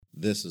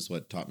this is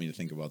what taught me to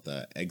think about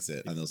the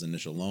exit on those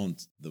initial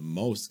loans the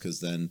most. Because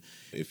then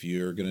if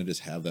you're going to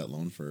just have that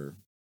loan for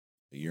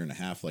a year and a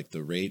half, like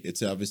the rate,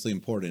 it's obviously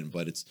important,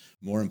 but it's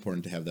more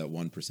important to have that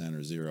 1%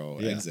 or zero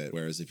exit.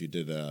 Whereas if you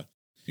did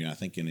you're not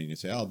thinking and you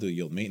say, I'll do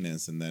yield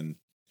maintenance, and then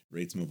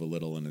rates move a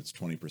little and it's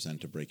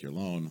 20% to break your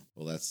loan.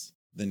 Well,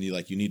 then you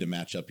need to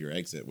match up your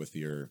exit with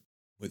your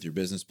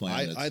business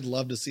plan. I'd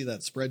love to see that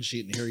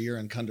spreadsheet and hear your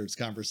and Kundert's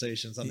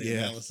conversations on the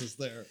analysis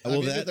there.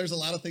 Well, there's a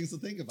lot of things to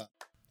think about.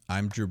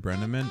 I'm Drew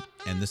Brenneman,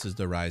 and this is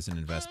the Rise and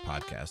Invest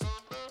podcast.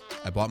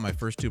 I bought my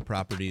first 2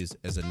 properties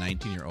as a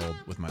 19-year-old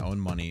with my own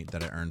money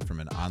that I earned from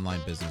an online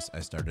business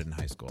I started in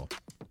high school.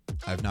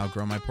 I've now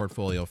grown my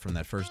portfolio from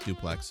that first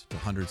duplex to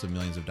hundreds of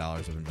millions of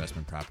dollars of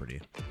investment property.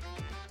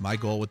 My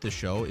goal with this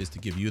show is to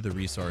give you the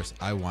resource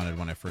I wanted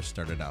when I first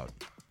started out.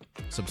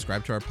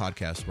 Subscribe to our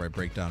podcast where I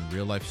break down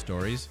real-life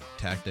stories,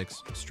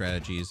 tactics,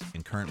 strategies,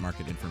 and current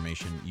market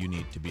information you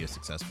need to be a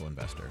successful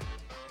investor.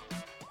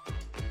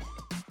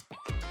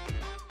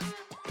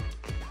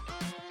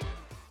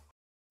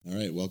 All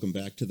right, welcome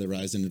back to the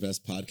Rise and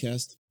Invest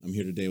podcast. I'm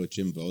here today with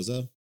Jim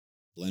Vozza,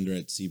 lender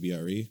at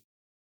CBRE.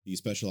 He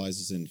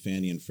specializes in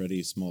Fannie and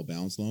Freddie small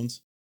balance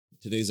loans.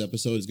 Today's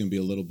episode is going to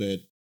be a little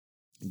bit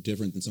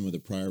different than some of the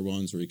prior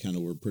ones where we kind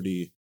of were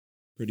pretty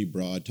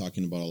broad,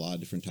 talking about a lot of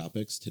different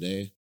topics.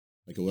 Today,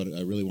 what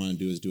I really want to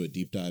do is do a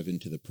deep dive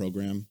into the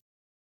program.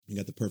 I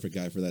got the perfect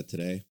guy for that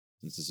today,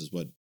 since this is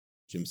what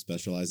Jim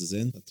specializes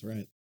in. That's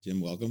right.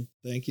 Jim, welcome.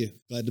 Thank you.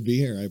 Glad to be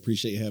here. I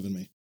appreciate you having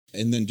me.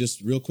 And then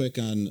just real quick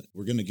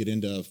we're going to get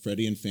into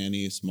Freddie and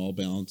Fannie small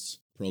balance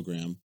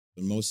program.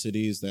 In most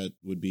cities, that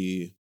would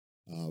be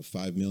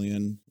 5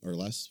 million or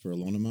less for a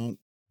loan amount.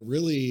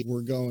 Really,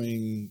 we're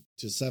going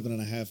to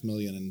 7.5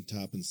 million in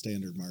top and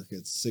standard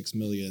markets, 6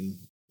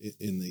 million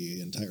in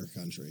the entire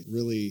country.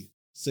 Really,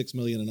 6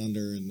 million and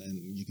under,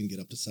 and you can get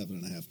up to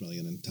 7.5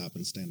 million in top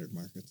and standard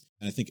markets.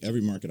 And I think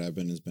every market I've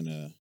been in has been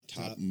a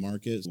top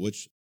market.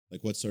 What's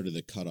sort of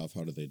the cutoff?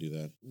 How do they do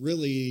that?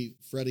 Really,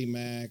 Freddie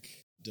Mac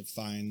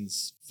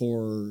defines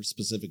 4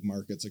 specific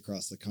markets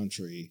across the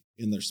country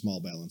in their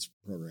small balance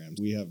programs.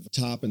 We have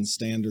top and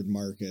standard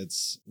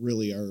markets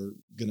really are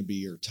going to be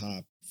your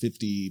top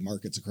 50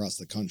 markets across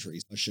the country.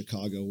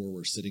 Chicago, where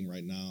we're sitting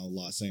right now,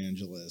 Los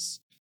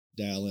Angeles,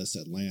 Dallas,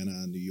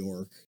 Atlanta, New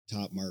York,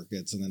 top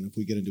markets. And then if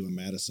we get into a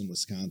Madison,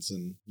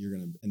 Wisconsin,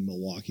 and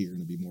Milwaukee, you're going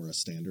to be more a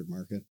standard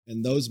market.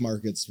 And those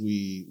markets,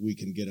 we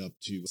can get up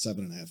to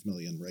 7.5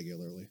 million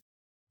regularly.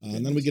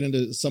 And then we get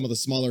into some of the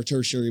smaller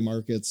tertiary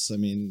markets. I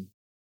mean,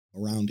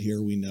 around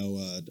here, we know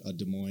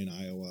Des Moines,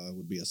 Iowa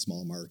would be a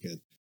small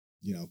market.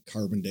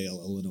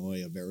 Carbondale,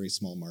 Illinois, a very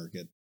small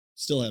market.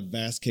 Still have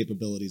vast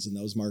capabilities in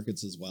those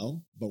markets as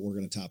well, but we're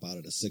going to top out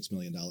at a $6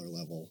 million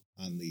level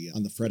on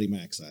the Freddie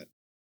Mac side.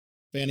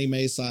 Fannie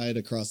Mae side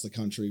across the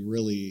country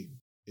really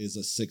is a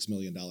 $6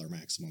 million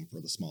maximum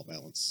for the small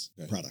balance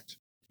product.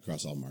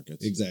 Across all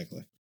markets.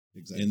 Exactly.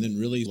 And then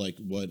really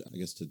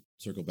to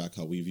circle back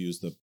how we've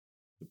used the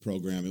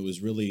program, it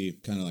was really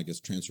kind of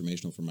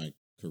transformational for my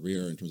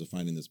career in terms of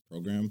finding this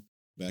program.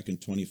 Back in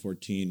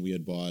 2014, we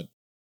had bought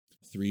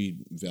 3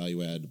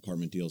 value-add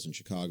apartment deals in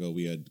Chicago.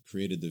 We had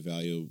created the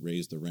value,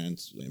 raised the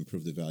rents,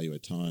 improved the value a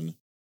ton.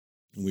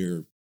 We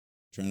were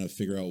trying to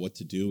figure out what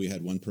to do. We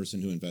had one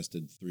person who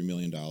invested $3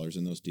 million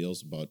in those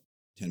deals, about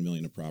 $10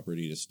 million of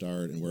property to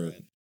start. And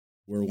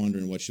we're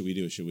wondering, what should we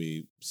do? Should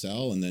we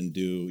sell and then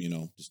do,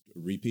 just a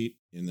repeat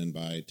and then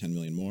buy 10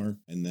 million more?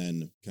 And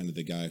then kind of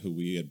the guy who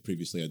we had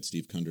previously had,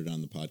 Steve Kundert,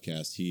 on the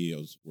podcast, I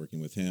was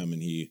working with him,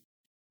 and he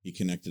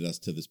connected us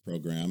to this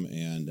program,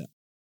 and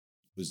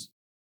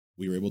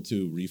we were able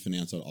to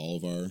refinance out all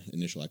of our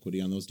initial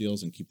equity on those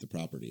deals and keep the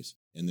properties.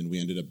 And then we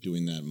ended up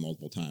doing that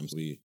multiple times.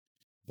 We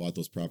bought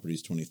those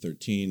properties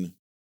 2013,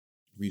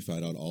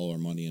 refied out all our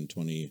money in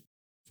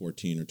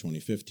 2014 or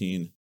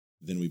 2015.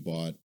 Then we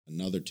bought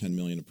another 10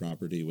 million of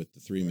property with the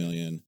 3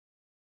 million,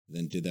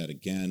 then did that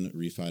again,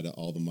 refied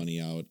all the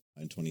money out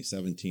in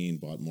 2017,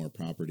 bought more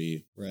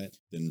property,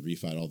 then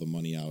refied all the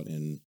money out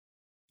in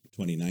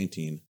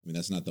 2019. I mean,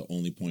 that's not the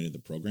only point of the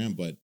program,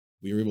 but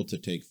we were able to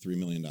take $3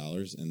 million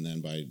and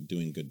then by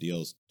doing good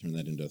deals, turn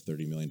that into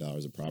 $30 million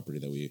of property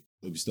that we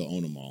still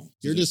own them all.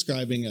 You're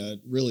describing a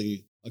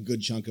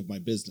good chunk of my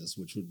business,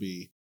 which would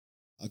be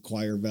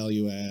acquire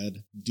value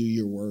add, do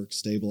your work,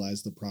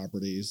 stabilize the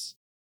properties,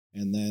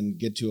 and then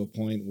get to a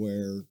point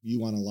where you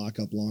want to lock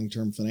up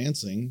long-term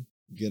financing,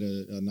 get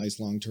a nice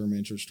long-term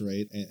interest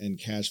rate and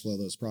cash flow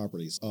those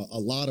properties. A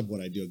lot of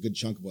what I do, a good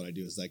chunk of what I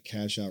do is that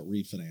cash out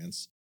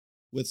refinance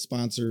with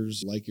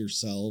sponsors like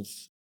yourself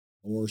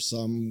or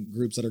some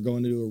groups that are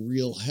going to do a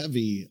real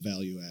heavy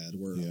value add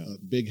where a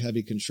big,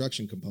 heavy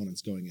construction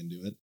component's going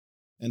into it.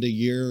 And a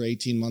year,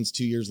 18 months,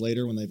 2 years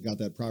later, when they've got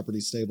that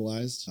property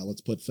stabilized, let's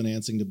put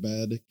financing to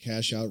bed,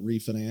 cash out,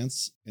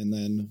 refinance. And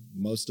then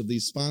most of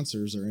these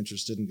sponsors are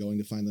interested in going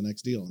to find the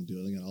next deal and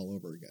doing it all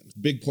over again.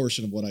 Big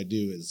portion of what I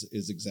do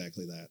is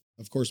exactly that.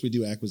 Of course, we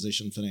do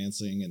acquisition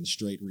financing and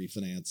straight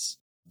refinance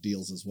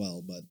deals as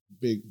well, but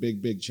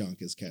big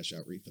chunk is cash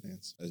out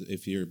refinance.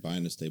 If you're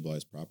buying a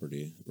stabilized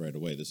property right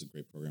away, this is a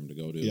great program to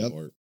go to. Yep.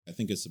 Or I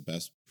think it's the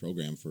best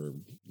program for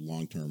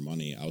long-term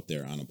money out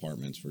there on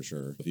apartments for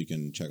sure. If you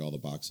can check all the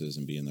boxes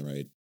and be in the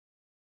right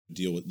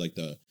deal with like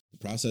the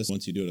process.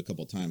 Once you do it a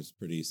couple of times, it's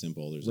pretty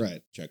simple. There's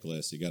a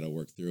checklist. You got to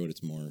work through it.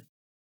 It's more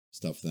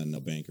stuff than a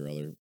bank or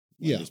other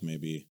lenders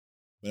maybe.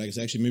 But I guess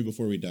actually maybe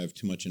before we dive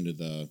too much into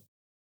the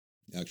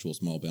actual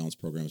small balance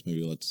programs,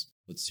 maybe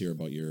let's hear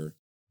about your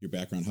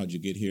background. How'd you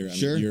get here? I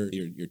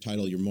mean, your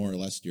title, you're more or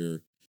less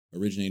you're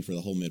originating for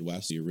the whole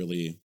Midwest. So you're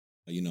really,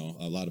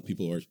 a lot of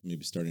people who are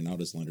maybe starting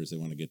out as lenders, they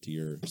want to get to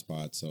your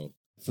spot. So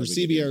for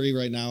CBRE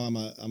right now,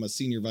 I'm a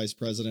senior vice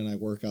president. I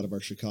work out of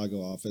our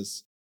Chicago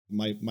office.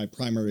 My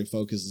primary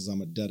focus is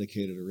I'm a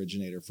dedicated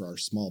originator for our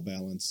small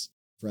balance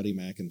Freddie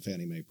Mac and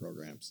Fannie Mae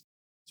programs.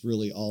 It's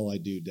really all I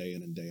do day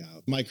in and day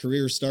out. My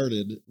career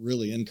started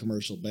really in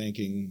commercial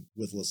banking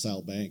with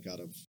LaSalle Bank out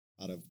of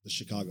the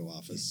Chicago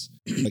office.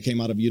 I came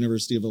out of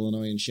University of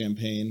Illinois in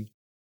Champaign,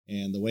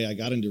 and the way I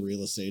got into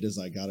real estate is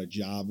I got a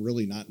job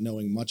really not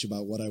knowing much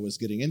about what I was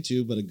getting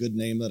into, but a good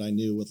name that I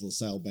knew with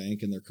LaSalle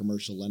Bank and their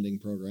commercial lending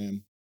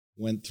program.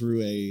 Went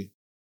through a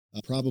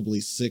probably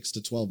 6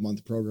 to 12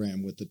 month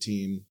program with the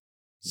team.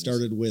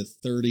 Started with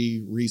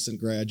 30 recent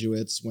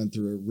graduates, went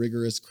through a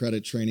rigorous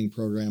credit training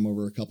program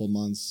over a couple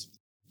months,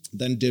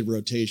 then did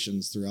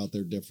rotations throughout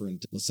their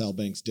LaSalle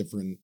Bank's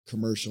different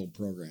commercial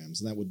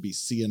programs. And that would be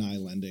C&I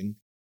lending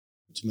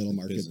to middle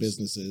market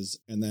businesses,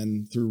 and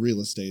then through real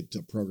estate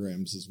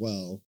programs as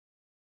well,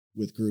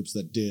 with groups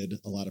that did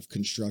a lot of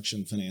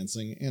construction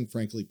financing and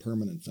frankly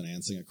permanent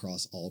financing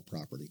across all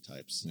property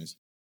types. Nice.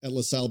 At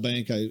LaSalle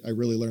Bank, I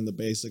really learned the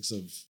basics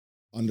of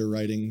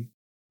underwriting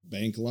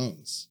bank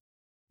loans.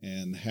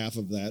 And half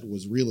of that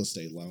was real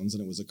estate loans,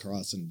 and it was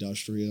across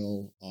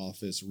industrial,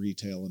 office,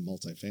 retail, and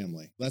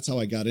multifamily. That's how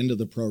I got into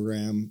the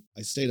program.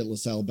 I stayed at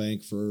LaSalle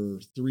Bank for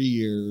 3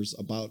 years.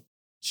 About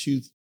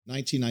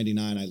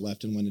 1999, I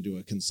left and went into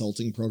a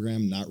consulting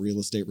program, not real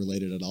estate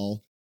related at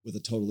all, with a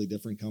totally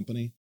different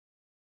company,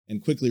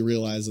 and quickly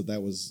realized that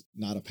that was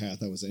not a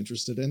path I was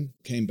interested in.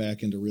 Came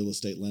back into real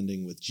estate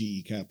lending with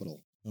GE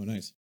Capital. Oh,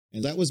 nice.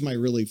 And that was my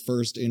really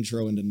first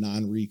intro into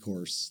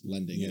non-recourse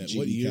lending at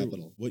GE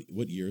Capital.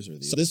 What years are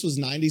these? So this was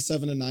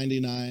 97 to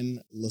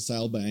 99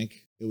 LaSalle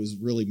Bank. It was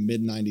really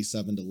mid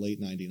 97 to late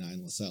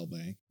 99 LaSalle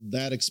Bank.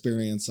 That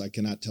experience, I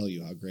cannot tell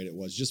you how great it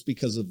was, just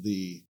because of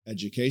the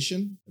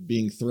education,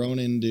 being thrown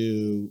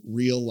into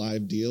real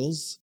live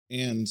deals,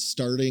 and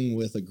starting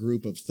with a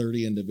group of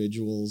 30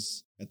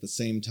 individuals at the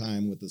same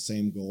time with the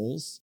same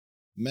goals.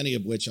 Many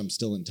of which I'm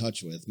still in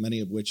touch with,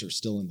 many of which are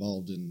still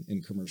involved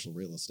in commercial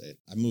real estate.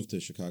 I moved to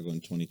Chicago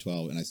in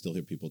 2012, and I still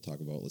hear people talk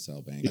about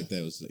LaSalle Bank. Like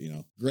that was,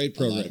 great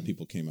program. A lot of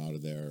people came out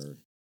of there.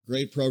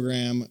 Great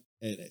program,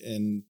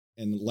 and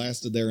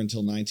lasted there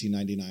until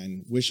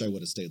 1999. Wish I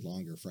would have stayed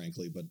longer,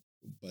 frankly,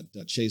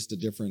 but chased a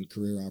different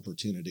career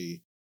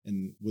opportunity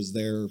and was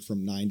there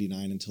from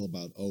 99 until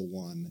about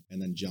 01,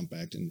 and then jumped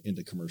back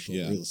into commercial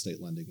real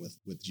estate lending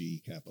with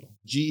GE Capital.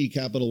 GE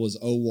Capital was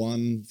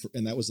 01,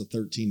 and that was a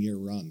 13-year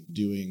run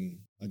doing,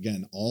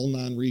 again, all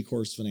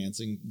non-recourse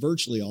financing,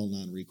 virtually all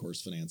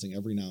non-recourse financing.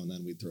 Every now and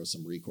then we'd throw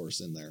some recourse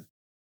in there.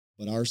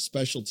 But our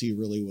specialty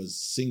really was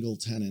single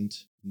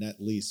tenant net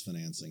lease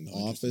financing,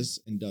 office,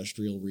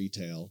 industrial,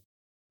 retail.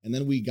 And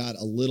then we got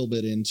a little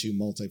bit into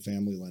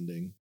multifamily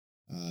lending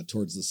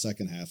towards the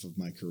second half of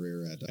my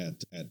career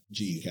at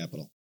GE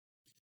Capital.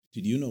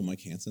 Did you know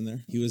Mike Hansen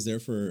there? He was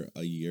there for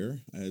a year,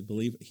 I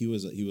believe. He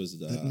was on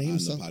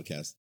the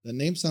podcast. That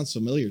name sounds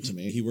familiar to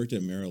me. He worked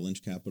at Merrill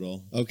Lynch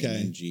Capital. Okay. And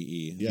then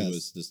GE. Yes. He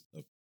was just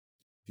a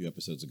few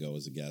episodes ago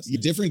as a guest. A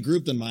different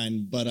group than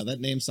mine, but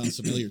that name sounds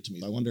familiar to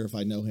me. I wonder if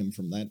I know him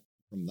from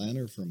then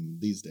or from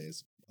these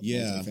days.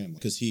 Yeah,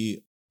 because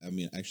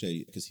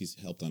because he's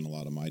helped on a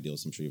lot of my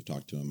deals. I'm sure you've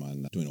talked to him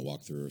on doing a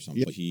walkthrough or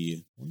something. Yeah.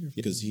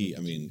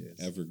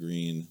 But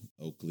Evergreen,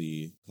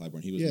 Oakley,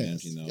 Clybourne, he was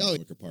managing those,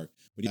 Wicker Park.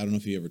 But I don't know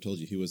if he ever told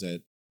you, he was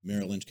at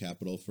Merrill Lynch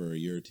Capital for a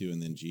year or two,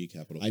 and then GE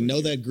Capital. I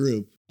know that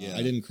group. Yeah.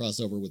 I didn't cross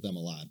over with them a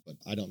lot, but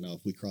I don't know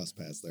if we crossed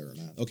paths there or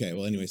not. Okay,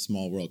 well, anyway,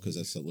 small world, because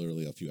that's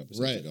literally a few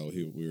episodes ago.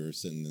 We were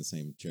sitting in the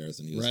same chairs,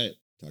 and he was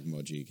talking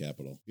about GE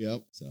Capital.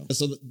 Yep.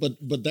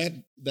 But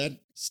that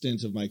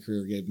stint of my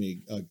career gave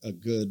me a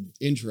good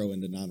intro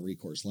into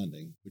non-recourse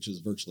lending, which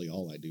is virtually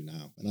all I do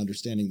now. And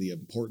understanding the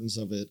importance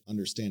of it,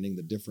 understanding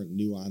the different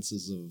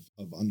nuances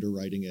of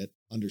underwriting it,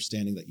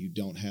 understanding that you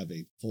don't have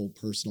a full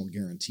personal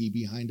guarantee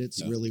behind it.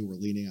 So really we're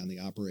leaning on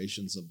the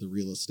operations of the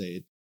real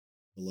estate,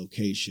 the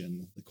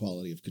location, the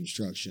quality of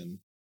construction,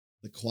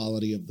 the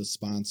quality of the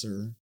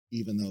sponsor.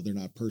 Even though they're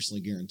not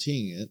personally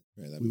guaranteeing it,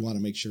 we want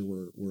to make sure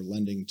we're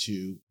lending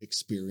to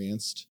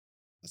experienced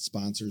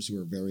sponsors who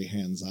are very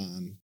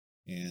hands-on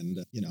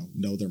and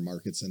know their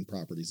markets and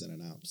properties in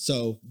and out.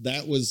 So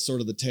that was sort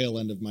of the tail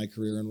end of my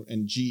career,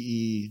 and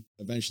GE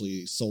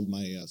eventually sold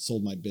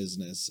my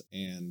business,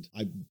 and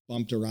I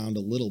bumped around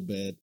a little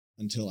bit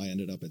until I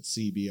ended up at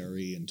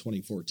CBRE in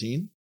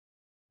 2014.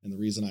 And the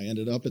reason I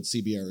ended up at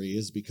CBRE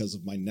is because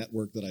of my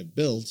network that I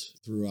built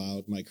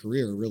throughout my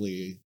career,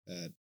 really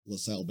at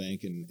LaSalle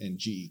Bank and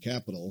GE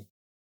Capital.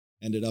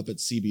 Ended up at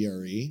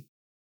CBRE,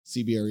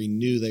 CBRE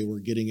knew they were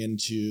getting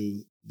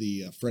into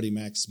the Freddie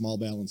Mac small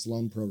balance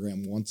loan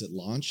program once it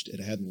launched. It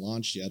hadn't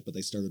launched yet, but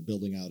they started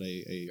building out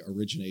a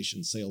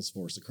origination sales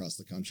force across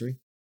the country.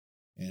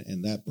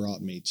 And that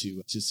brought me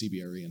to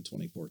CBRE in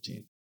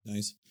 2014.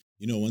 Nice.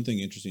 One thing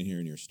interesting here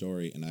in your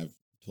story, and I've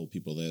told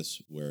people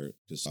this, where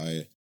because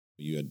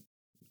you had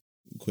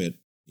quit,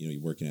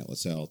 you're working at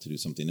LaSalle to do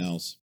something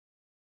else,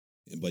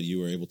 but you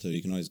were able to,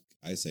 you can always,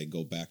 I say,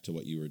 go back to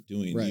what you were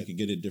doing. Right. You can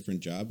get a different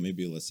job.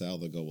 Maybe LaSalle,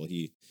 they'll go, well,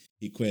 he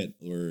quit,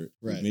 or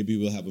right. maybe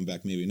we'll have him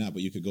back, maybe not,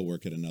 but you could go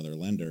work at another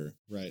lender.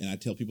 Right. And I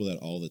tell people that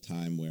all the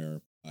time,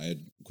 where I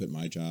had quit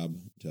my job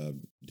to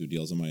do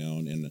deals on my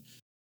own. And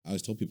I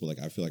always told people,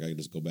 I feel like I could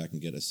just go back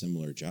and get a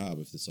similar job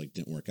if this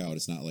didn't work out.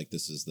 It's not like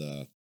this is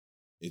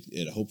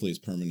it hopefully is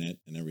permanent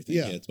and everything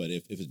hits, but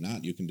if it's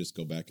not, you can just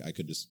go back. I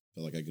feel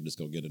like I could just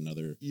go get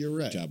another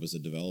job as a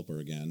developer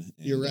again.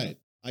 And, You're right.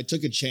 I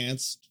took a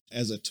chance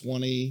as a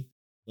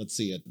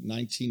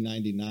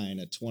 1999,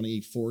 a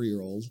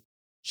 24-year-old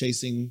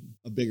chasing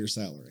a bigger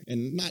salary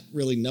and not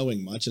really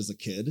knowing much as a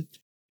kid,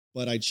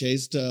 but I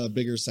chased a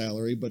bigger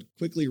salary, but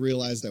quickly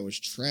realized I was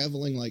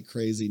traveling like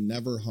crazy,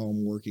 never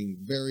home, working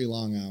very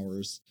long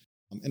hours.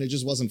 And it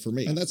just wasn't for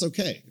me. And that's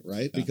okay,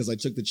 right? Yeah. Because I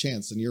took the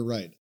chance. And you're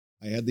right.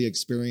 I had the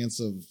experience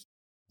of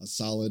a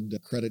solid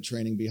credit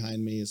training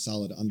behind me, a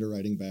solid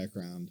underwriting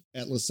background.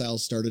 At LaSalle,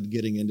 started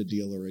getting into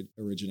deal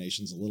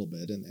originations a little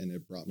bit, and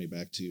it brought me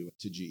back to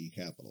GE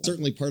Capital.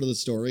 Certainly part of the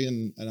story,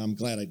 and I'm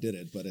glad I did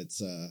it, but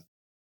it's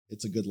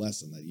a good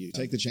lesson that you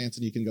take the chance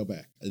and you can go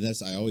back. And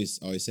that's, I always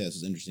say this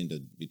was interesting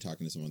to be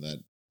talking to someone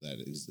that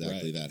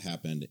exactly that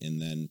happened.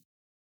 And then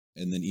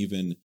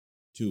even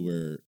to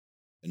where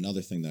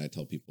another thing that I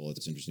tell people,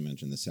 it's interesting to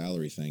mention the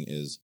salary thing,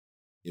 is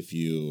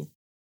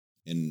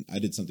and I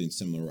did something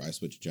similar where I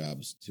switched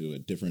jobs to a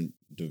different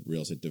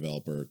real estate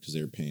developer because they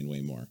were paying way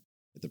more.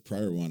 At the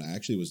prior one, I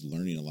actually was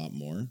learning a lot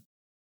more.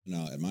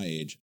 Now, at my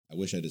age, I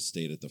wish I just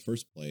stayed at the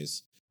first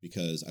place,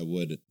 because I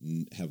would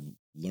have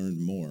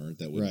learned more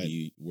that would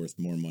be worth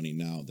more money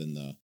now than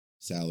the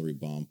salary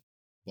bump.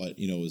 But,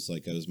 it was I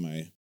was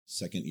my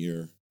second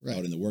year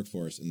out in the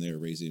workforce, and they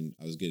were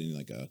I was getting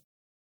like a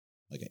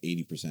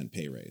 80%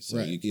 pay raise. So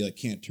you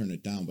can't turn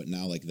it down. But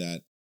now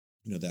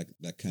that,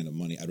 that kind of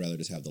money, I'd rather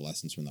just have the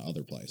lessons from the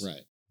other place.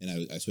 Right.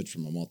 And I switched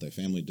from a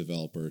multifamily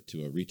developer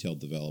to a retail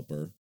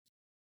developer.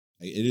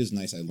 It is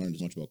nice. I learned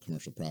as much about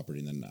commercial property,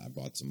 and then I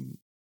bought some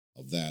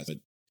of that. But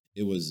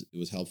it was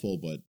helpful.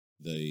 But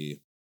the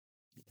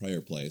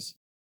prior place,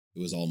 it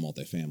was all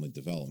multifamily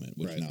development,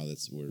 which now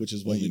which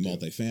is only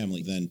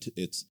multifamily. Then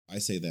I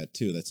say that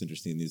too. That's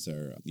interesting.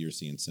 You're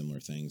seeing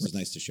similar things. It's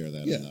nice to share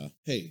that. Yeah.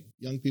 Hey,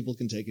 young people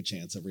can take a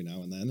chance every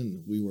now and then,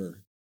 and we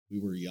were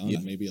young,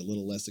 maybe a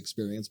little less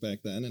experienced back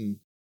then, and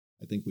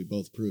I think we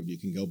both proved you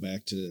can go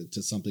back to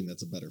something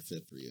that's a better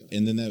fit for you.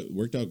 And then that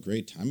worked out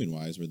great timing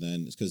wise.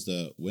 Because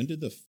when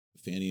did the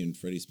Fannie and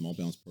Freddie small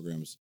balance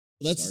programs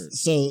start?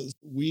 So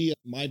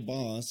my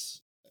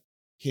boss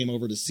came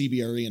over to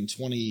CBRE in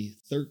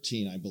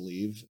 2013, I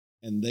believe,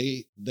 and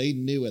they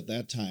knew at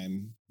that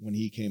time when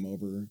he came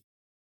over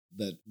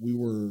that we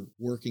were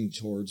working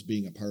towards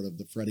being a part of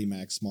the Freddie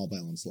Mac small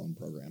balance loan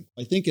program.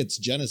 I think its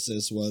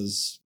genesis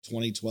was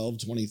 2012,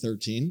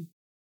 2013.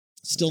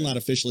 Still not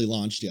officially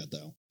launched yet,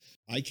 though.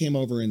 I came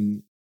over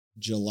in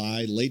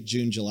late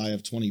June, July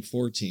of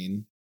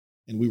 2014,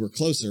 and we were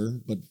closer,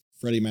 but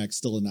Freddie Mac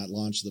still had not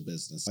launched the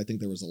business. I think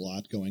there was a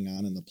lot going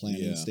on in the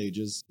planning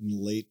stages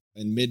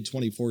in mid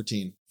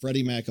 2014.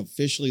 Freddie Mac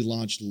officially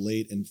launched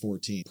late in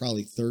 14,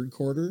 probably third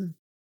quarter.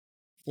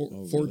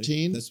 14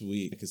 really? This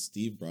week, because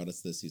Steve brought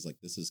us this. He's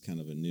like, this is kind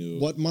of a new.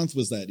 What month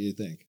was that, do you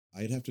think?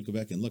 I'd have to go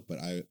back and look, but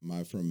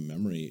from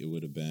memory, it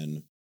would have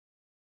been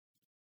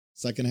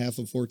second half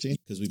of 14,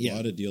 because we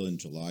bought a deal in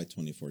July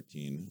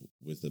 2014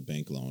 with a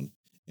bank loan,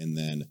 and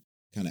then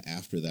kind of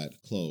after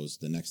that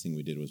closed, the next thing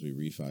we did was we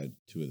refied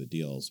two of the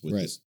deals with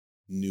this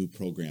new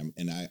program.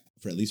 And at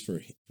least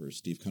for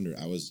Steve Kunder,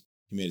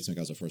 he made it seem like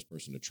I was the first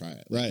person to try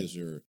it. Right.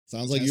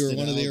 Sounds like you were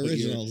one of the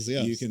originals.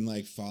 Yeah. You can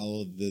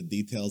follow the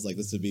details.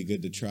 This would be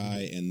good to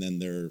try. And then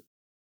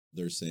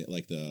they're saying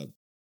the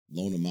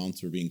loan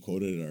amounts were being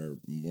quoted are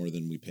more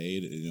than we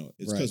paid.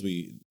 It's because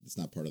it's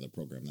not part of the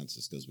program. That's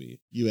just because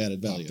you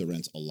added value. The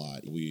rents a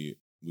lot. We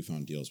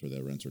found deals where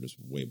the rents were just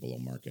way below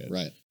market.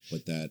 Right.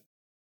 But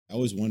I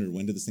always wondered,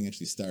 when did this thing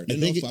actually start? I don't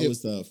know if I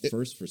was the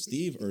first for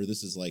Steve, or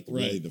this is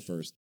really the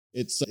first.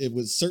 It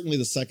was certainly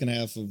the second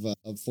half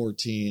of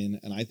 14,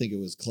 and I think it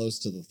was close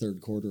to the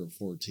third quarter of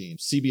 14.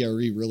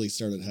 CBRE really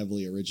started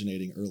heavily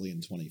originating early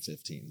in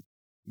 2015.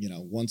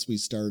 Once we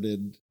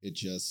started, it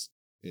just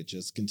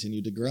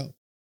continued to grow.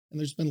 And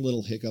there's been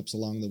little hiccups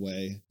along the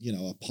way,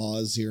 a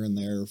pause here and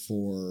there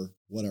for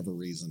whatever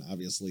reason.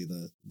 Obviously,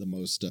 the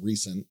most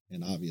recent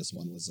and obvious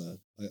one was a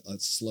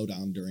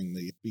slowdown during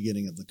the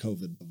beginning of the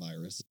COVID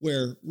virus,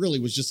 where really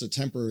was just a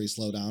temporary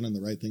slowdown and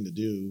the right thing to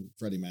do.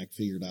 Freddie Mac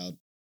figured out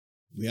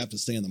we have to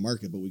stay in the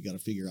market, but we got to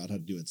figure out how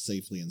to do it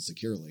safely and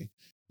securely.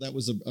 That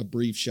was a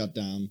brief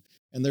shutdown.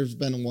 And there's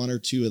been one or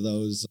two of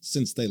those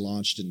since they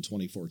launched in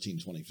 2014,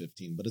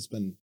 2015, but it's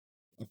been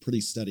a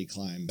pretty steady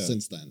climb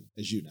since then,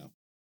 as you know.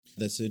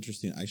 That's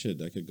interesting. I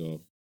could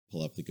go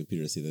pull up the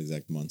computer to see the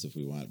exact months if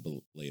we want, but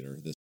later.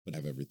 But I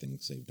have everything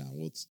saved down.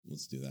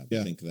 Let's do that.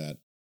 Yeah. I think that,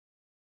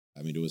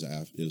 I mean, it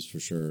was for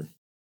sure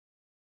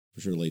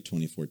late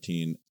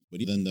 2014. But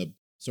then the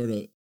sort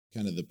of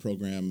kind of the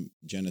program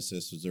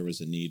genesis was there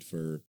was a need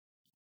for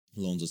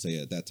loans, let's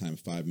say at that time,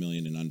 5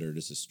 million and under,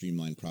 just a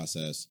streamlined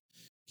process,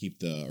 keep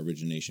the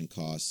origination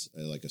costs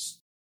at like a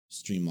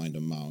streamlined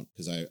amount.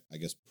 Because I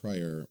guess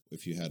prior,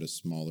 if you had a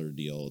smaller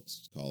deal,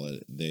 let's call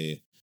it,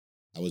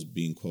 I was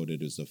being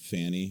quoted as a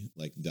Fannie,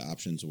 like the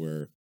options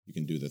where you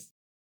can do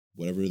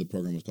whatever the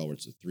program was called, where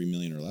it's a 3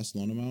 million or less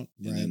loan amount.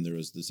 And then there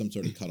was some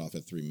sort of cutoff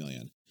at 3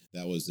 million.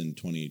 That was in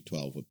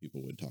 2012, what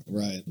people would talk about.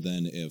 Right.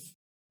 Then if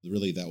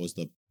really that was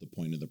the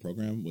point of the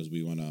program was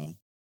we want to,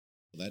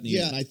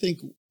 yeah. And I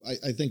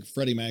think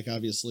Freddie Mac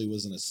obviously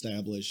was an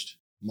established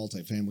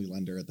multifamily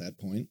lender at that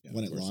point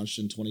when it launched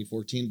in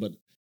 2014, but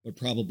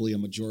probably a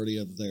majority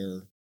of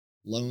their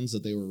loans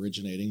that they were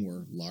originating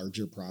were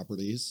larger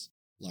properties,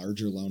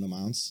 larger loan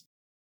amounts.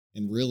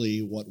 And really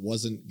what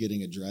wasn't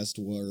getting addressed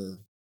were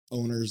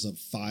owners of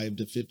 5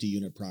 to 50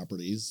 unit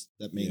properties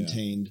that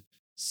maintained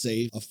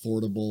safe,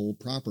 affordable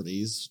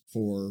properties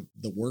for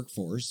the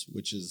workforce,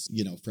 which is,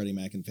 Freddie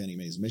Mac and Fannie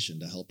Mae's mission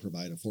to help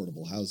provide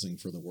affordable housing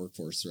for the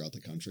workforce throughout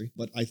the country.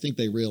 But I think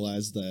they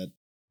realized that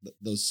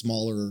those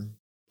smaller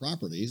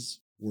properties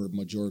where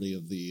majority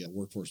of the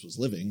workforce was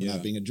living were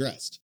not being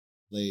addressed.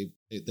 They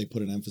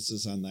put an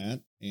emphasis on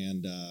that,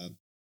 and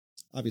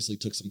obviously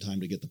took some time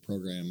to get the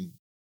program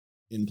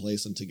in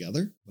place and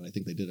together, but I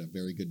think they did a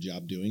very good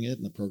job doing it.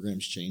 And the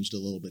program's changed a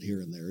little bit here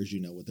and there, as you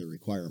know, with their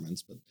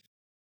requirements, but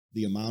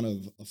the amount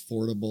of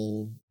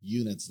affordable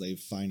units they've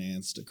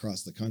financed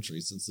across the country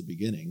since the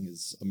beginning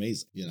is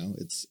amazing.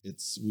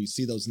 We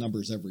see those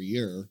numbers every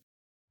year,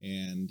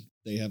 and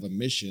they have a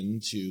mission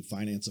to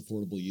finance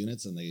affordable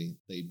units, and they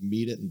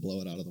meet it and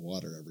blow it out of the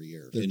water every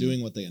year. They're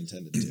doing what they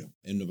intended to.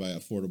 And by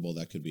affordable,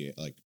 that could be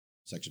like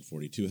Section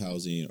 42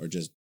 housing or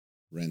just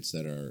rents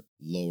that are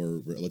lower,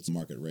 what's the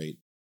market rate?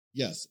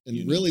 Yes.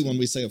 And really, when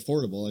we say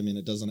affordable, I mean,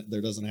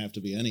 there doesn't have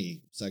to be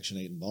any Section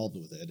 8 involved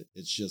with it.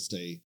 It's just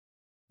a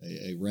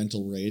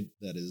rental rate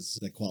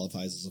that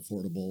qualifies as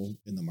affordable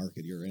in the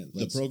market you're in.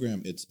 The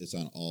program, it's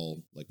on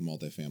all like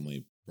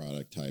multifamily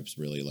product types,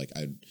 really. Like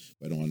I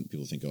don't want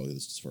people to think, oh,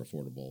 this is for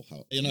affordable.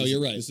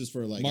 You're right. This is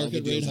for like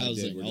market rate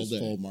housing. We're just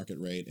full market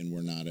rate, and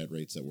we're not at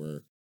rates that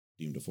were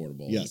deemed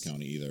affordable in the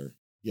county either.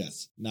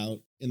 Yes.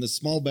 Now, in the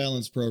small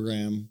balance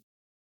program,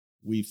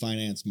 we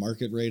finance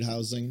market rate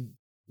housing.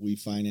 We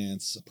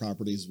finance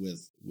properties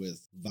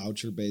with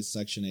voucher-based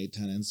Section 8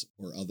 tenants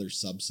or other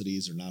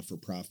subsidies or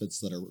not-for-profits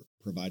that are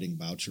providing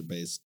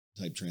voucher-based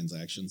type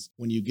transactions.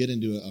 When you get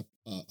into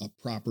a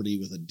property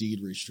with a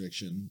deed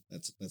restriction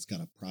that's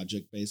got a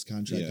project-based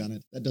contract on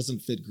it, that doesn't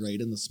fit great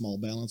in the small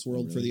balance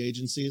world for the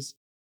agencies,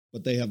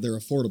 but they have their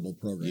affordable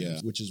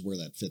programs, which is where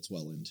that fits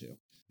well into.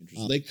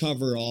 They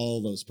cover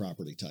all those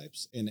property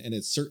types, and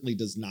it certainly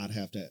does not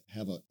have to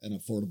have an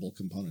affordable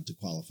component to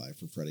qualify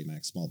for Freddie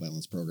Mac's small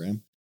balance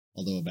program,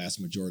 although a vast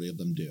majority of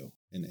them do.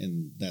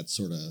 And that's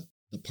sort of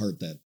the part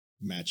that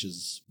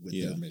matches with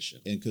their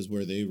mission. And because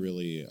where they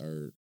really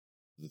are,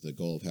 the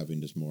goal of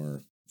having just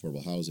more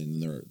affordable housing,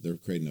 they're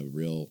creating a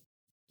real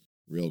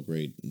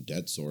great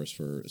debt source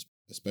for,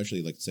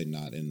 especially like say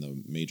not in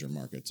the major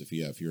markets. If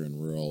you're in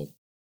rural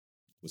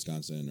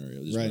Wisconsin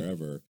or just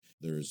wherever,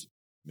 there's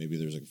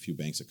a few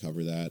banks that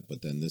cover that,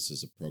 but then this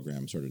is a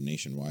program sort of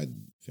nationwide.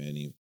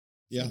 Fannie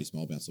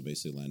small balance will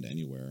basically lend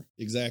anywhere.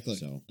 Exactly.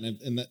 So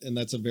and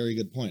that's a very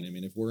good point. I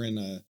mean, if we're in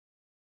a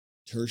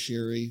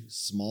tertiary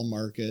small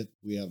market,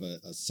 we have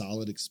a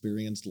solid,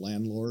 experienced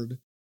landlord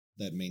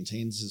that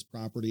maintains his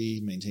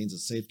property, maintains a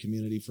safe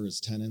community for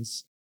his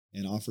tenants,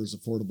 and offers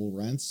affordable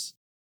rents.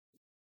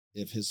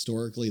 If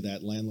historically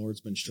that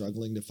landlord's been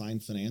struggling to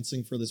find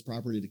financing for this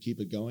property to keep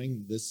it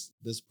going, this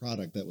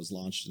product that was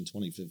launched in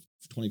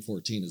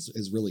 2014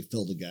 has really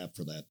filled a gap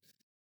for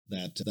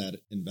that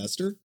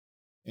investor.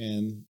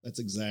 And that's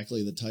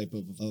exactly the type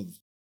of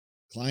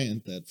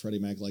client that Freddie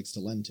Mac likes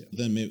to lend to.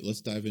 Then maybe let's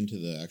dive into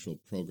the actual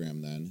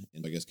program then.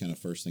 And I guess kind of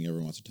first thing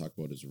everyone wants to talk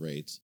about is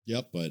rates.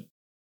 Yep. But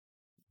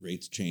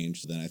rates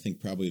change. Then I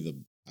think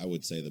probably I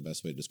would say the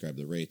best way to describe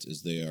the rates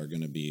is they are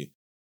going to be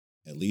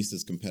at least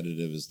as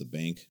competitive as the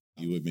bank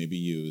you would maybe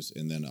use,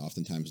 and then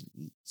oftentimes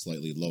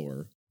slightly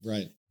lower.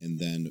 Right. And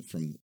then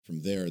from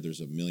there,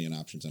 there's a million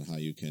options on how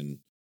you can,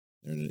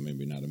 or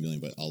maybe not a million,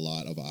 but a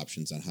lot of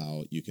options on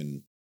how you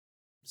can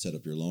set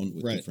up your loan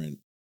with different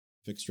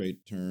fixed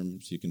rate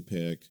terms you can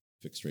pick,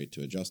 fixed rate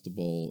to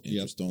adjustable,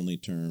 interest only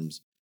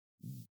terms,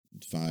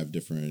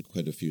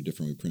 quite a few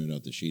different, we printed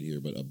out the sheet here,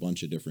 but a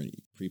bunch of different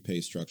prepay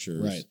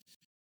structures. Right.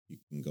 You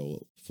can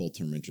go full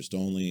term interest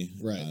only,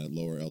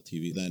 lower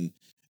LTV. Then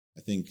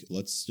I think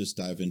let's just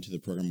dive into the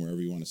program wherever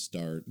you want to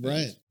start.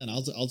 Right. And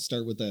I'll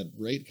start with that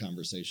rate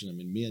conversation. I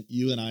mean,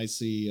 you and I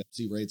see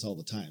rates all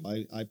the time.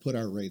 I put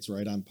our rates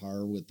right on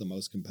par with the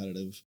most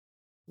competitive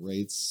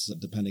rates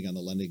depending on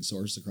the lending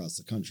source across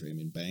the country. I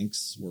mean,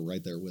 banks, we're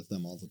right there with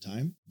them all the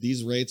time.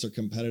 These rates are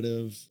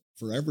competitive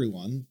for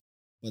everyone,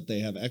 but they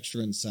have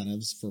extra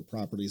incentives for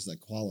properties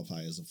that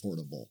qualify as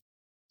affordable.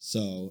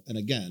 So, and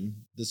again,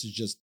 this is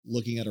just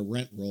looking at a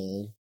rent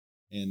roll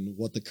and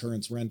what the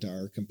current rent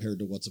are compared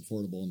to what's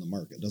affordable in the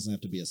market. It doesn't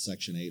have to be a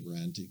Section 8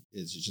 rent.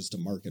 It's just a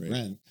market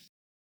rent.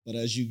 But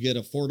as you get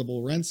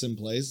affordable rents in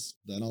place,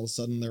 then all of a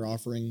sudden they're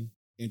offering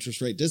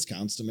interest rate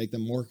discounts to make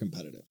them more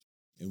competitive.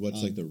 And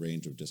what's like the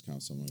range of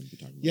discounts someone would be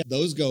talking about? Yeah,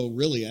 those go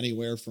really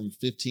anywhere from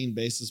 15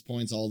 basis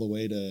points all the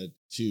way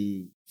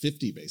to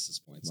 50 basis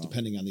points,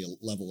 depending on the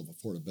level of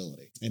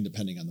affordability and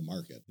depending on the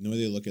market. And the way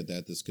they look at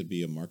that, this could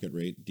be a market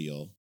rate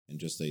deal, and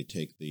just they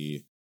take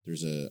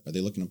are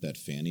they looking up that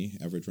Fannie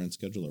average rent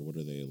schedule, or what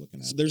are they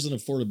looking at? So there's an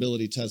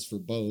affordability test for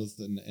both,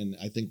 and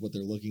I think what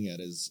they're looking at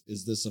is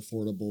this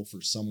affordable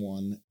for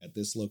someone at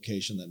this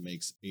location that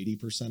makes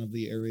 80% of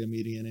the area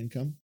median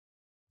income?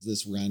 Is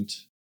this rent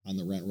on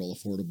the rent roll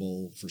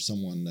affordable for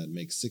someone that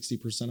makes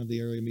 60% of the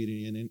area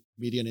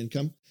median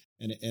income?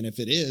 And if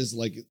it is,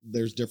 like,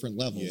 there's different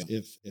levels. Yeah.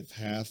 If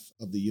half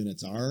of the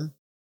units are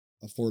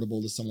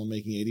affordable to someone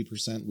making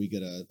 80%, we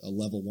get a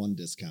level 1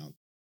 discount.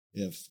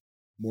 If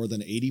more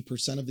than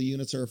 80% of the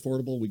units are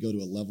affordable, we go to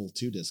a level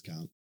 2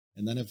 discount.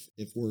 And then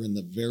if we're in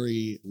the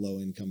very low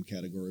income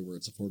category where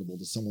it's affordable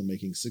to someone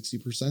making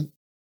 60%,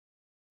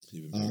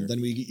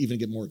 then we even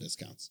get more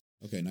discounts.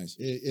 Okay, nice.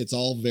 It's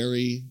all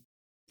very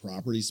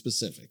property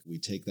specific. We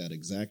take that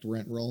exact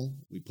rent roll,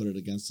 we put it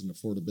against an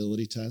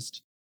affordability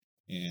test,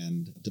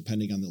 and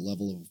depending on the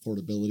level of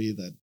affordability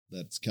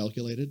that's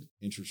calculated,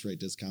 interest rate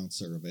discounts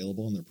are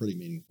available, and they're pretty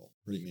meaningful.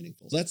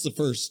 So that's the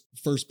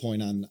first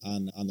point on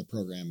the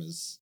program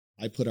is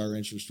I put our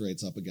interest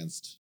rates up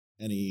against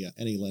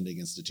any lending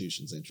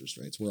institution's interest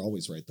rates. We're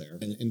always right there,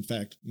 and in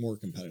fact, more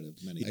competitive.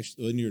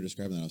 Actually, when you were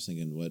describing that, I was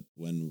thinking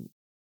when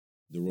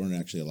there weren't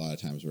actually a lot of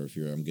times where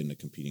I'm getting a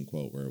competing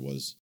quote where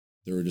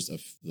there were just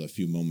a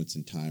few moments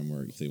in time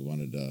where if they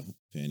wanted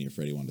Fannie or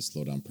Freddie wanted to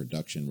slow down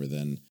production, where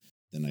then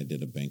I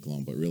did a bank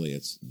loan. But really,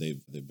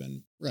 they've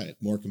been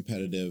more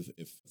competitive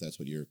if that's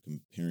what you're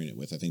comparing it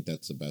with. I think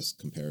that's the best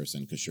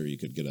comparison, because sure, you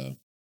could get a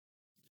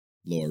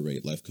lower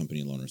rate life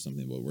company loan or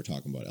something, but we're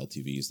talking about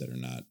LTVs that are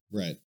not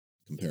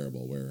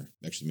comparable, where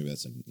actually maybe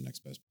that's the next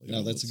best place.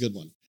 No, that's a good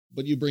one.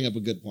 But you bring up a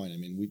good point. I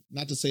mean,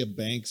 not to say a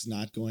bank's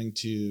not going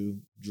to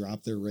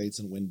drop their rates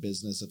and win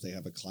business if they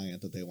have a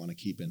client that they want to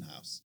keep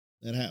in-house.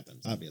 That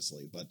happens,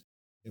 obviously. But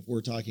if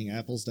we're talking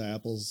apples to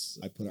apples,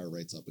 I put our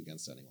rates up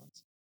against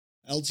anyone's.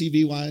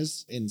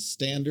 LTV-wise, in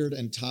standard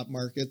and top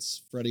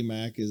markets, Freddie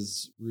Mac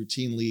is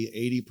routinely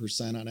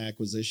 80% on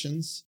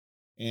acquisitions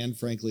and,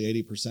 frankly,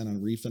 80%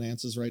 on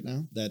refinances right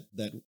now.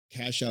 That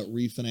cash-out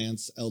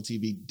refinance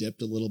LTV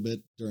dipped a little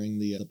bit during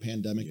the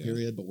pandemic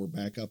period, but we're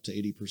back up to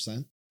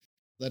 80%.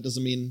 That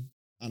doesn't mean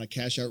on a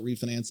cash-out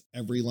refinance,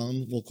 every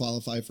loan will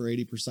qualify for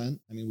 80%.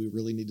 I mean, we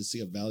really need to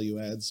see a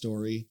value-add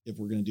story. If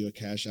we're going to do a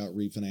cash-out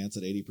refinance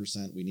at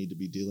 80%, we need to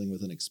be dealing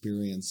with an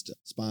experienced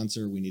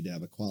sponsor. We need to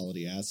have a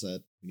quality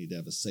asset. We need to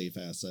have a safe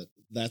asset.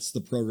 That's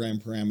the program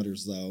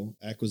parameters, though.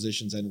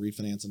 Acquisitions and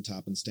refinance in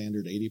top and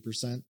standard,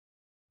 80%.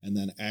 And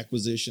then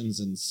acquisitions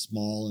in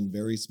small and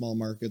very small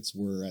markets,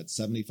 we're at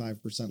 75%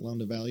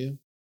 loan-to-value.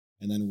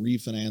 And then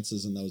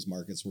refinances in those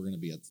markets, we're going to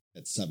be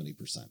at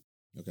 70%.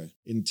 Okay.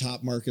 In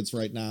top markets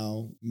right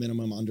now,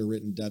 minimum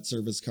underwritten debt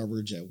service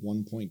coverage at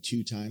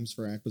 1.2 times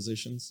for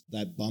acquisitions.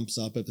 That bumps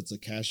up if it's a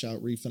cash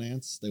out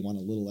refinance. They want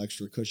a little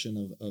extra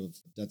cushion of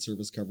debt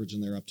service coverage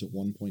in there, up to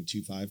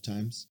 1.25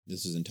 times.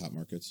 This is in top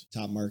markets?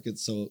 Top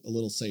markets, so a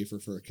little safer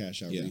for a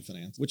cash out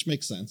refinance, which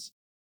makes sense.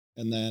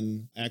 And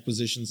then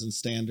acquisitions in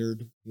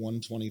standard,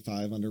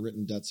 125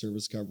 underwritten debt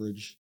service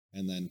coverage.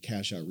 And then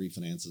cash out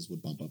refinances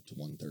would bump up to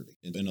 130.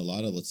 In a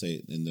lot of, let's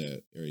say, in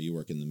the area you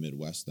work in the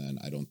Midwest, then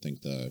I don't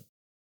think the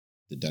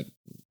debt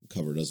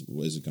cover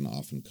isn't going to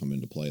often come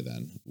into play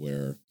then,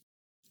 where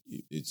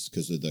it's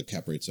because the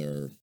cap rates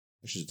are,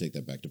 I should take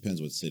that back, depends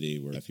what city,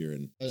 where if you're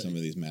in some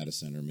of these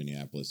Madison or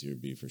Minneapolis,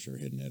 you'd be for sure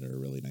hitting it, or a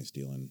really nice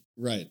deal in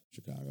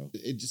Chicago.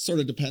 It just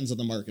sort of depends on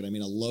the market. I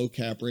mean, a low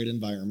cap rate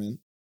environment,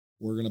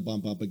 we're going to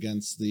bump up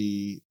against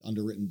the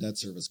underwritten debt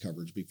service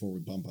coverage before we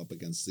bump up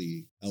against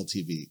the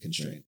LTV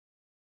constraint. Right.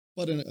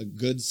 But in a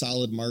good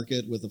solid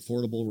market with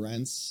affordable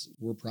rents,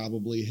 we're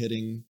probably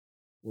hitting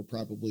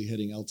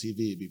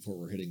LTV before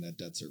we're hitting that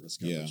debt service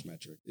coverage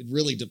metric. It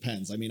really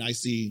depends. I mean, I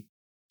see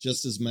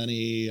just as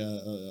many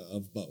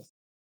of both.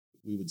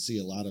 We would see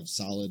a lot of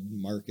solid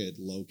market,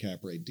 low cap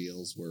rate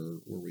deals where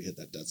we hit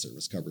that debt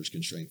service coverage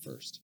constraint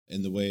first.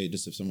 And the way,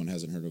 just if someone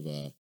hasn't heard of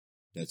a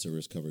debt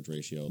service coverage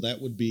ratio, that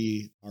would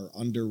be our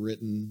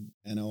underwritten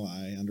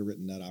NOI,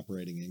 underwritten net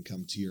operating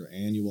income, to your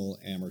annual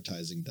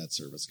amortizing debt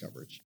service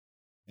coverage.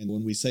 And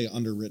when we say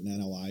underwritten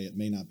NOI, it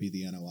may not be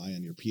the NOI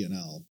on your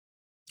P&L.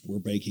 We're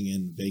baking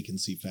in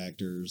vacancy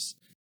factors.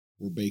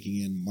 We're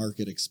baking in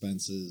market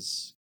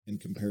expenses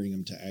and comparing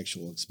them to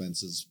actual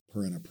expenses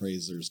per an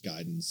appraiser's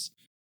guidance.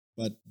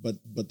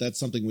 But that's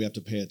something we have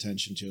to pay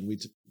attention to, and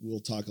we'll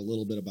talk a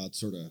little bit about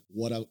sort of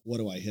what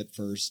do I hit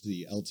first,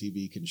 the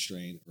LTV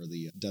constraint or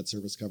the debt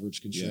service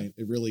coverage constraint.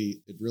 Yeah. It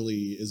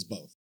really is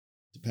both.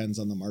 Depends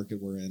on the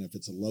market we're in. If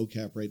it's a low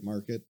cap rate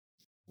market,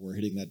 we're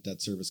hitting that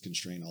debt service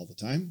constraint all the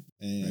time,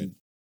 and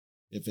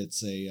if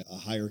it's a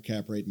higher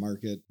cap rate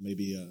market,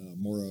 maybe a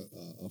more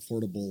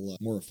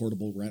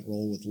affordable rent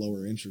roll with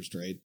lower interest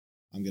rate,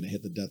 I'm going to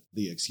hit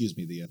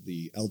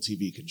the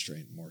LTV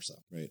constraint more so.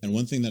 Right. And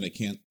one thing that I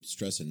can't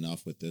stress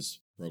enough with this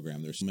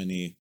program, there's so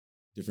many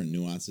different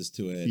nuances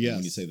to it. Yes. And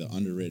when you say the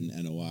underwritten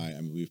NOI,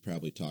 I mean, we've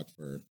probably talked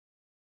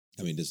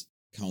just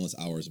countless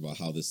hours about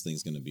how this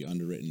thing's going to be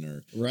underwritten,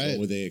 or what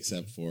would they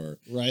accept for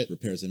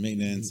repairs and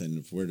maintenance,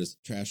 and where does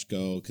trash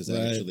go? Because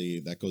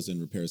that goes in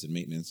repairs and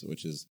maintenance,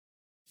 which is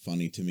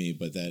funny to me,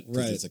 but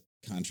it's a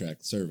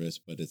contract service,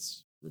 but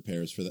it's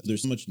repairs for that.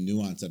 There's so much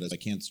nuance that I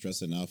can't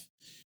stress enough.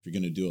 If you're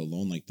going to do a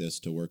loan like this,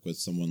 to work with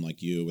someone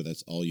like you, where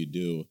that's all you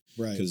do.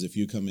 Right. Because if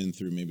you come in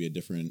through maybe a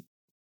different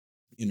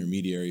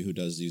intermediary who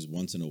does these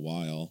once in a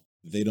while,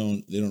 they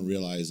don't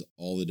realize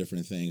all the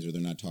different things, or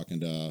they're not talking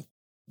to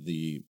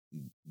the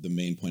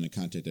main point of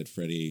contact at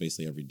Freddie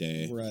basically every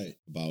day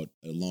about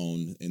a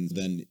loan. And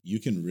then you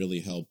can really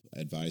help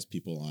advise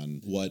people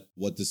on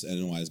what this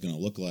NOI is going to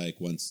look like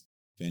once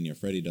Fannie or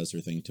Freddie does her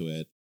thing to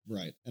it.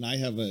 Right. And I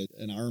have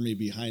an army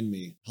behind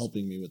me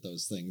helping me with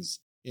those things.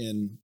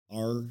 In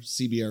our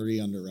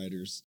CBRE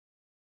underwriters,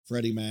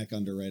 Freddie Mac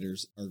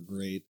underwriters are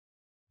great.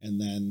 And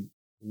then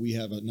we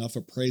have enough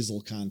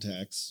appraisal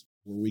contacts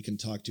where we can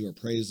talk to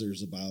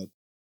appraisers about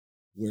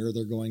where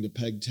they're going to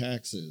peg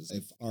taxes.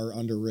 If our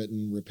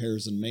underwritten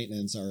repairs and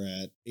maintenance are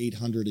at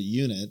 $800 a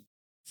unit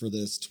for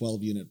this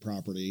 12-unit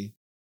property,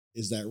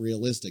 is that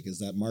realistic? Is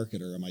that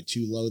market, or am I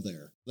too low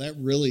there? That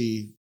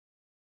really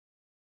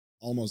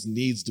almost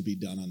needs to be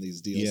done on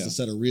these deals to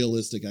set a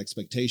realistic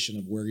expectation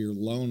of where your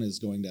loan is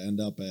going to end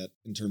up at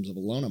in terms of a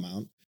loan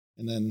amount.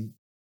 And then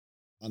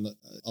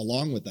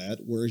along with that,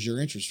 where is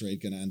your interest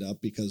rate going to end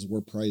up? Because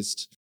we're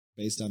priced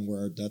based on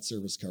where our debt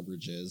service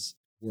coverage is,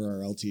 where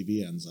our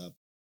LTV ends up.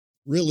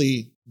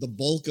 Really, the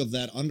bulk of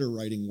that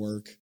underwriting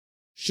work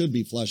should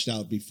be fleshed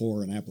out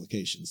before an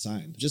application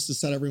signed, just to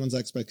set everyone's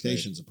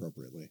expectations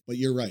appropriately. But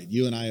you're right.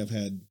 You and I have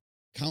had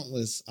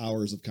countless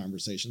hours of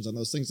conversations on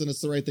those things, and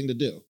it's the right thing to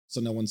do, so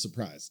no one's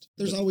surprised.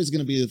 There's always going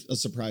to be a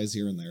surprise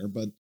here and there,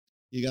 but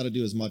you got to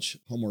do as much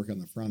homework on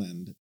the front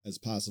end as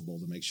possible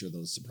to make sure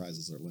those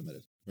surprises are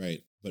limited.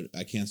 Right. But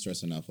I can't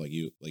stress enough,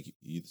 you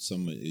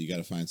got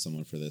to find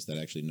someone for this that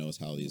actually knows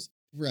how these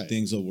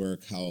things will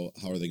work. How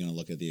are they going to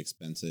look at the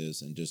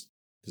expenses? And just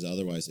because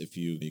otherwise, if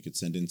you could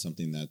send in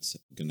something that's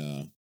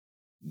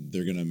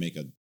they're going to make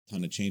a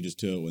ton of changes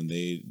to it when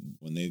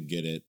they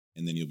get it.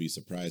 And then you'll be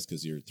surprised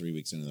because you're 3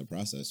 weeks into the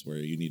process, where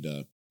you need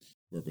to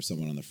work with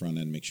someone on the front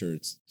end, make sure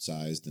it's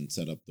sized and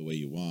set up the way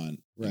you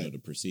want to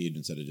proceed,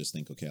 instead of just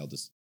think, okay, I'll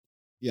just,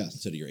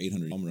 instead of your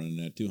 800, I'm running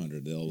at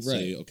 200. They'll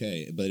say,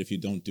 okay. But if you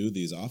don't do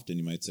these often,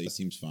 you might say, it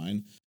seems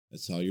fine.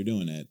 That's how you're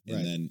doing it.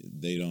 And then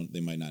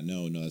they might not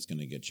know, no, that's going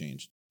to get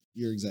changed.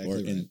 You're exactly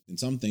right. In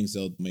some things,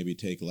 they'll maybe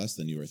take less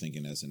than you were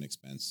thinking as an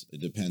expense.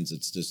 It depends.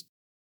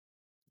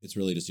 It's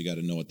really just, you got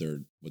to know what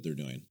they're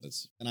doing.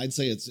 And I'd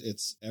say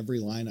it's every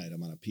line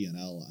item on a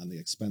P&L, on the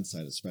expense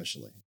side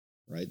especially,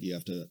 right? You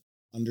have to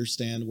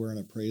understand where an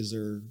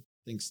appraiser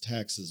thinks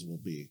taxes will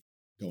be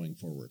going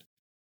forward.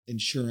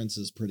 Insurance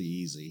is pretty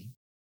easy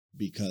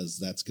because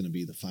that's going to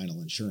be the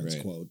final insurance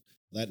quote.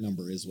 That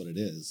number is what it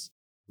is.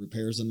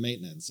 Repairs and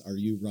maintenance. Are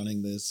you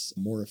running this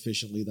more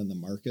efficiently than the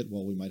market?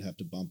 Well, we might have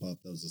to bump up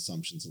those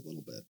assumptions a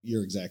little bit.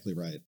 You're exactly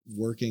right.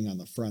 Working on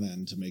the front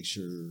end to make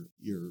sure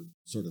you're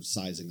sort of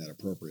sizing that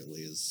appropriately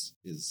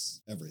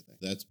is everything.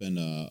 That's been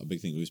a big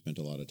thing we've spent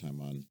a lot of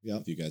time on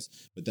with you guys.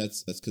 But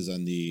that's because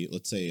on the,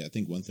 let's say, I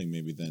think one thing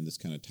maybe then this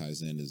kind of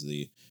ties in is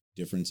the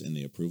difference in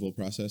the approval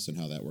process and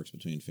how that works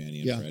between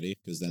Fannie and Freddie.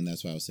 Because then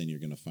that's why I was saying you're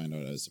going to find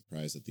out a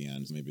surprise at the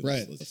end. So maybe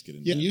let's get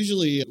into that.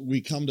 Usually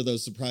we come to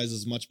those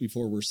surprises much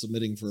before we're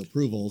submitting for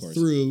approval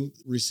through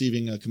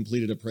receiving a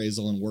completed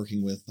appraisal and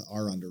working with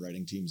our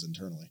underwriting teams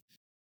internally.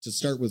 To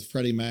start with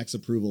Freddie Mac's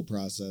approval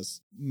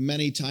process,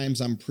 many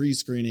times I'm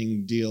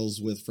pre-screening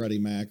deals with Freddie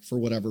Mac for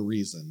whatever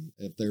reason.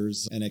 If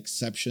there's an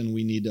exception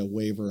we need a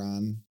waiver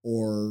on,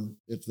 or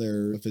if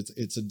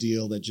it's a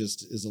deal that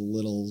just is a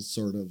little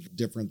sort of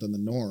different than the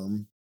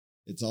norm,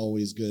 it's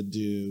always good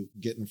to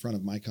get in front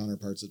of my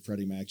counterparts at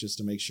Freddie Mac just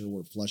to make sure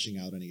we're fleshing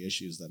out any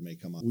issues that may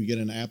come up. We get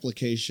an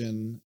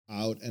application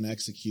out and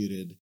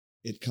executed.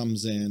 It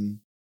comes in.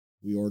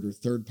 We order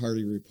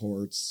third-party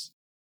reports,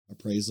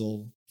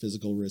 appraisal,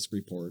 physical risk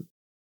report,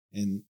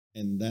 and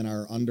then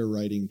our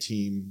underwriting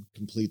team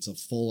completes a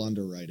full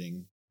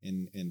underwriting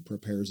and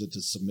prepares it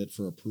to submit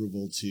for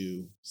approval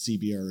to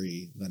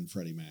CBRE, then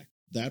Freddie Mac.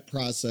 That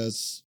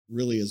process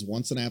really is,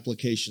 once an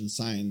application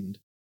signed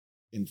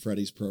in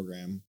Freddie's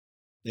program,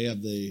 they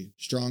have the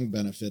strong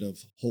benefit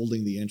of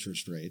holding the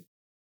interest rate,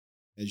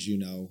 as you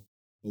know,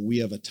 but we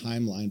have a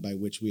timeline by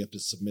which we have to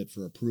submit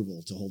for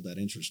approval to hold that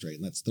interest rate,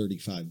 and that's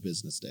 35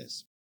 business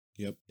days.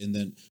 Yep. And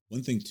then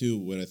one thing too,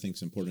 what I think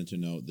is important to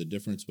know, the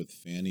difference with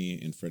Fannie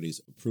and Freddie's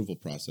approval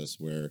process,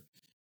 where,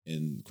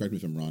 and correct me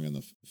if I'm wrong on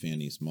the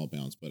Fannie small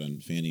balance, but on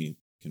Fannie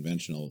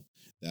conventional,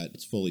 that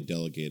it's fully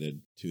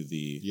delegated to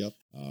the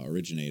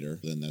originator.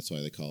 Then that's why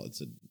they call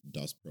it's a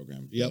DUS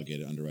program,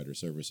 delegated underwriter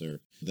servicer.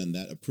 Then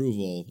that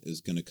approval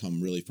is going to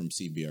come really from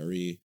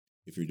CBRE.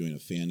 If you're doing a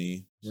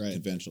Fannie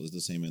conventional, is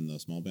the same in the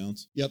small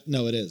balance? Yep.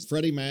 No, it is.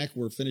 Freddie Mac,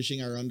 we're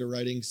finishing our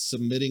underwriting,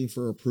 submitting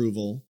for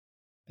approval.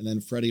 And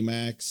then Freddie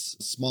Mac's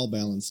small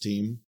balance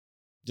team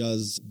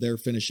does their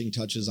finishing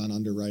touches on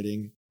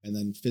underwriting and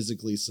then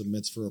physically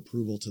submits for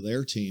approval to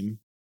their team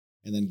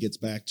and then gets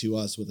back to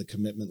us with a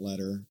commitment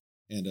letter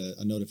and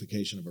a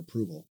notification of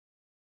approval.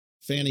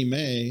 Fannie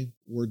Mae,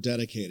 we're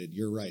dedicated.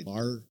 You're right.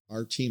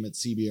 Our team at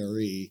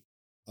CBRE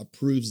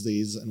approves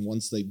these. And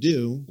once they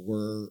do,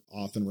 we're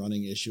off and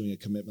running, issuing a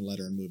commitment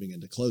letter and moving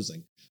into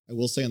closing. I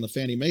will say on the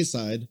Fannie Mae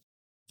side,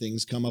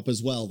 things come up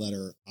as well that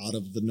are out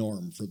of the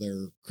norm for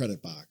their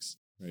credit box.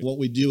 Right. What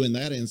we do in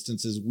that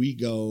instance is we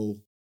go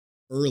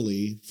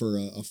early for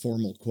a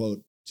formal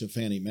quote to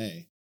Fannie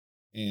Mae.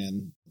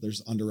 And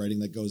there's underwriting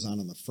that goes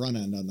on the front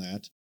end on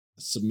that.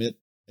 Submit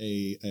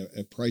a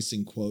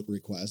pricing quote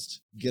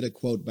request, get a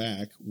quote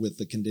back with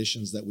the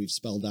conditions that we've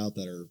spelled out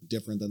that are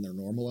different than their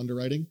normal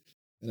underwriting.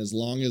 And as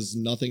long as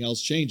nothing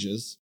else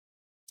changes,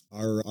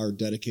 our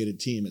dedicated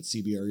team at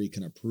CBRE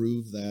can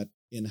approve that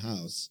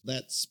in-house.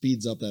 That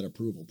speeds up that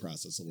approval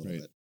process a little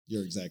bit.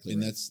 You're exactly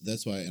right. And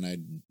that's why, and I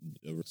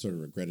sort of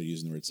regretted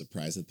using the word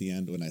surprise at the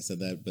end when I said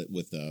that, but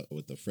with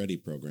the Freddie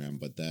program,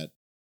 but that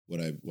what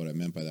I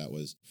meant by that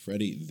was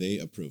Freddie, they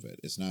approve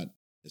it. It's not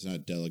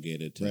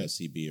delegated to a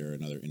CB or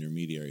another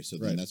intermediary. So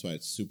then that's why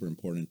it's super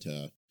important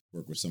to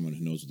work with someone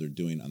who knows what they're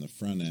doing on the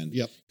front end.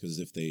 Yep. Because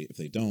if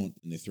they don't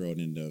and they throw it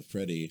into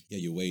Freddie,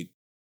 you wait,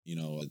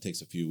 it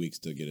takes a few weeks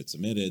to get it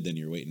submitted. Then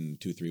you're waiting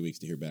 2-3 weeks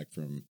to hear back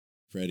from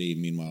Freddie.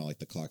 Meanwhile, like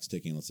the clock's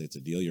ticking. Let's say it's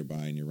a deal you're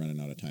buying, you're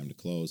running out of time to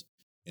close.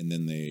 And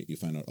then you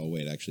find out, oh,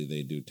 wait, actually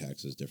they do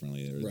taxes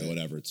differently or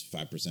whatever. It's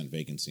 5%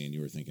 vacancy and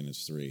you were thinking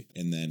it's 3%.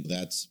 And then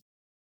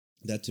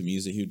that to me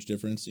is a huge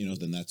difference,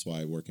 then that's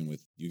why working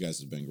with you guys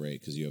has been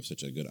great because you have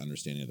such a good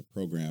understanding of the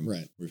program.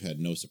 Right. We've had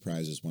no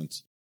surprises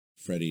once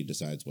Freddie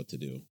decides what to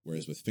do.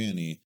 Whereas with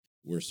Fannie,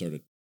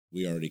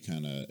 we already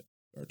kind of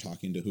are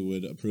talking to who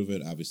would approve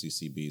it. Obviously,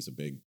 CB is a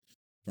big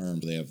firm.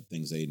 They have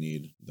things they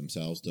need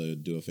themselves to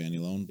do a Fannie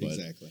loan. But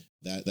exactly.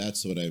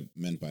 That's what I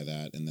meant by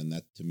that. And then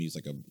that to me is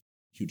like a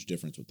huge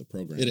difference with the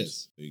program. It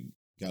is. We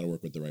got to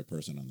work with the right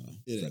person on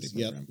the Freddie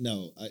program. Yep.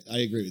 No, I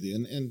agree with you.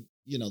 And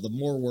the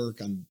more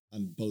work on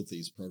both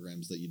these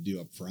programs that you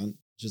do up front,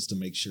 just to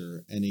make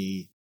sure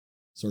any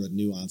sort of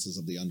nuances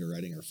of the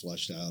underwriting are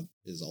flushed out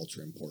is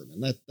ultra important.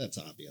 And that's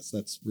obvious.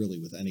 That's really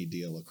with any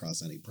deal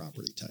across any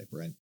property type,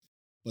 right?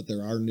 But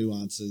there are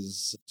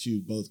nuances to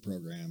both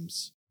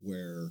programs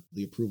where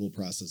the approval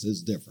process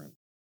is different.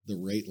 The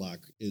rate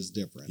lock is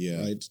different,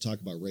 right? To talk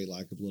about rate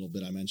lock a little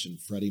bit, I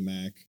mentioned Freddie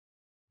Mac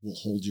will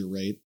hold your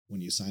rate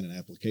when you sign an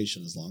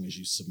application as long as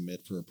you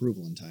submit for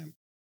approval in time.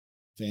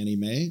 Fannie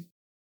Mae,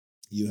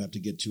 you have to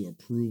get to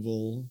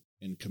approval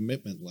and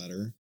commitment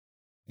letter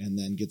and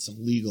then get some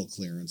legal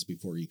clearance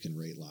before you can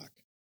rate lock.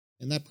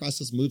 And that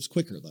process moves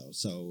quicker though.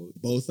 So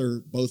both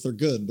are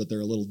good, but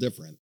they're a little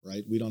different,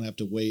 right? We don't have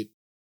to wait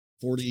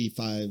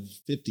 45,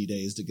 50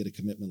 days to get a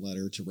commitment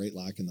letter to rate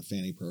lock in the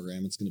Fannie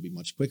program. It's going to be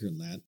much quicker than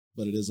that,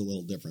 but it is a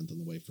little different than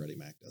the way Freddie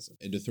Mac does it.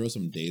 And to throw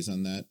some days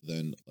on that,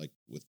 then like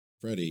with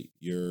Freddie,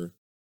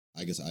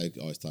 I guess I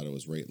always thought it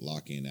was rate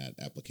locking at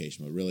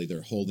application, but really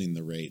they're holding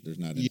the rate. There's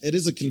not. It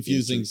is a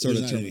confusing sort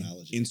of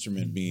terminology.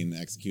 Instrument being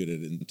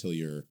executed until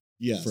you're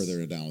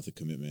further down with a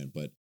commitment,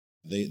 but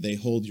they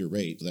hold your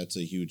rate. That's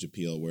a huge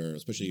appeal where,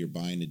 especially you're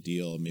buying a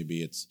deal,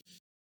 maybe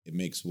it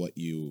makes what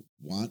you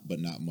want, but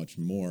not much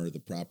more the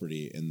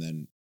property. And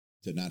then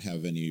to not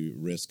have any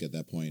risk at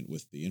that point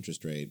with the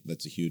interest rate,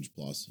 that's a huge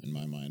plus in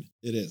my mind.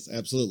 It is,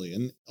 absolutely.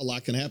 And a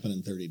lot can happen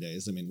in 30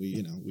 days. I mean,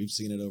 we've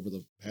seen it over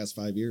the past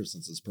 5 years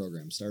since this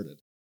program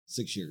started,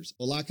 6 years.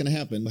 A lot can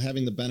happen.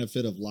 Having the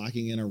benefit of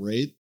locking in a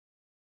rate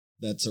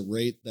that's a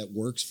rate that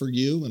works for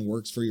you and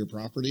works for your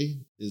property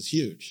is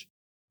huge.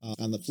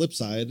 On the flip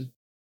side,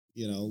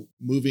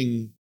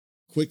 moving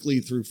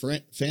quickly through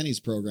Fannie's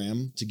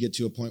program to get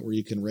to a point where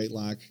you can rate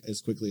lock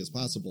as quickly as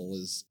possible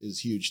is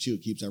huge too.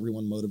 It keeps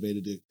everyone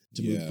motivated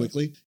to move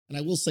quickly. And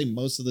I will say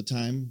most of the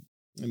time,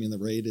 I mean, the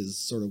rate is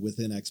sort of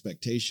within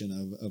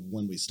expectation of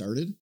when we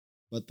started,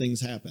 but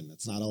things happen.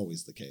 It's not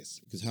always the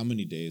case. Because how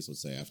many days,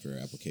 let's say, after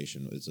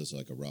application, is this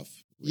like a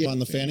rough? On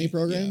the Fannie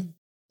program,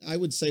 I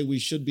would say we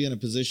should be in a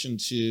position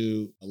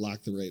to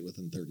lock the rate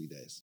within 30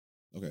 days.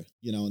 Okay.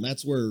 And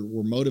that's where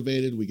we're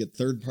motivated. We get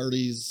third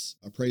parties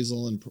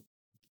appraisal and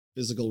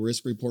physical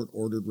risk report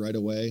ordered right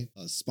away.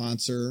 A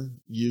sponsor,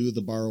 you,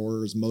 the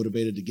borrower, is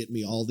motivated to get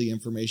me all the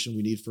information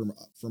we need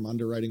from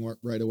underwriting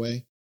right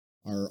away.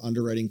 Our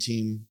underwriting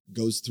team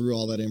goes through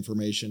all that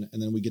information,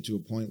 and then we get to a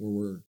point where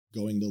we're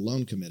going to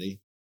loan committee.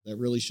 That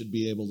really should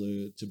be able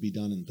to be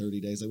done in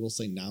 30 days. I will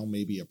say now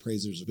maybe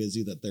appraisers are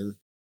busy that they're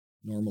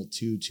normal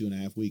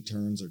 2.5 week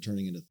turns are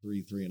turning into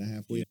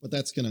 3.5 week, but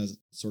that's going to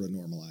sort of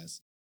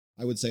normalize.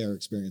 I would say our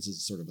experience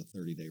is sort of a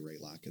 30-day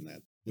rate lock in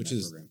that. Which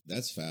is, program.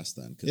 That's fast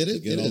then. It is.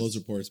 To get all those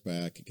reports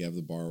back, have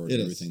the borrower do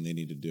everything they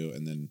need to do,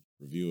 and then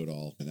review it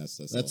all. And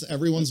that's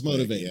everyone's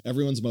motivated. Yeah.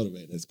 Everyone's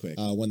motivated. It's quick.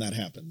 When that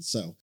happens.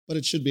 So, but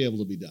it should be able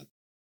to be done.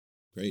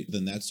 Great.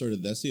 Then that's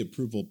the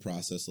approval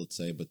process, let's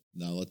say. But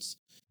now let's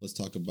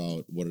talk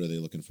about what are they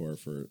looking for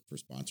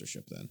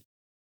sponsorship then?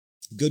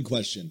 Good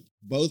question.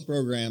 Both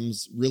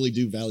programs really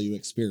do value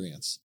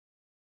experience.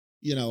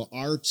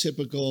 Our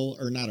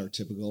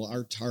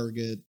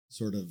target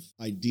sort of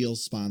ideal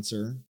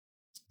sponsor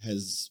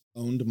has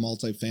owned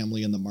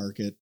multifamily in the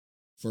market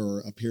for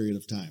a period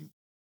of time.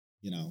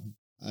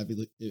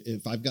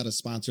 If I've got a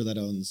sponsor that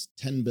owns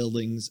 10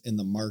 buildings in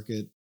the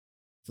market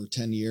for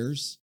 10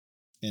 years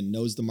and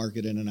knows the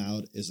market in and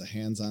out, is a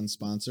hands-on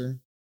sponsor,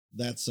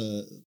 that's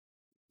a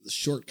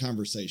short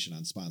conversation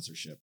on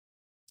sponsorship.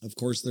 Of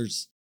course,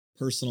 there's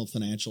personal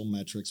financial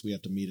metrics we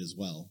have to meet as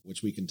well,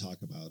 which we can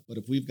talk about. But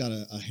if we've got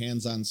a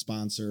hands-on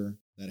sponsor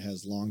that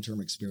has long-term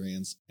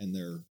experience and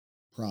their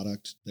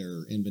product,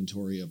 their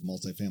inventory of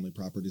multifamily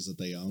properties that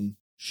they own,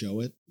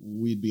 show it,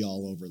 we'd be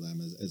all over them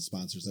as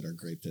sponsors that are a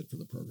great fit for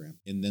the program.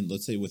 And then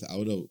let's say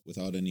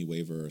without any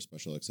waiver or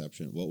special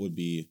exception, what would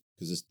be,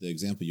 because the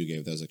example you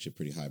gave, that was actually a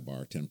pretty high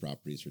bar, 10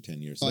 properties for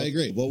 10 years. So I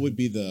agree. What would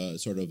be the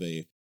sort of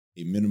a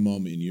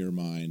minimum in your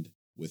mind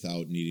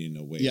without needing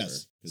a waiver?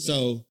 Yes.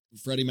 So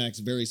Freddie Mac's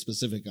very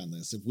specific on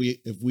this.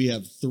 If we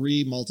have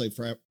 3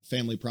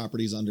 multifamily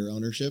properties under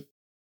ownership,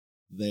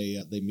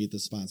 they meet the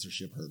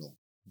sponsorship hurdle.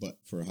 But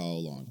for how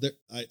long?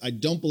 I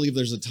don't believe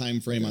there's a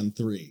time frame on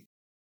 3.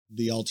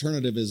 The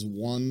alternative is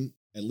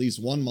at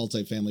least one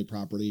multifamily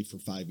property for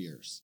 5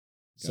 years.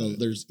 So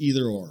there's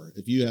either or.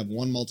 If you have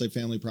one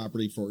multifamily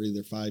property for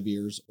either 5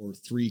 years or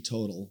 3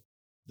 total,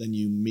 then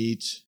you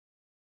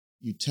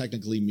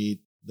technically meet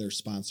their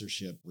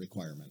sponsorship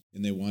requirement.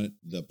 And they want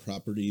the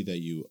property that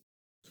you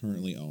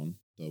currently own,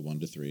 the 1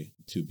 to 3,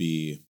 to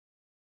be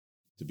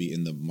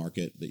in the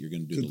market that you're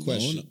going to do the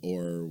loan,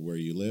 or where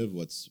you live.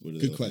 What are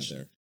they looking at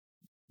there?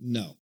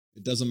 No,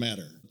 it doesn't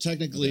matter.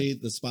 Technically,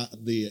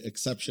 the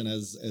exception,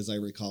 as I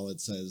recall,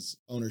 it says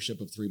ownership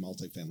of 3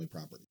 multifamily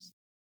properties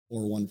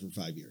or 1 for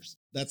 5 years.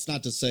 That's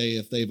not to say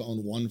if they've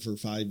owned 1 for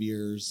 5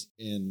 years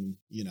in,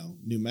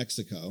 New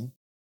Mexico,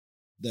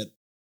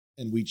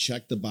 and we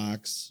check the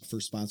box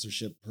for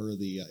sponsorship per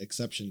the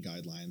exception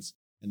guidelines,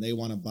 and they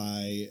want to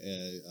buy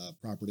a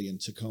property in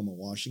Tacoma,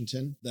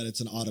 Washington, that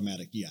it's an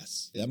automatic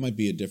yes. That might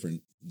be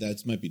different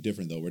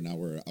though.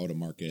 We're out of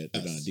market.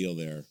 Yes. Done a deal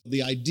there.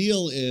 The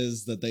ideal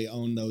is that they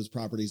own those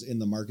properties in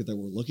the market that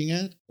we're looking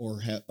at,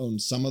 or own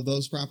some of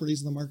those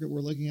properties in the market we're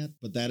looking at.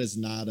 But that is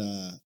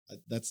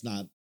that's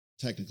not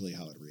technically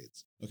how it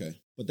reads. Okay.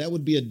 But that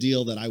would be a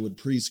deal that I would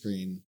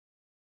pre-screen.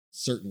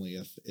 Certainly,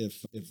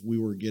 if we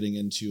were getting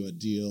into a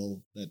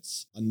deal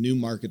that's a new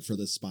market for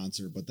this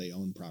sponsor, but they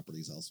own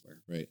properties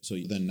elsewhere. Right. So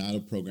then not a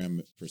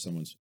program for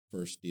someone's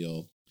first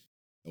deal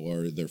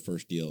or their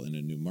first deal in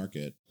a new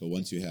market. But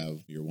once you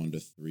have your 1 to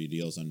 3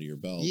 deals under your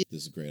belt,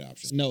 this is a great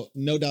option.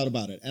 No doubt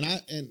about it.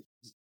 And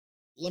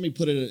let me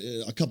put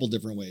it a couple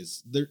different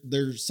ways.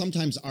 There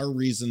sometimes are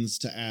reasons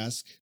to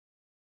ask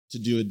to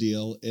do a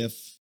deal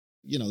if,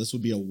 this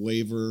would be a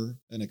waiver,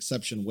 an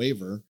exception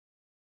waiver,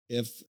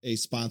 if a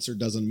sponsor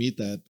doesn't meet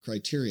that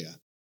criteria.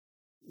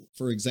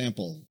 For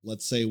example,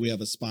 let's say we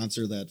have a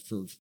sponsor that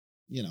for,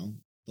 the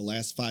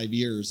last 5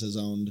 years has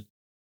owned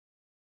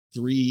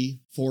 3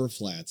 4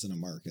 flats in a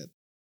market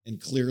and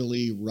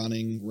clearly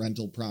running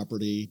rental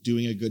property,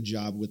 doing a good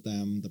job with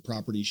them. The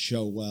properties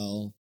show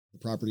well. The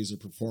properties are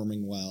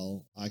performing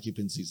well.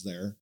 Occupancy's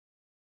there.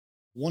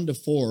 1 to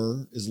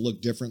 4 is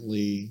looked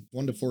differently.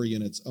 1 to 4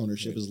 units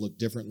ownership is looked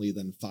differently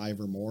than 5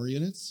 or more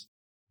units,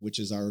 which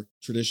is our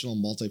traditional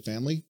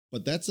multifamily.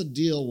 But that's a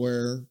deal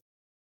where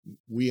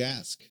we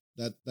ask.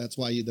 That's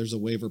why there's a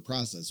waiver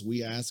process.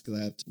 We ask for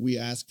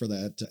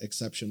that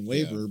exception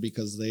waiver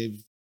because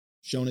they've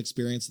shown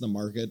experience in the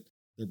market.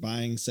 They're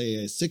buying, say,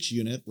 a 6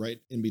 unit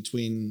right in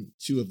between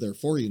 2 of their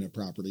 4 unit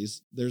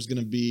properties. There's going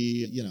to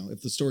be,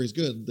 if the story's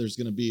good, there's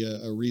going to be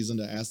a reason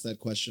to ask that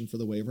question for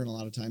the waiver. And a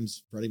lot of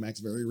times Freddie Mac's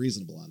very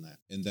reasonable on that.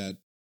 And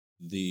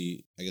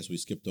I guess we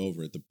skipped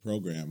over it. The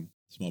program,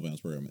 small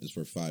balance program, is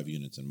for 5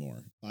 units and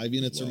more. 5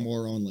 units or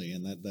more only.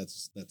 And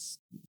that's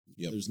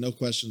there's no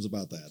questions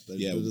about that.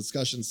 The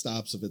discussion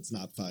stops if it's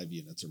not 5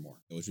 units or more.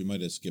 Which we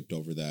might have skipped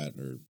over that,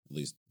 or at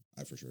least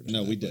I for sure did.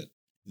 No, we did.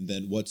 And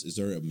then is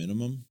there a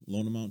minimum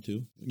loan amount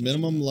too?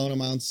 Minimum loan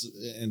amounts,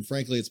 and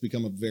frankly, it's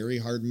become a very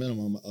hard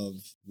minimum of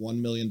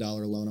 $1 million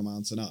loan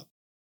amounts and up.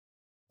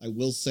 I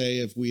will say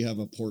if we have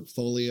a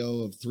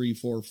portfolio of 3,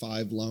 4,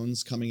 5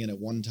 loans coming in at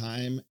one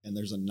time, and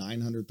there's a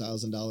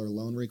 $900,000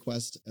 loan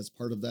request as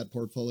part of that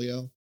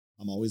portfolio,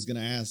 I'm always going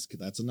to ask.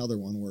 That's another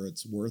one where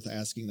it's worth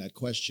asking that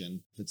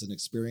question. If it's an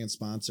experienced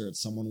sponsor,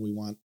 it's someone we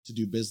want to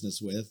do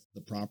business with,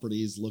 the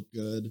properties look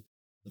good,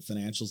 the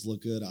financials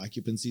look good,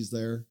 occupancy's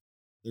there.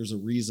 There's a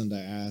reason to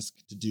ask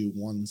to do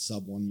one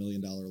sub $1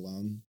 million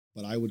loan.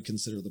 but I would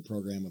consider the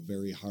program a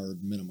very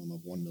hard minimum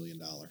of $1 million.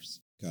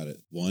 Got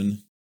it.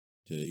 1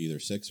 to either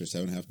 6 or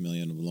 7.5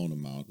 million of loan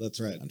amount. That's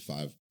right. On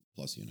 5+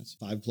 units.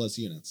 5+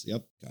 units.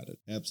 Yep. Got it.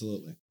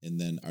 Absolutely. And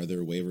then are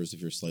there waivers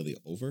if you're slightly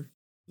over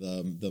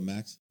the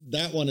max?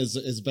 That one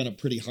has been a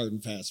pretty hard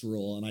and fast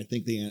rule. And I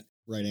think the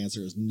right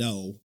answer is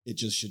no. It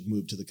just should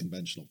move to the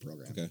conventional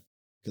program. Okay.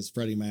 Because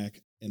Freddie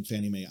Mac and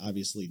Fannie Mae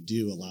obviously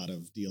do a lot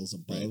of deals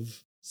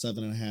above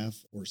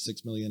 7.5 or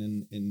 6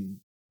 million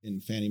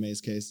in Fannie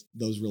Mae's case.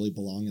 Those really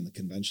belong in the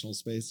conventional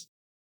space.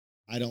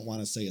 I don't want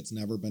to say it's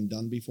never been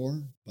done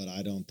before, but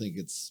I don't think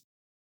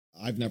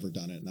I've never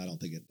done it, and I don't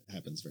think it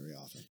happens very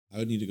often. I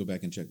would need to go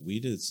back and check. We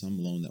did some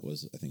loan that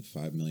was, I think,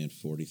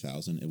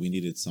 $5,040,000, and we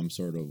needed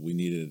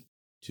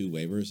 2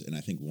 waivers, and I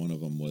think one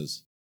of them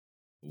was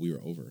we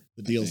were over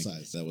the deal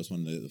size. That was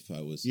when the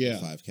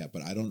 5 cap,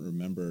 but I don't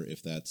remember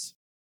if that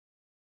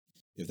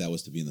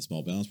was to be in the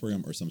small balance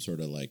program or some sort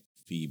of like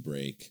fee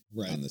break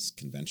on this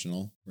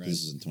conventional. Right.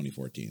 This is in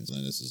 2014, so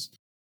this is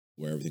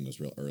where everything was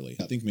real early.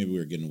 I think maybe we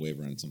were getting a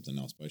waiver on something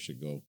else, but I should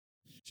go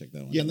check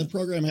that one. Yeah, and the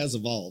program has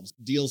evolved.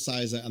 Deal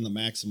size on the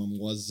maximum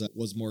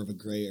was more of a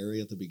gray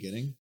area at the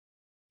beginning,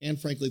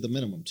 and frankly, the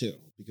minimum too,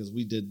 because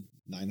we did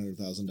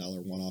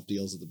 $900,000 one-off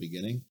deals at the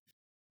beginning,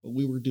 but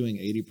we were doing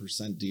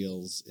 80%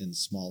 deals in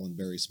small and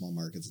very small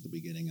markets at the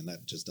beginning, and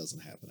that just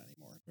doesn't happen anymore.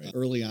 Right.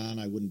 Early on,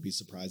 I wouldn't be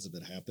surprised if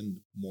it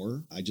happened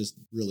more. I just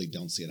really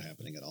don't see it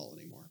happening at all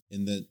anymore.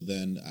 And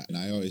then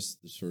I always,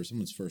 for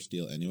someone's first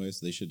deal anyways,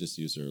 they should just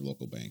use their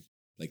local bank.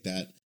 Like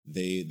that,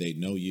 they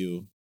know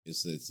you.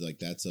 It's like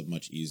that's a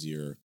much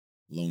easier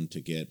loan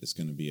to get. It's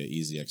going to be an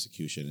easy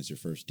execution. It's your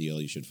first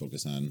deal. You should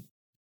focus on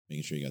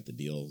making sure you got the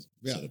deal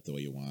set up the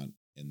way you want.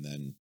 And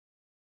then,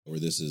 or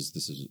this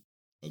is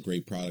a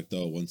great product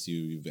though. Once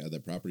you've had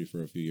that property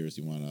for a few years,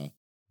 you want a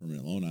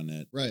permanent loan on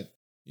it. Right.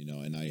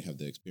 And now you have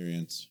the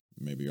experience.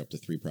 Maybe you're up to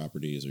 3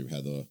 properties, or you've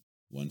had the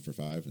 1 for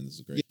 5, and this is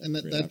a great,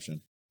 great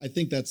option. I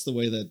think that's the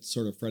way that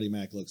sort of Freddie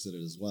Mac looks at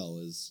it as well,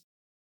 is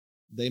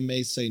they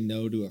may say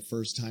no to a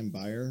first-time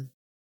buyer.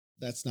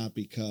 That's not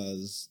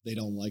because they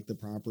don't like the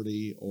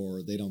property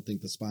or they don't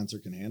think the sponsor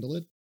can handle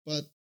it,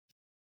 but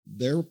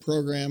their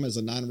program as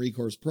a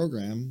non-recourse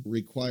program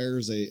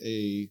requires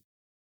a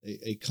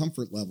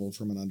comfort level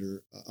from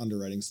an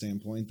underwriting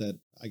standpoint that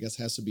I guess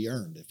has to be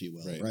earned, if you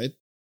will, right?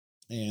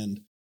 And,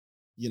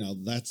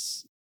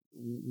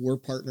 we're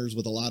partners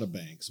with a lot of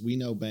banks. We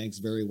know banks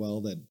very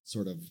well that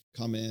sort of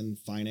come in,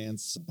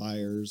 finance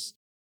buyers,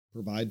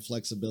 provide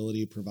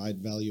flexibility,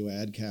 provide value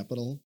add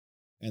capital.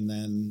 And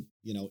then,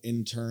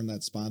 in turn,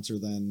 that sponsor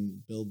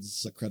then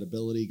builds a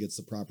credibility, gets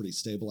the property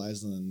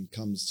stabilized, and then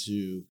comes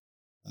to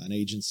an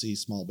agency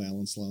small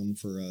balance loan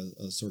for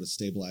a sort of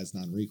stabilized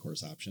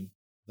non-recourse option.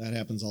 That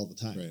happens all the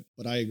time. Right.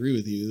 But I agree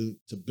with you,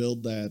 to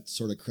build that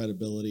sort of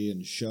credibility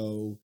and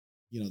show,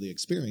 the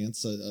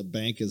experience, a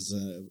bank is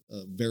a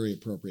very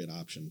appropriate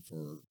option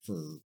for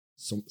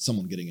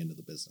someone getting into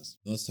the business.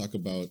 Let's talk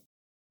about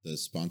the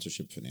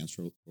sponsorship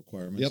financial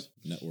requirements. Yep.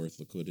 Net worth,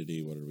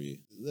 liquidity. What are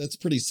we? That's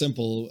pretty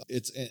simple.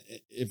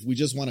 If we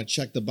just want to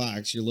check the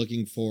box, you're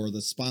looking for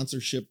the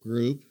sponsorship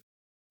group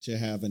to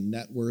have a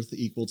net worth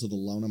equal to the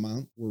loan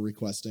amount we're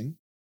requesting,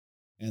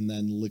 and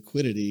then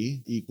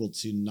liquidity equal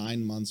to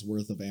 9 months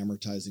worth of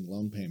amortizing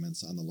loan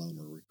payments on the loan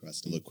we're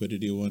requesting. The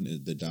liquidity one,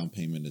 the down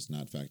payment is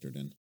not factored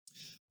in.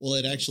 Well,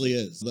 it actually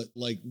is.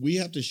 Like, we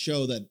have to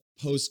show that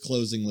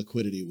post-closing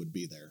liquidity would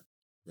be there.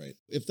 Right.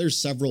 If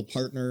there's several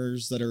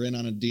partners that are in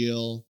on a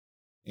deal,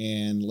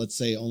 and let's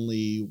say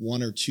only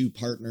 1 or 2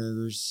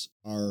 partners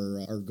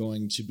are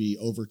going to be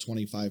over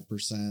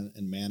 25%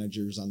 and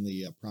managers on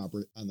the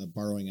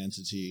borrowing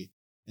entity,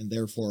 and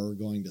therefore are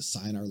going to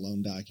sign our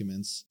loan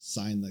documents,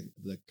 sign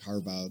the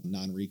carve-out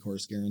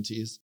non-recourse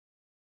guarantees,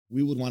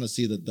 we would want to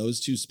see that those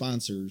 2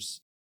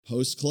 sponsors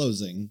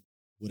post-closing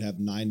would have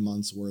 9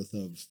 months worth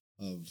of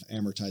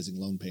amortizing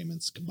loan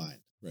payments combined.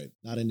 Right.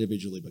 Not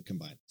individually, but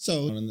combined.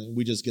 So, and then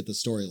we just get the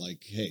story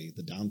like, hey,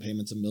 the down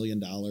payment's $1 million,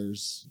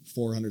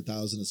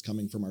 $400,000 is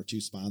coming from our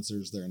 2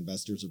 sponsors. Their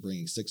investors are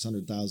bringing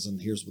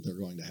 $600,000. Here's what they're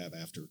going to have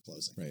after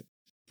closing. Right.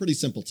 Pretty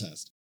simple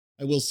test.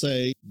 I will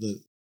say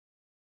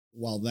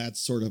while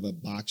that's sort of a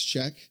box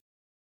check,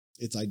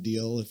 it's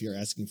ideal if you're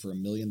asking for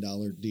 $1 million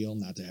deal,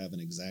 not to have an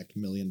exact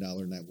 $1 million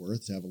net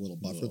worth. To have a little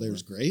buffer there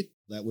is great.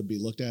 That would be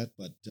looked at,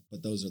 but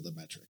those are the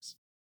metrics.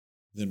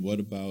 Then what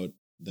about,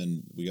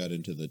 then we got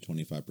into the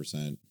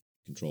 25%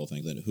 control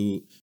thing. Then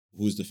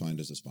who's defined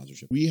as a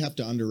sponsorship? We have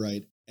to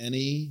underwrite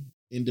any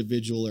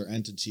individual or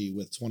entity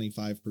with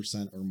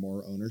 25% or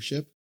more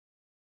ownership,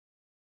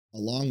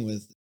 along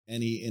with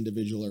any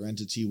individual or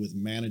entity with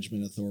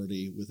management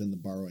authority within the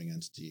borrowing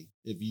entity.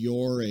 If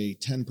you're a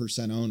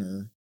 10%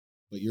 owner,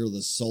 but you're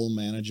the sole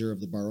manager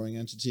of the borrowing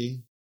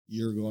entity,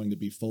 you're going to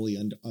be fully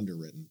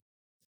underwritten.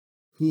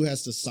 Who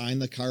has to sign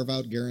the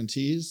carve-out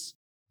guarantees?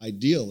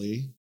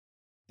 Ideally,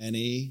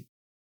 any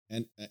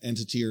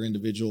entity or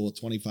individual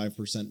with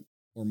 25%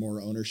 or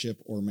more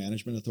ownership or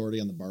management authority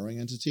on the borrowing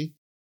entity.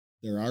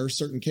 There are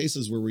certain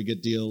cases where we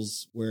get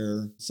deals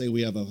where, say,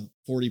 we have a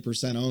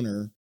 40%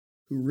 owner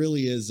who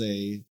really is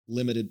a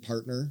limited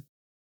partner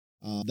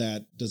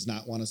that does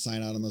not want to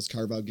sign out on those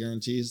carve-out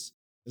guarantees,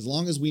 as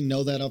long as we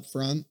know that up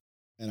front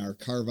and our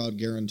carve-out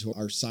guarantor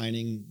are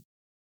signing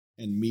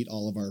and meet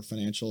all of our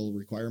financial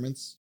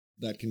requirements,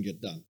 that can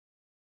get done.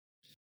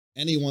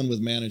 Anyone with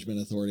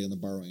management authority in the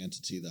borrowing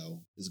entity,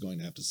 though, is going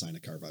to have to sign a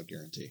carve-out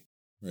guarantee.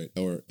 Right.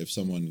 Or if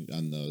someone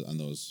on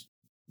those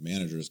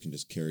managers can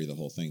just carry the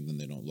whole thing, then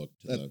they don't look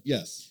to the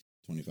yes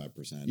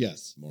 25%.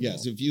 Yes.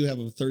 Yes. If you have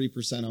a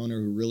 30%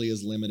 owner who really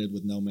is limited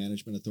with no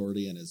management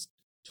authority and is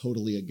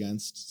totally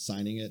against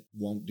signing it,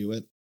 won't do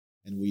it,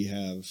 and we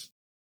have,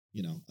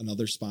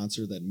 another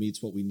sponsor that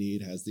meets what we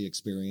need, has the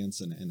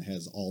experience, and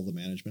has all the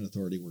management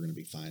authority, we're going to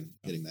be fine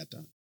getting that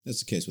done.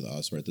 That's the case with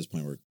us. We're at this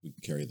point where we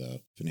can carry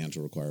the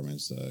financial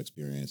requirements, the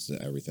experience,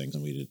 everything,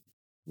 and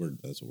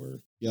that's what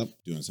we're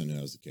doing. Assuming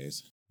that was the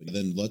case. But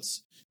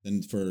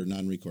then for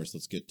non-recourse,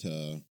 let's get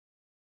to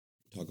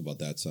talk about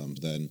that some.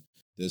 Then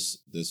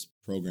this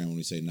program, when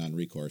we say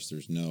non-recourse,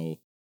 there's no,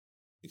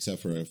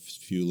 except for a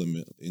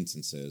few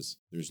instances,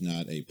 there's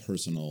not a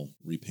personal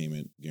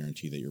repayment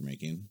guarantee that you're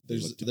making.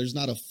 There's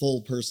not a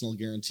full personal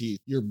guarantee.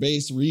 Your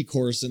base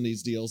recourse in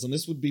these deals, and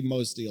this would be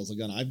most deals.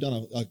 Again, I've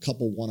done a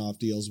couple one-off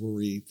deals where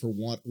we, for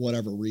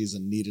whatever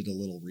reason, needed a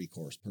little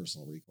recourse,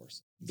 personal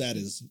recourse. That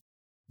is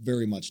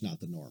very much not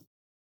the norm.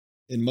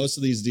 In most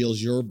of these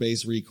deals, your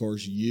base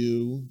recourse,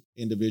 you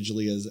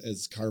individually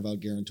as carve-out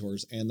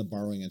guarantors and the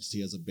borrowing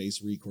entity has a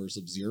base recourse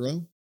of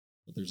 0.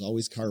 But there's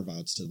always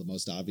carve-outs. To the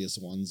most obvious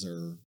ones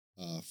are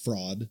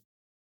fraud.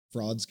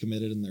 Fraud's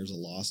committed and there's a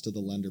loss to the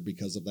lender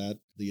because of that.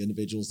 The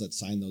individuals that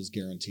sign those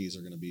guarantees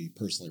are going to be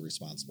personally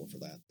responsible for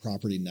that.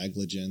 Property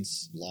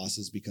negligence,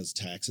 losses because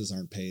taxes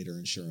aren't paid or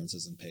insurance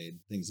isn't paid,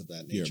 things of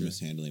that nature. You're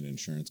mishandling an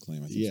insurance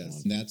claim, I think.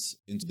 Yes. And that's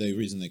the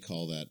reason they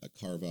call that a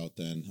carve-out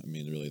then. I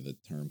mean, really the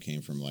term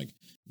came from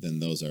then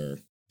those are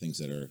things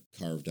that are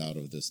carved out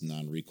of this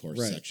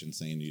non-recourse section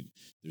saying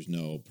there's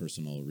no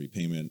personal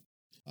repayment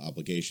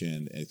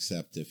obligation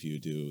except if you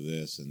do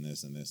this and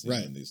this and this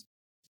and these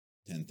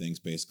 10 things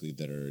basically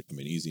that are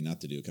easy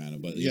not to do kind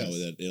of, but you know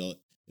that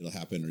it'll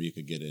happen, or you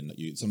could get in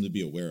something to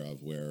be aware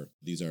of where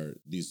these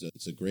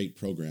it's a great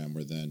program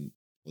where then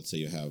let's say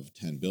you have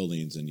 10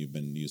 buildings and you've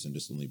been using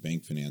just only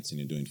bank financing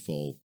and doing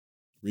full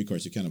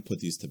recourse, you kind of put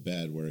these to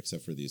bed where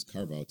except for these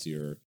carve outs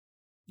you're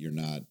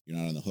not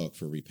on the hook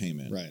for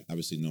repayment. Right.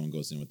 Obviously no one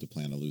goes in with the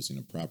plan of losing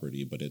a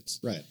property, but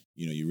it's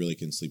you really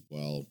can sleep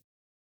well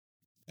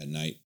at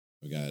night.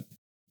 We got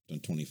done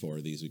 24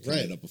 of these. We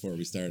counted up before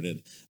we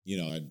started.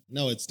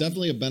 No, it's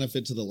definitely a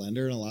benefit to the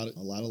lender, and a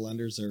lot of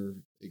lenders are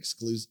it's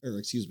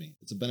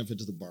a benefit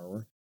to the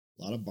borrower.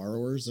 A lot of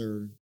borrowers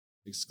are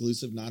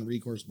exclusive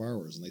non-recourse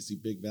borrowers, and they see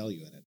big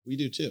value in it. We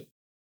do too,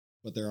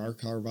 but there are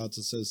carve-outs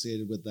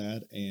associated with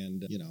that,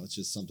 and it's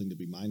just something to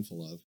be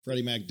mindful of.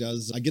 Freddie Mac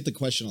does. I get the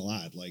question a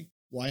lot, like,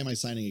 why am I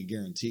signing a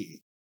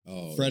guarantee?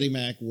 Oh, Freddie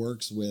Mac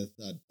works with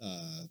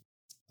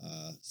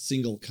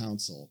single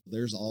counsel.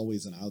 There's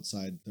always an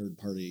outside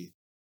third-party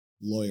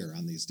lawyer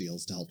on these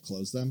deals to help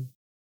close them.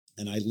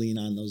 And I lean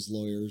on those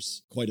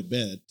lawyers quite a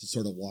bit to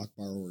sort of walk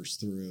borrowers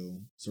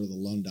through sort of the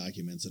loan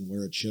documents and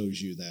where it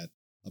shows you that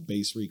a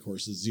base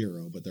recourse is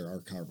 0, but there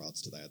are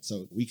carve-outs to that.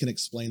 So we can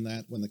explain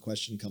that when the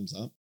question comes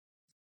up.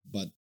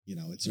 But,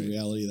 it's a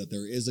reality that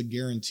there is a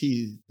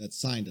guarantee that's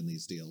signed in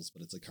these deals,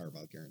 but it's a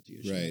carve-out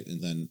guarantee. Right.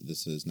 And then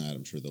this is not,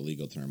 I'm sure, the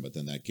legal term, but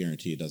then that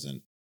guarantee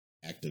doesn't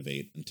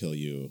activate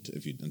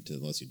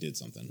unless you did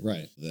something.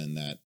 Right. Then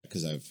that,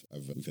 because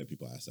we've had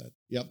people ask that.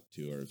 Yep.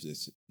 Too, or if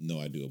it's, no,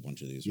 I do a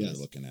bunch of these where they're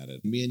looking at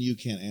it. Me and you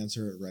can't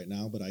answer it right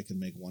now, but I can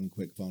make one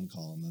quick phone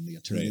call, and then the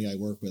attorney I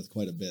work with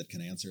quite a bit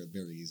can answer it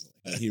very easily.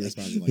 He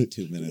responds in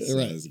 2 minutes. So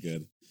that was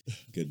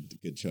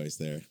good choice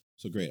there.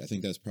 So great. I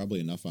think that's probably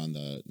enough on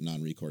the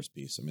non-recourse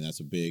piece. I mean,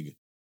 that's a big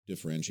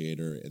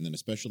differentiator. And then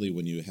especially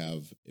when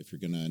if you're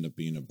going to end up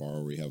being a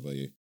borrower, you have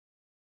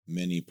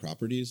many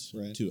properties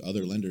to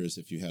other lenders.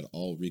 If you had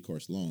all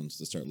recourse loans,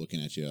 to start looking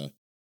at you,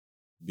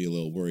 be a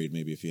little worried.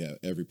 Maybe if you have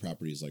every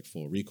property is like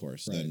full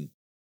recourse, then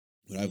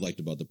what I've liked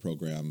about the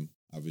program,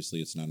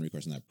 obviously it's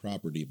non-recourse on that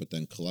property, but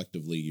then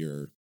collectively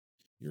your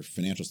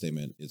financial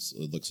statement, it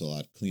looks a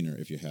lot cleaner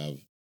if you have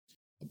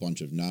a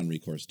bunch of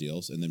non-recourse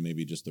deals, and then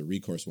maybe just the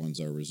recourse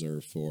ones are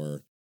reserved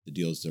for the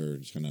deals that are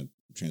just kind of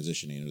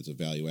transitioning. It's a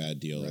value add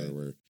deal, or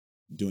we're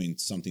doing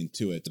something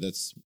to it.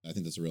 I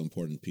think that's a real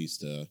important piece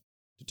to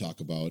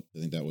talk about. I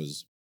think that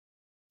was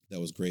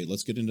great.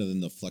 Let's get into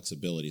then the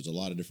flexibility. There's a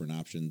lot of different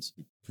options.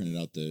 We printed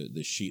out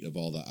the sheet of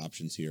all the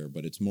options here,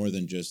 but it's more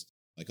than just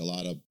like a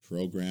lot of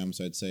programs.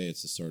 I'd say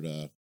it's a sort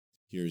of,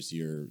 here's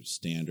your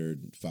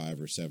standard 5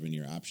 or 7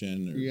 year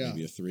option, or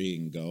maybe a 3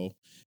 and go.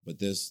 But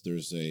there's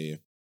a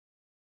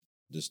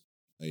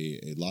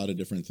lot of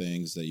different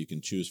things that you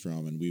can choose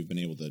from, and we've been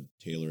able to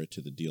tailor it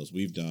to the deals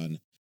we've done.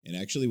 And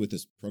actually with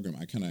this program,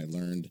 I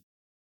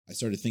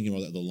started thinking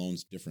about the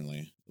loans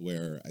differently,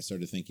 where I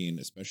started thinking,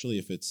 especially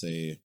if it's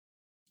a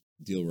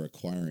deal we're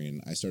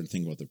acquiring, I started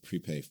thinking about the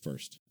prepay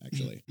first,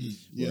 actually,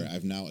 where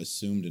I've now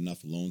assumed enough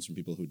loans from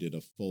people who did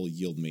a full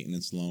yield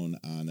maintenance loan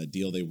on a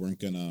deal they weren't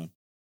gonna,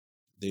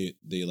 they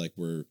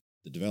were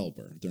the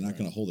developer. They're not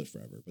going to hold it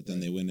forever. But then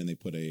they went and they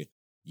put a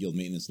yield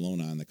maintenance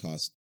loan on that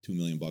costs $2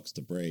 million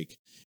to break,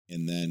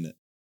 and then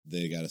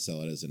they got to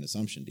sell it as an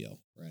assumption deal.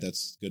 Right.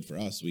 That's good for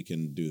us. We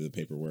can do the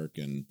paperwork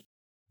and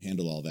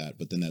handle all that,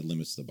 but then that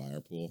limits the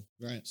buyer pool.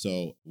 Right.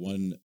 So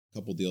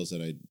couple deals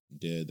that I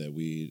did that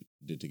we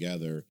did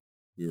together,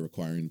 we were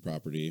acquiring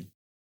property.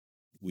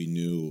 We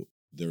knew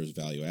there was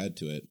value add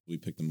to it. We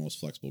picked the most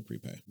flexible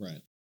prepay.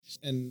 Right.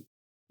 And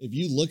if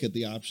you look at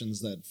the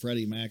options that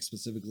Freddie Mac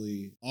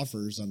specifically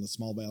offers on the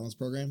small balance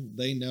program,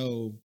 they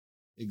know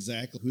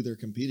exactly who they're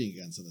competing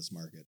against in this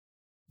market.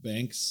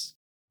 Banks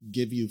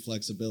give you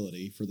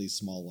flexibility for these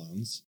small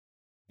loans.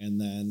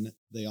 And then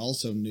they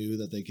also knew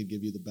that they could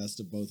give you the best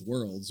of both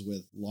worlds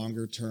with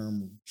longer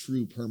term,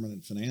 true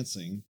permanent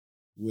financing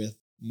with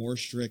more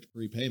strict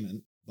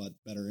prepayment, but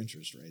better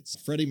interest rates.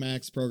 Freddie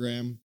Mac's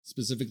program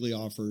specifically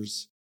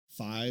offers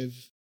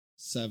 5,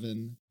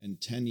 7, and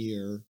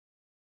 10-year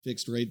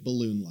fixed rate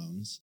balloon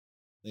loans.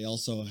 They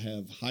also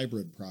have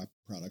hybrid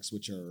products,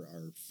 which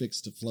are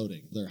fixed to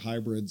floating. Their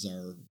hybrids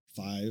are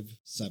 5,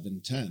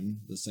 7,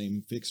 10, the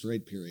same fixed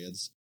rate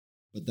periods,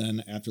 but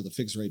then after the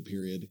fixed rate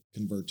period,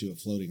 convert to a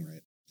floating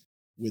rate.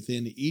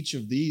 Within each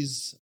of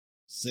these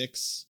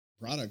 6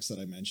 products that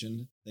I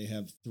mentioned, they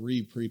have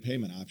 3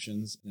 prepayment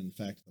options. And in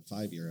fact, the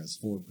 5-year has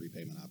 4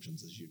 prepayment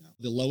options, as you know.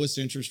 The lowest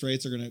interest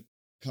rates are going to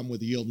come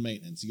with yield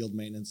maintenance. Yield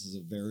maintenance is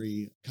a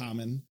very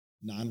common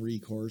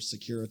non-recourse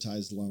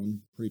securitized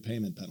loan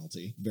prepayment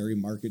penalty, very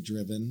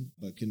market-driven,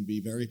 but can be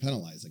very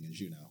penalizing, as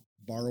you know.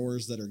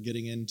 Borrowers that are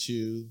getting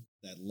into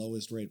that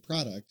lowest rate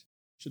product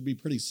should be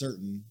pretty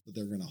certain that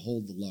they're going to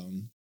hold the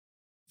loan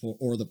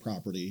or the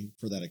property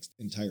for that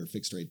entire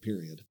fixed rate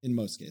period, in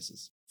most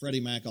cases. Freddie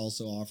Mac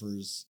also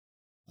offers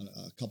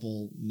a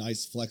couple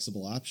nice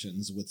flexible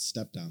options with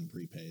step-down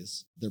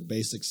prepays. Their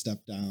basic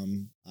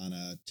step-down on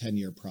a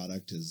 10-year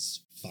product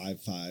is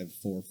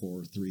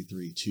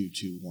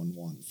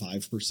 5.544332211.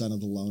 5%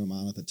 of the loan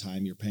amount at the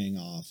time you're paying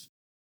off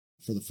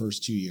for the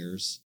first 2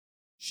 years,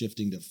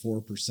 shifting to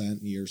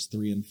 4% in years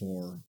 3 and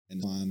 4,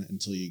 and on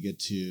until you get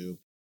to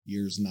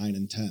years 9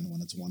 and 10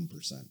 when it's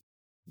 1%.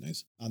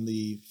 Nice. On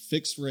the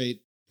fixed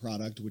rate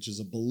product, which is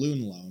a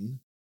balloon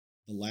loan,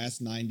 the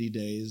last 90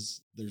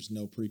 days, there's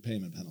no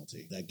prepayment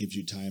penalty. That gives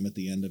you time at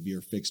the end of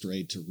your fixed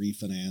rate to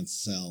refinance,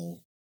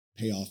 sell,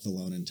 pay off the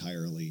loan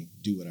entirely,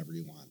 do whatever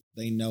you want.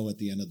 They know at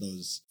the end of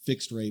those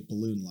fixed rate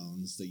balloon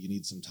loans that you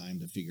need some time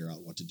to figure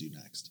out what to do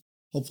next.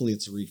 Hopefully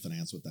it's a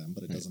refinance with them,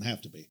 but it doesn't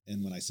have to be.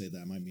 And when I say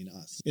them, I mean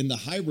us. In the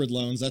hybrid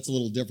loans, that's a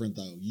little different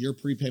though. Your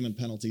prepayment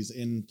penalty is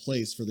in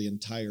place for the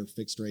entire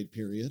fixed rate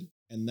period.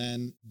 And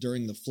then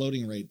during the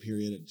floating rate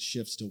period, it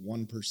shifts to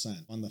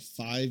 1%. On the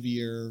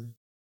 5-year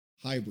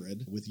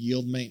hybrid with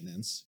yield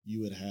maintenance, you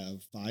would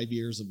have 5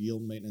 years of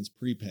yield maintenance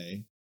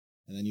prepay,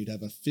 and then you'd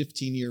have a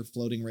 15-year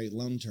floating rate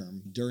loan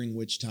term, during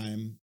which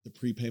time the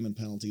prepayment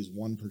penalty is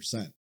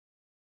 1%.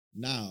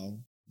 Now,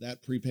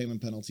 that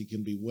prepayment penalty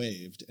can be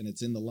waived, and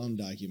it's in the loan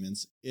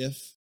documents.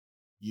 If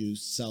you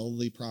sell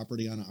the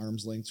property on an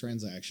arm's length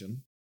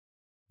transaction,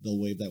 they'll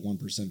waive that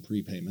 1%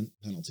 prepayment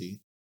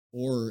penalty.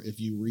 Or if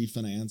you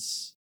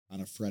refinance on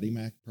a Freddie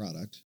Mac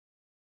product,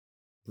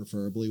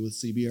 preferably with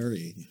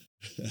CBRE,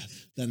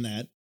 then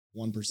that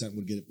 1%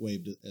 would get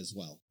waived as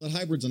well. But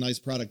hybrid's a nice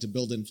product to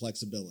build in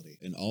flexibility.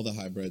 And all the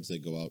hybrids, they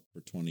go out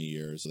for 20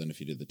 years. So then if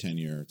you did the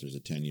 10-year, there's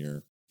a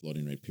 10-year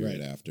floating rate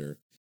period after.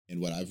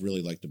 And what I've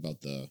really liked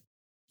about the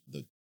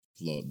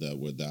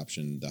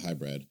option, the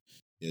hybrid,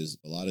 is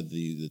a lot of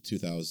the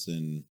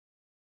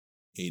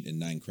 2008 and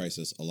 9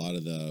 crisis, a lot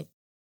of the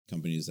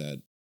companies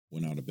that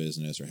went out of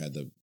business or had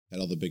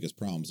all the biggest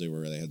problems, they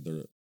had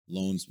their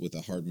loans with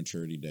a hard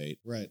maturity date,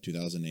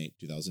 2008,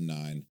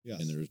 2009,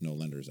 and there was no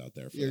lenders out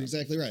there for You're them.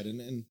 Exactly right.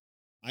 And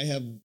I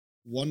have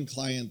one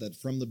client that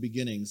from the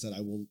beginning said,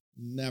 I will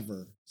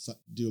never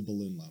do a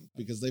balloon loan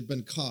because they've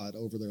been caught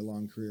over their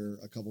long career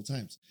a couple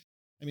times.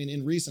 I mean,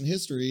 in recent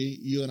history,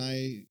 you and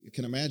I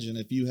can imagine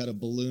if you had a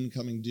balloon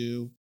coming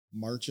due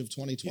March of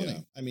 2020.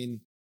 Yeah. I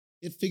mean,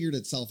 it figured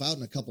itself out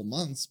in a couple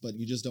months, but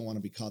you just don't want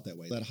to be caught that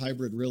way. That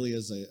hybrid really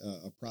is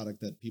a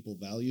product that people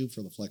value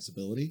for the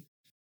flexibility,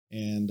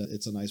 and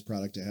it's a nice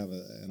product to have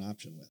an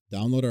option with.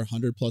 Download our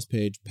 100-plus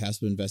page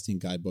passive investing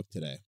guidebook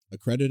today.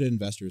 Accredited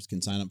investors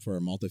can sign up for our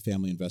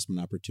multifamily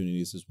investment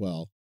opportunities as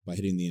well by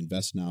hitting the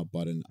Invest Now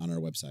button on our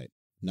website.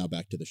 Now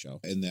back to the show.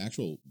 And the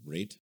actual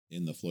rate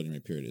in the floating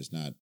rate period is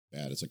not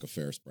bad. It's like a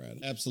fair spread.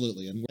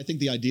 Absolutely. And I think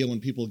the idea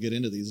when people get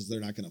into these is they're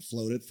not going to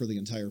float it for the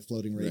entire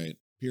floating rate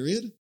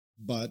period.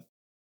 But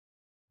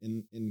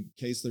in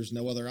case there's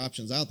no other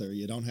options out there,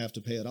 you don't have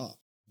to pay it off.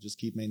 Just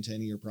keep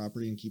maintaining your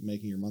property and keep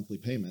making your monthly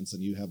payments,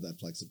 and you have that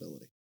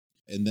flexibility.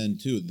 And then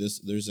too,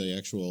 there's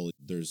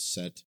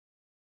set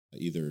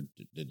either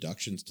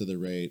deductions to the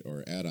rate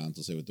or add-ons,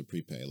 let's say with the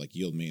prepay, like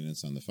yield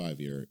maintenance on the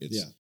 5-year,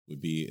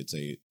 it's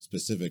a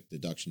specific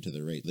deduction to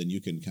the rate. Then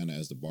you can kind of,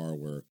 as the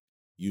borrower,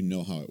 you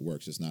know how it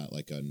works. It's not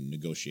like a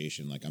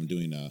negotiation. Like I'm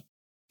doing a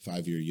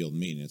 5-year yield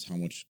maintenance. How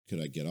much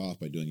could I get off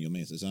by doing yield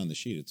maintenance? It's on the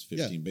sheet. It's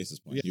 15 basis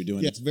points. You're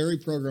doing it's very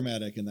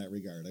programmatic in that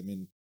regard. I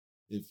mean,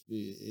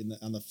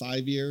 On the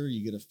 5-year,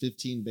 you get a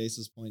 15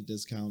 basis point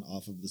discount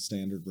off of the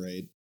standard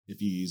rate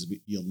if you use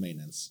yield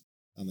maintenance.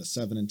 On the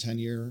 7 and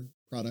 10-year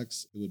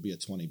products, it would be a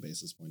 20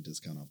 basis point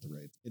discount off the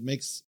rate. It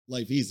makes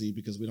life easy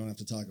because we don't have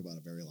to talk about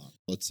it very long.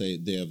 Let's say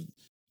they have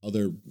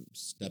other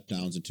step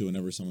downs into,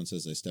 whenever someone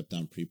says they step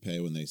down prepay,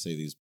 when they say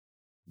these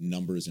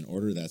numbers in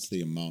order, that's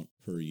the amount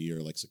per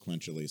year, like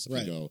sequentially. So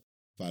if you go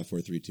 5,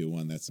 4, 3, 2,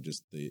 1, that's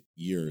just the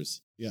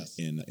years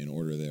in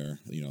order there,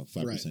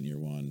 5% year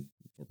one,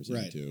 4%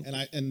 year two.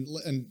 And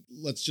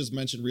let's just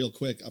mention real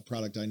quick a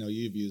product I know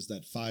you've used,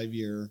 that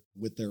 5-year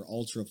with their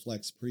Ultra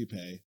Flex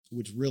prepay,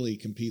 which really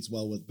competes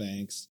well with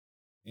banks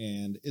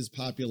and is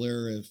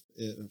popular if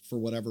for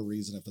whatever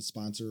reason, if a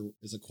sponsor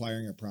is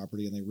acquiring a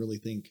property and they really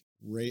think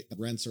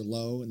rents are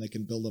low and they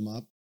can build them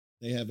up.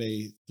 They have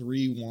a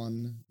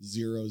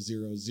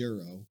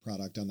 31000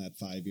 product on that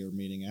 5-year,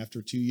 meaning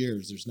after 2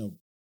 years, there's no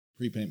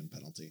prepayment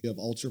penalty. You have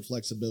ultra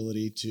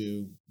flexibility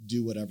to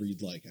do whatever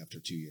you'd like after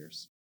 2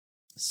 years.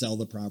 Sell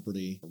the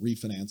property,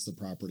 refinance the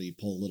property,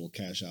 pull a little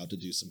cash out to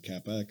do some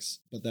CapEx.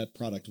 But that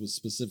product was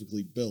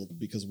specifically built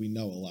because we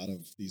know a lot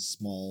of these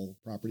small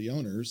property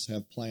owners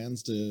have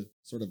plans to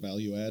sort of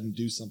value add and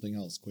do something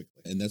else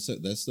quickly. And that's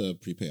the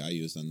prepay I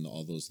used on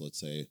all those, let's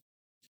say,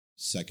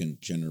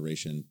 second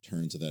generation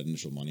turns of that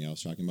initial money I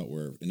was talking about,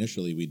 where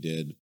initially we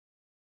did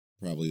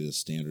probably the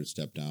standard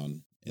step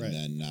down and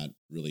then not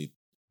really,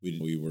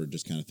 we were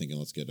just kind of thinking,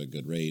 let's get a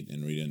good rate.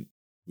 And we didn't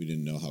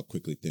know how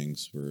quickly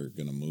things were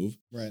going to move.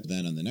 Right.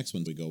 Then on the next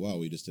one, we go, wow,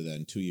 we just did that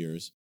in 2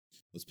 years.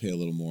 Let's pay a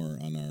little more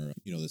on our,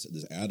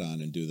 this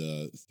add-on and do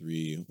the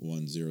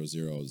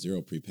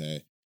 31000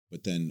 prepay.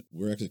 But then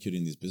we're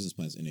executing these business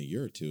plans in a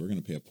year or two. We're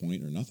going to pay a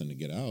point or nothing to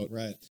get out.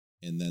 Right.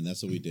 And then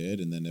that's what we did.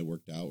 And then it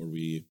worked out where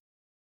we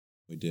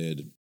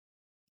did,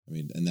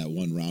 in that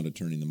one round of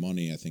turning the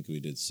money, I think we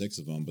did 6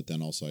 of them, but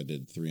then also I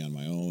did 3 on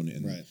my own.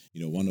 And,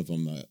 one of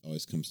them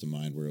always comes to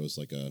mind where it was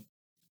like a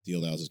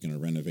deal that I was just going to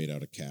renovate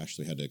out of cash.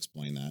 So we had to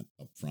explain that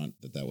up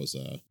front, that was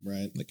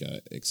like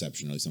a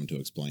exception, really something to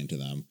explain to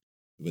them.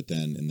 But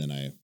then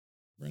I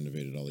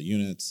renovated all the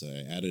units,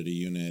 I added a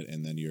unit,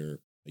 and then a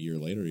year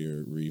later,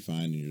 you're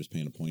refined and you're just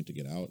paying a point to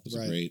get out. It was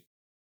a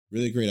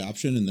really great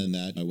option. And then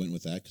I went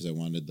with that because I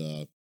wanted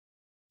the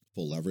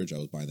full leverage. I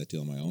was buying that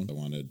deal on my own. I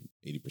wanted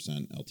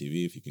 80%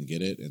 LTV if you can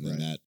get it. And then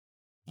that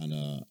on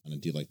a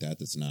deal like that,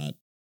 this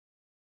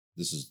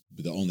is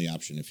the only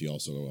option if you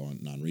also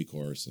want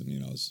non-recourse and,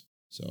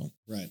 so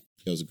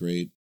it was a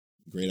great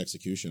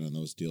execution on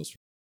those deals.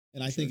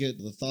 And I think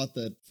the thought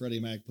that Freddie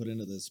Mac put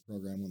into this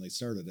program when they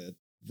started it,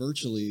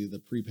 virtually the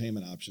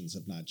prepayment options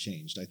have not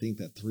changed. I think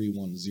that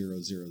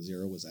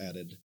 31000 was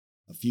added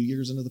a few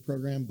years into the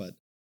program, but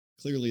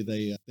clearly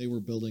they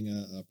were building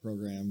a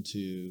program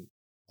to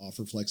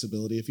offer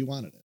flexibility if you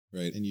wanted it.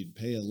 Right. And you'd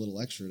pay a little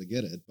extra to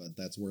get it, but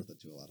that's worth it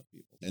to a lot of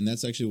people. And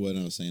that's actually what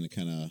I was saying,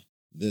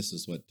 this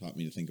is what taught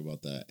me to think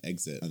about the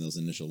exit on those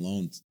initial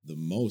loans the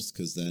most,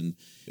 because then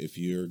if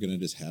you're going to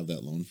just have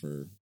that loan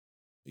for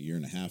a year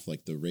and a half,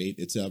 like the rate,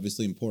 it's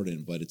obviously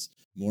important, but it's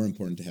more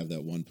important to have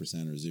that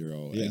 1% or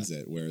 0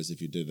 exit. Whereas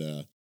if you did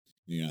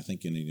you're not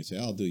thinking and you say,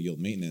 I'll do yield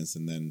maintenance,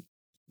 and then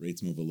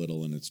rates move a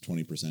little and it's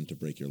 20% to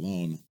break your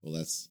loan.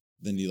 Well,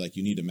 then you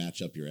need to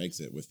match up your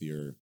exit with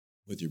your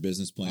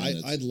business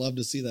plan. I'd love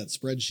to see that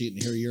spreadsheet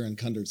and hear your and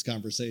Kundert's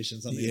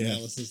conversations on the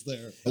analysis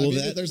there.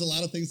 There's a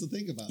lot of things to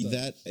think about.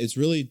 That it's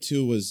really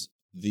too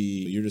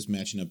you're just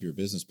matching up your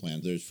business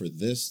plan.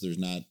 There's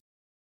not,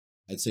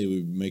 I'd say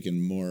we're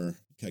making more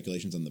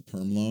calculations on the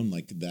perm loan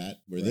like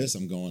that, where this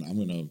I'm going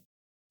to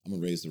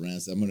raise the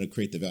rents. I'm going to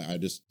create the value.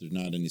 There's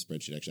not any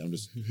spreadsheet actually. I'm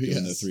just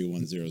doing the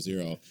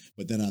 3100.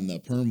 But then on the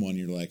perm one,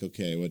 you're like,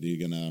 okay, what are you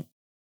going to,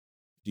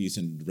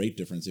 decent rate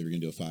difference if you're going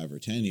to do a 5 or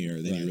 10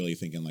 year, then you're really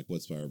thinking like,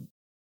 what's your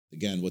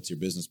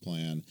business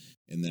plan,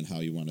 and then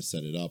how you want to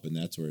set it up. And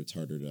that's where it's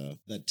harder to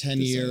that 10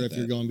 year, if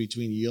you're going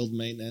between yield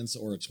maintenance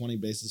or a 20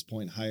 basis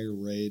point higher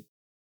rate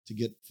to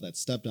get that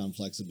step down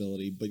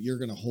flexibility, but you're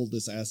going to hold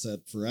this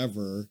asset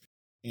forever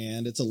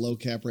and it's a low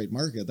cap rate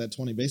market. That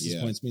 20 basis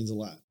points means a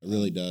lot. It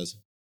really does.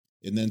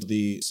 And then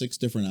the 6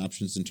 different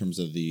options in terms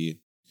of the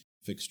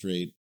fixed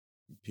rate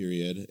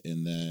period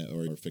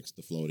or fixed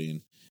the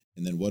floating.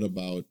 And then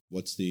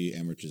what's the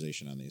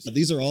amortization on these?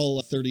 These are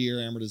all 30-year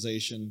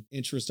amortization.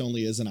 Interest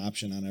only is an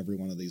option on every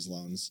one of these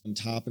loans. In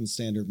top and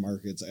standard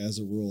markets, as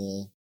a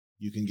rule,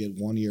 you can get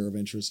 1 year of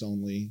interest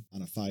only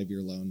on a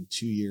 5-year loan,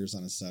 2 years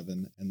on a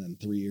 7, and then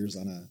 3 years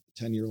on a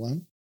 10-year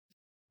loan.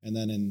 And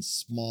then in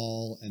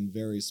small and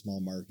very small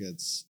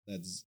markets,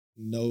 that's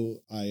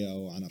no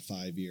IO on a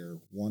 5-year,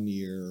 1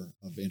 year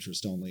of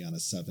interest only on a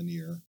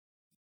 7-year,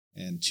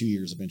 and 2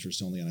 years of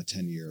interest only on a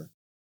 10-year.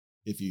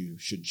 If you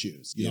should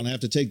choose. You don't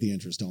have to take the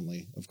interest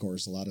only. Of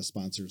course, a lot of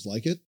sponsors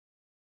like it,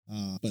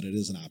 but it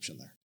is an option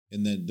there.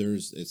 And then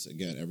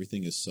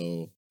everything is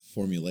so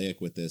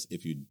formulaic with this.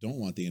 If you don't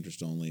want the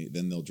interest only,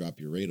 then they'll drop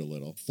your rate a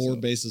little. 4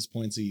 basis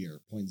points a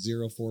year,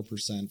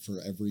 0.04%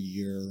 for every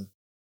year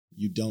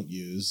you don't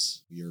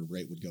use, your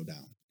rate would go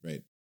down.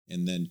 Right.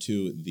 And then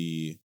 2,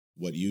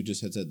 what you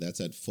just had said, that's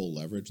at full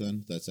leverage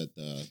then? That's at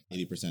the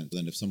 80%.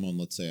 Then if someone,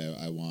 let's say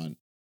I don't want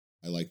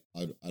to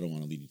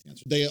lead you to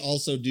answer. They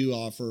also do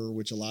offer,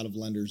 which a lot of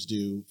lenders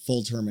do,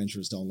 full-term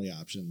interest-only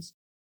options.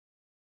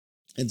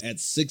 And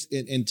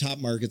in top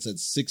markets at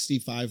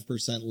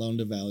 65% loan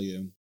to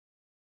value,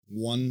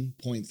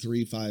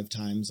 1.35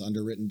 times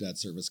underwritten debt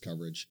service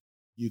coverage,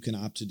 you can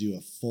opt to do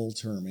a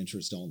full-term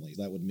interest-only.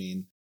 That would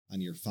mean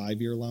on your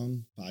 5-year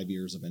loan, 5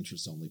 years of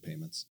interest-only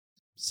payments.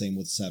 Same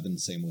with 7,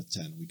 same with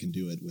 10. We can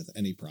do it with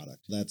any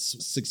product. That's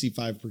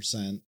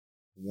 65%,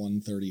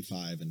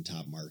 135 in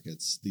top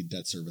markets. The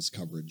debt service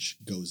coverage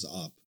goes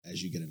up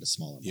as you get into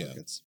smaller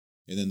markets.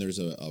 And then there's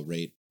a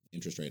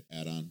interest rate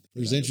add-on.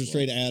 There's interest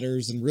rate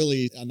adders, and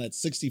really on that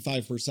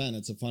 65%,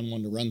 it's a fun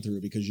one to run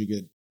through because you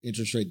get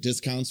interest rate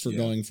discounts for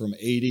going from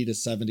 80 to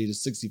 70 to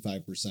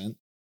 65%.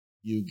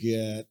 You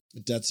get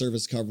debt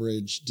service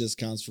coverage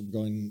discounts from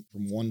going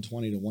from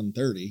 120 to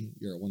 130.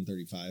 You're at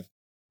 135.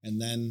 And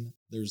then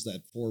there's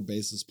that 4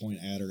 basis point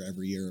adder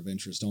every year of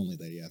interest only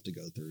that you have to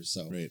go through.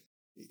 So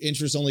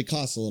interest only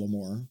costs a little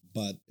more,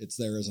 but it's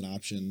there as an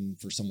option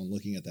for someone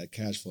looking at that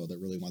cash flow that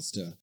really wants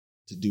to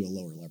do a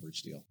lower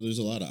leverage deal. There's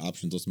a lot of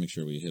options. Let's make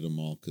sure we hit them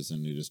all because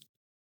then we just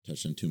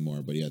touched on 2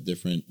 more. But yeah,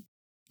 different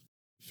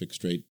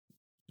fixed rate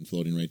and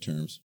floating rate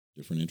terms,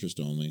 different interest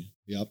only.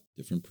 Yep.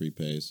 Different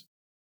prepays.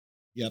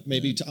 Yep.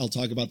 Maybe I'll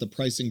talk about the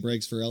pricing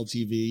breaks for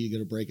LTV. You get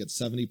a break at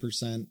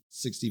 70%,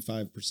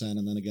 65%,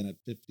 and then again at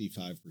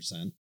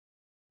 55%.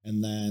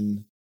 And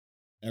then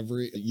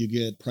you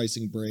get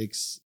pricing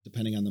breaks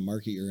depending on the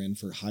market you're in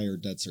for higher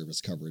debt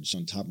service coverage.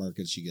 On top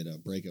markets, you get a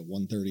break at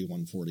 130,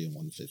 140, and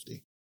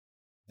 150.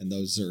 And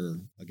those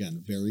are,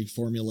 again, very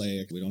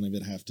formulaic. We don't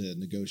even have to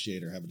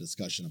negotiate or have a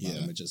discussion about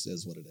them. It just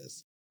is what it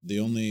is.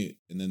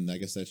 And then I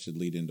guess that should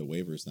lead into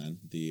waivers then.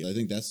 I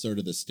think that's sort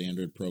of the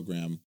standard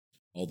program,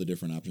 all the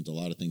different options, a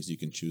lot of things you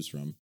can choose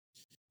from.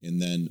 And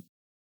then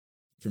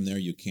from there,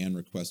 you can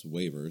request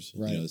waivers.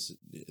 Right.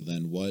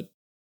 Then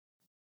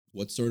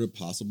what's sort of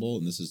possible,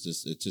 and it's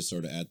just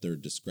sort of at their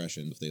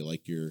discretion. If they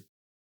like your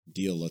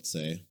deal, let's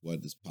say,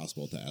 what is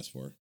possible to ask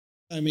for?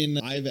 I mean,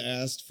 I've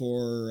asked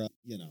for,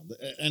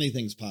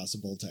 anything's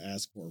possible to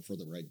ask for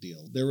the right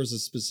deal. There was a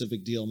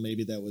specific deal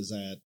maybe that was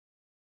at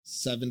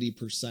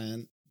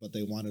 70%, but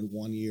they wanted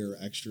 1 year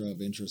extra of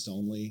interest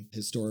only.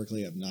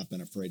 Historically, I've not been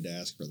afraid to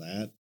ask for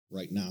that.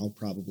 Right now,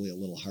 probably a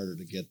little harder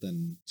to get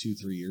than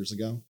 2-3 years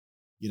ago.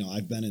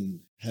 I've been in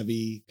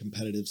heavy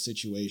competitive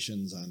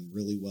situations on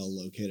really well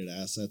located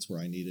assets where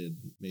I needed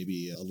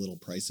maybe a little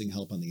pricing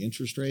help on the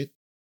interest rate.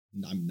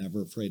 I'm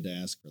never afraid to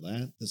ask for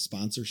that. The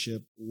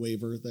sponsorship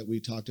waiver that we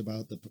talked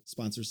about, the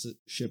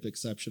sponsorship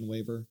exception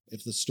waiver,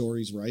 if the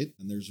story's right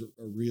and there's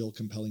a real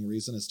compelling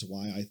reason as to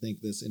why I think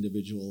this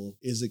individual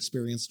is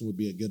experienced and would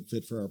be a good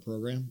fit for our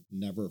program,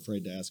 never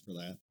afraid to ask for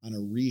that. On a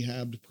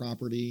rehabbed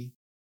property,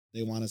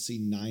 they want to see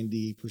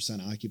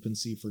 90%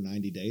 occupancy for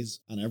 90 days.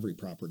 On every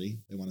property,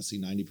 they want to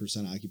see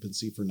 90%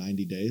 occupancy for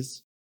 90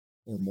 days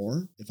or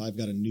more. If I've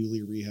got a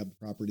newly rehabbed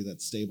property that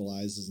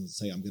stabilizes and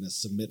say I'm going to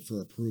submit for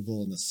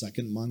approval in the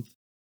second month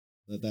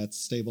that's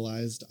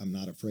stabilized, I'm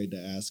not afraid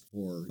to ask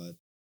for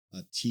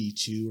a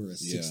T2 or a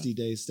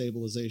 60-day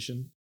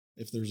stabilization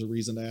if there's a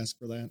reason to ask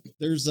for that.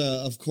 There's,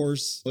 of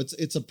course,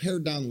 it's a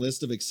pared down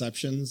list of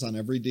exceptions on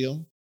every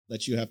deal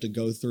that you have to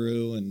go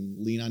through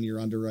and lean on your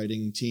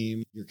underwriting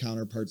team, your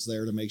counterparts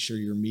there to make sure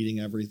you're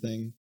meeting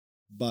everything.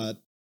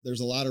 But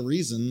there's a lot of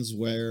reasons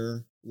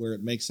where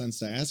it makes sense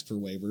to ask for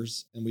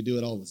waivers, and we do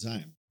it all the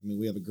time. I mean,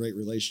 we have a great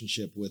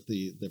relationship with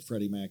the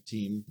Freddie Mac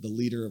team. The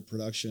leader of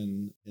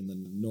production in the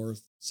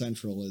North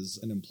Central is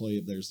an employee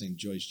of theirs named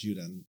Joyce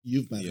Judah. And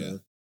you've met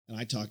her, and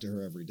I talk to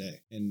her every day.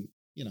 And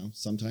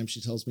sometimes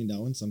she tells me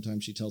no, and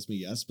sometimes she tells me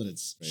yes. But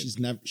she's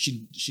never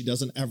she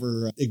doesn't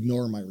ever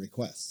ignore my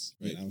requests.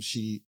 Right.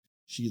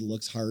 She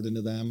looks hard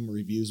into them,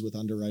 reviews with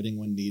underwriting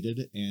when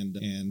needed, and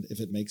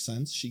if it makes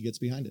sense, she gets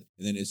behind it.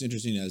 And then it's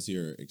interesting as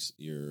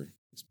you're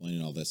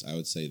explaining all this, I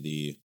would say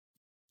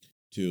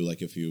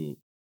if you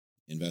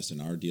invest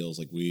in our deals,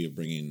 like we are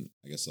bringing,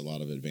 I guess, a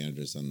lot of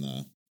advantages in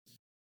a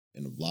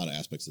lot of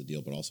aspects of the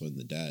deal, but also in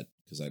the debt.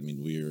 Because I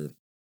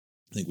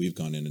think we've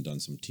gone in and done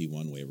some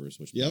T1 waivers,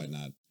 which is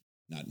probably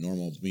not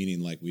normal, meaning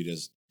like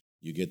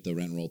you get the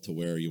rent roll to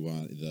where you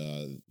want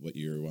what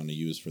you want to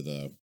use for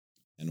the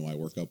NOI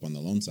workup on the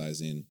loan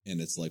sizing, and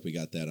it's like we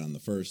got that on the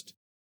 1st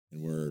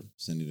and we're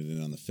sending it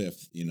in on the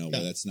 5th,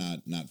 but that's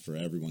not for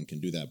everyone can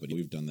do that, but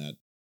we've done that.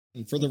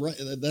 And for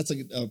that's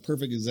a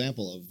perfect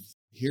example of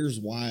here's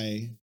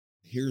why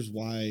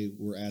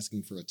we're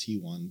asking for a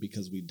T1,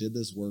 because we did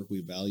this work,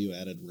 we value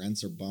added,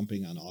 rents are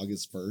bumping on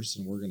August 1st,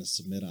 and we're going to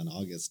submit on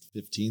August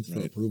 15th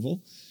for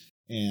approval.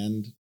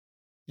 And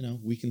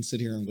we can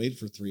sit here and wait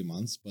for 3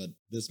 months, but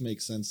this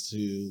makes sense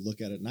to look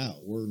at it now.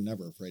 We're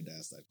never afraid to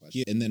ask that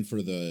question. Yeah, and then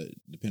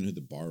depending who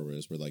the borrower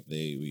is, we're like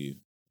we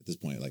at this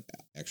point like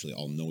actually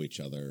all know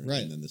each other,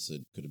 right? And then this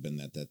could have been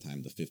at that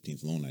time the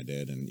 15th loan I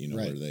did, and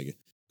where they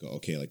go,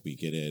 okay, like we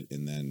get it,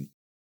 and then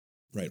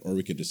or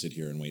we could just sit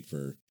here and wait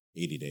for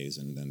 80 days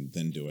and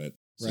then do it.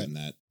 So then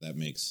that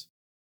makes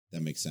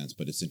That makes sense.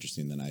 But it's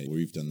interesting that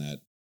we've done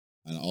that.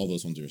 And all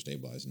those ones are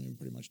stabilized, and we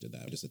pretty much did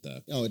that just at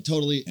the. Oh, it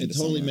totally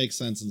summer. makes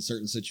sense in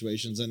certain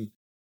situations, and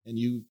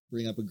you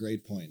bring up a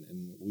great point,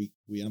 and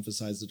we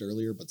emphasized it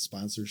earlier, but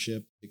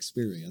sponsorship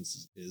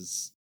experience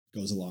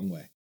goes a long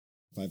way.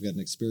 If I've got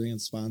an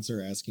experienced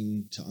sponsor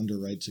asking to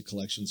underwrite to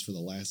collections for the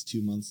last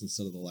 2 months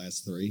instead of the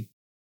last 3,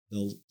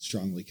 they'll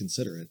strongly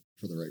consider it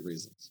for the right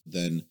reasons.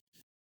 Then,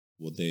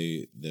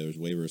 there's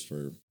waivers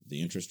for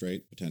the interest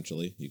rate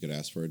potentially. You could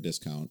ask for a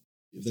discount.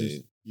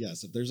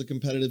 Yes, if there's a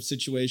competitive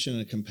situation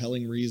and a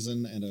compelling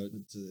reason, and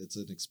it's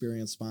an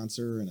experienced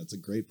sponsor and it's a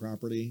great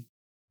property,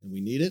 and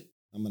we need it,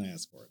 I'm going to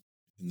ask for it.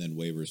 And then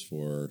waivers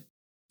for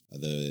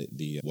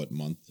the what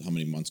month? How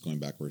many months going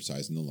back we're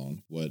sizing the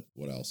loan? What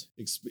else?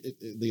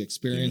 The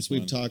experience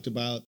we've talked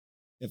about.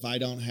 If I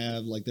don't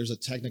have, like, there's a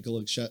technical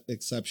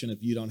exception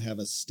if you don't have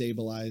a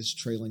stabilized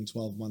trailing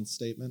 12-month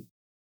statement.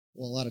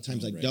 Well, a lot of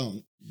times I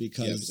don't,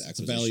 because it's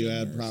value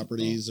add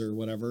properties or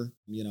whatever,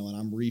 and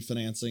I'm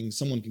refinancing.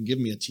 Someone can give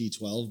me a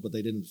T12, but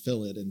they didn't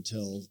fill it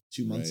until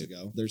 2 months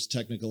ago. There's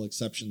technical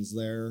exceptions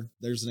there.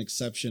 There's an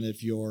exception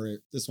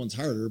this one's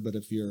harder, but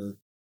if you're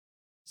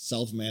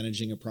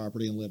self-managing a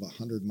property and live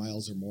 100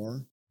 miles or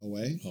more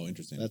away. Oh,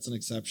 interesting. That's an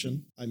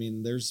exception. I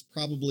mean, there's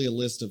probably a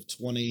list of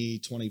 20,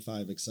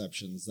 25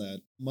 exceptions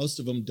that most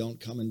of them don't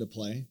come into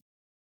play.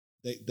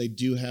 They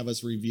do have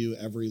us review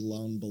every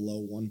loan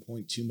below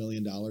 $1.2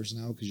 million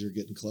now, because you're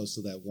getting close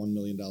to that $1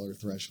 million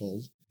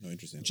threshold. Oh,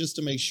 interesting. Just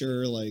to make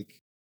sure, like,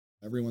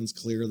 everyone's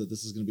clear that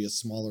this is going to be a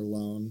smaller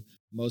loan.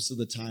 Most of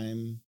the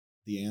time,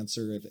 the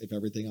answer, if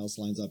everything else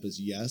lines up, is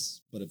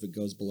yes. But if it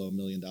goes below $1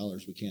 million,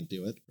 we can't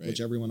do it,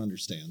 which everyone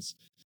understands.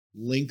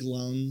 Link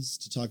loans,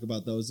 to talk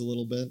about those a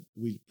little bit,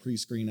 we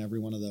pre-screen every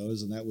one of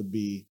those, and that would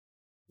be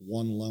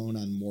one loan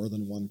on more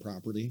than one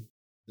property.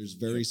 There's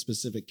very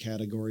specific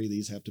category.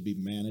 These have to be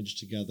managed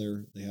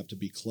together. They have to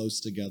be close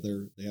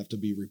together. They have to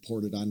be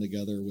reported on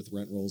together with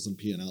rent rolls and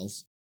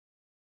P&Ls.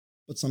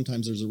 But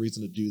sometimes there's a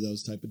reason to do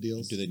those type of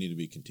deals. Do they need to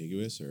be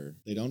contiguous, or?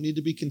 They don't need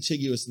to be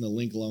contiguous in the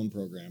link loan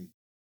program.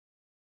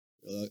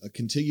 A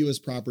contiguous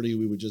property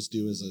we would just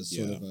do as a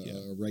sort of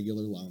a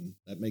regular loan.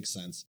 That makes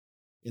sense.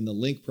 In the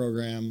link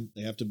program,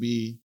 they have to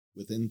be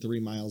within 3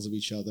 miles of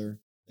each other.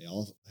 They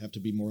all have to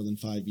be more than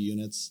 5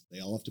 units.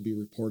 They all have to be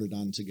reported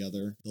on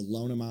together. The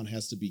loan amount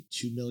has to be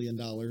 $2 million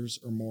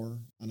or more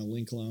on a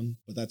link loan.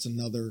 But that's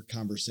another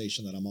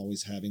conversation that I'm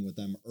always having with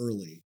them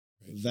early.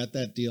 Right. Vet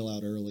that deal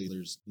out early.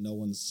 There's no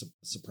one's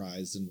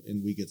surprised,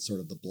 and we get sort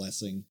of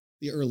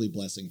the early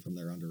blessing from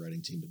their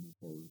underwriting team to move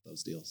forward with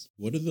those deals.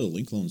 What do the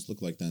link loans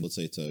look like then? Let's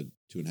say it's a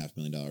 $2.5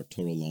 million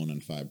total loan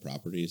on 5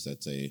 properties.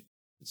 It's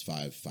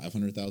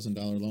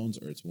 $500,000 loans,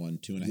 or it's one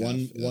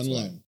 2.5. One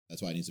loan.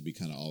 That's why it needs to be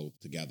kind of all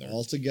together.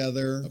 All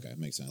together. Okay,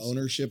 makes sense.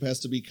 Ownership has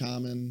to be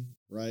common,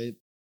 right?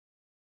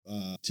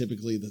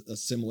 Typically a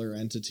similar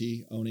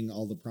entity owning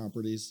all the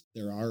properties.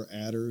 There are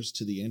adders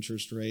to the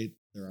interest rate.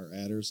 There are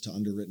adders to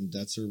underwritten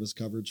debt service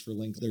coverage for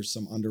link. There's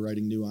some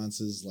underwriting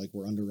nuances, like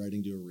we're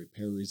underwriting to a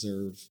repair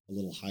reserve a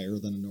little higher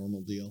than a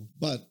normal deal,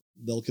 but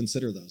they'll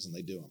consider those, and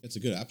they do them. It's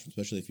a good option,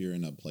 especially if you're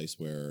in a place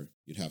where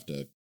you'd have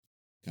to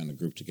kind of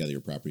group together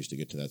your properties to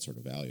get to that sort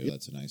of value. Yep.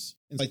 That's a nice.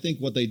 And I think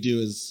what they do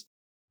is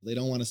they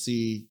don't want to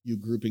see you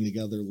grouping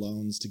together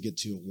loans to get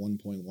to a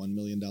 $1.1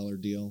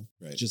 million deal,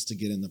 just to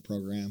get in the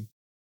program.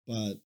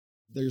 But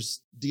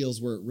there's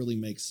deals where it really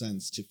makes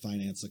sense to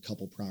finance a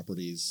couple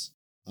properties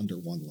under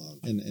one loan,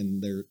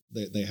 and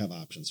they have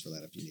options for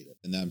that if you need it.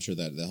 And I'm sure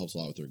that helps a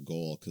lot with their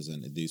goal, because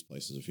in these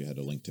places, if you had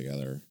to link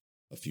together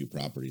a few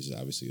properties,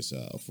 obviously it's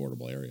an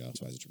affordable area.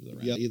 That's why it's the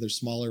rent. Yeah, either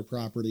smaller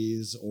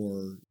properties,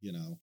 or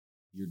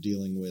you're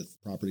dealing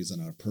with properties on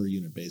a per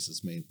unit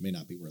basis may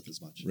not be worth as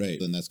much. Right.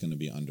 Then that's going to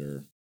be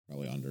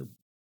probably under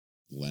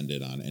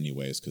lended on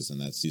anyways, because then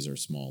these are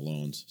small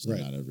loans. So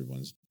not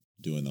everyone's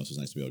doing those. It's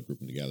nice to be able to group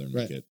them together and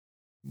make it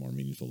a more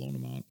meaningful loan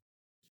amount.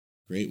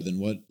 Great. Then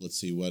let's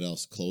see what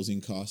else.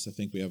 Closing costs, I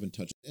think we haven't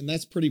touched. And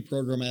that's pretty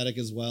programmatic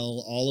as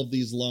well. All of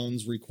these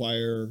loans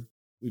require,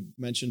 we've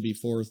mentioned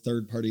before,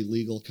 third-party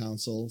legal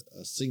counsel,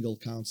 a single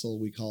counsel,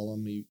 we call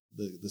them.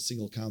 The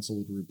single counsel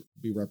would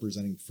be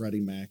representing Freddie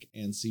Mac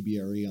and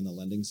CBRE on the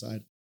lending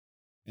side.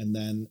 And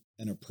then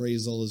an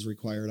appraisal is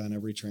required on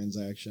every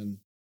transaction.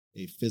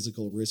 A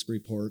physical risk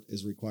report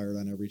is required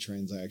on every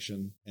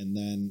transaction. And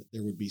then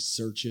there would be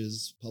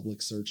searches,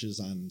 public searches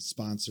on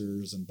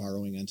sponsors and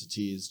borrowing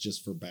entities,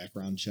 just for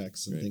background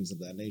checks and things of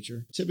that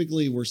nature.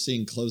 Typically, we're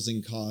seeing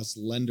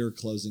lender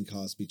closing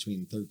costs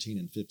between $13,000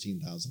 and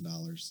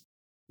 $15,000.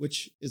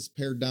 Which is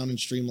pared down and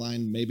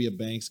streamlined. Maybe a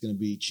bank's going to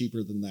be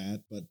cheaper than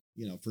that, but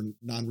for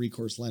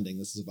non-recourse lending,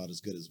 this is about as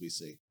good as we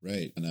see.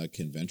 Right. And a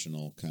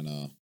conventional kind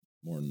of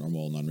more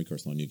normal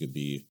non-recourse loan, you could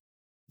be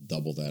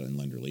double that in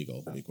lender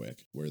legal pretty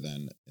quick.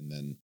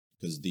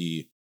 Because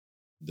the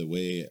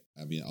way,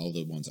 all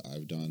the ones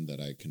I've done that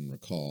I can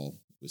recall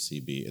with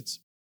CB,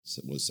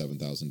 was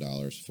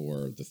 $7,000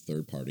 for the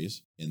third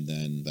parties, and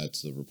then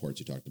that's the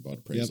reports you talked about: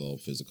 appraisal,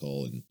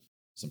 physical, and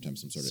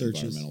sometimes some sort of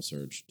environmental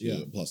search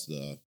too, plus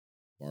the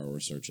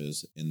borrower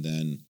searches, and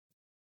then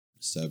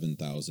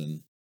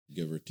 $7,000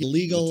 give or take.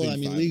 Legal, Between I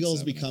mean, 5 and legal's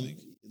 7, I become think.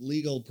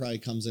 legal probably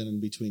comes in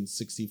between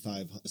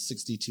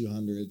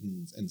 6,200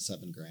 and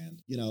 $7,000.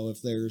 You know,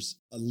 if there's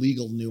a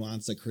legal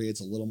nuance that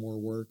creates a little more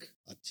work,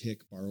 a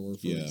tick borrower,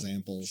 for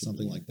example, should be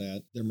something more. like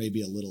that, there may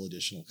be a little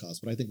additional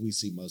cost, but I think we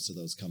see most of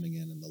those coming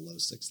in the low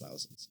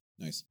 6,000s.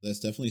 Nice. That's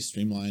definitely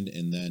streamlined.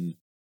 And then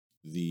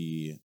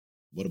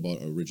what about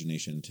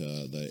origination to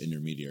the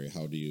intermediary?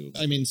 How do you?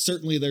 I mean,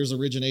 certainly there's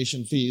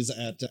origination fees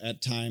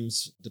at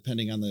times,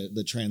 depending on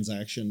the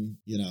transaction,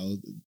 you know,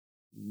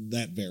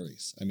 that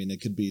varies. I mean,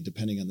 it could be,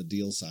 depending on the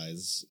deal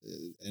size,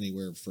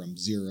 anywhere from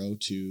 0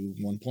 to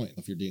 1 point.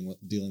 If you're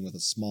dealing with a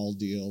small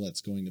deal,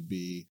 that's going to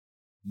be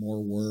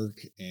more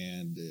work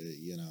and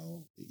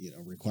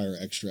require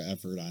extra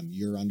effort on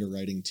your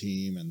underwriting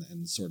team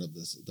and sort of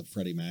the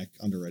Freddie Mac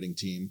underwriting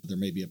team. There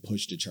may be a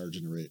push to charge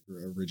an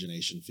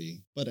origination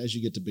fee, but as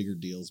you get to bigger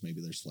deals,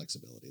 maybe there's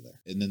flexibility there.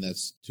 And then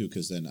that's too,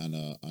 because then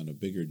on a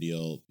bigger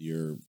deal,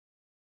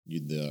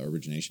 the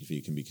origination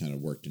fee can be kind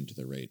of worked into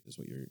the rate, is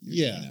what you're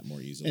getting at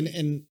more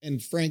easily.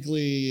 And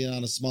frankly,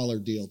 on a smaller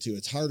deal too,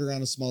 it's harder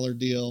on a smaller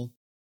deal.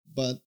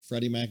 But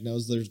Freddie Mac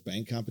knows there's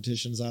bank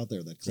competitions out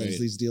there that close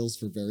these deals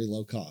for very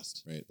low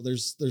cost. Right.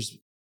 There's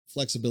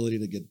flexibility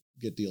to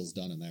get deals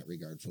done in that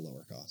regard for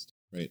lower cost.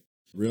 Right.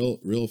 Real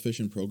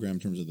efficient program in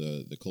terms of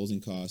the closing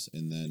costs.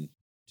 And then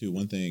too,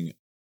 one thing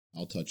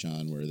I'll touch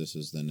on where this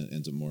is then it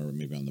ends up more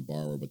maybe on the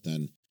borrower, but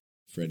then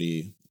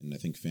Freddie and I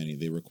think Fannie,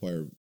 they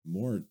require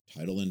more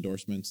title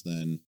endorsements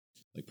than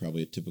like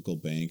probably a typical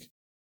bank.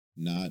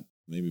 Not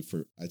maybe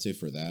I'd say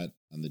for that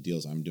on the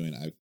deals I'm doing,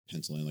 I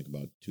pencil in like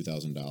about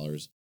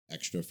 $2,000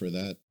 extra for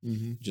that.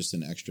 Mm-hmm. Just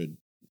an extra.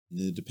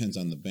 It depends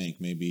on the bank.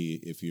 Maybe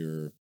if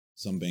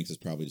some banks is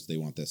probably just they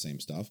want that same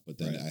stuff, but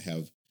then I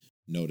have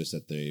noticed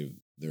that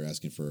they're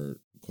asking for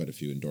quite a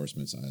few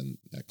endorsements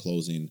at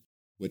closing,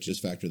 which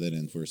is factor that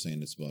in. If we're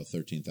saying it's about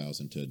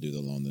 $13,000 to do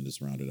the loan, then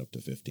it's rounded up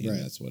to 15. Right.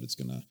 That's what it's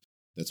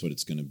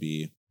gonna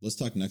be. Let's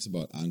talk next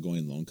about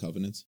ongoing loan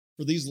covenants.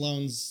 For these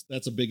loans,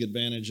 that's a big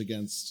advantage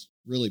against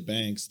really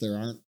banks. There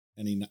aren't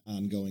any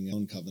ongoing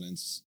loan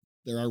covenants.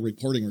 There are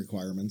reporting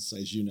requirements,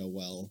 as you know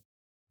well.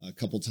 A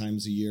couple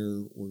times a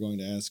year, we're going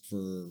to ask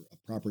for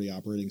property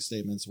operating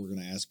statements. We're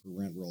going to ask for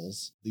rent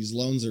rolls. These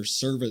loans are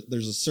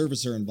there's a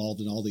servicer involved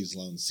in all these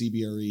loans.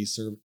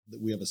 CBRE,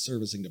 we have a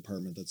servicing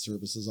department that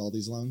services all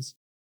these loans.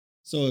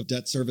 So if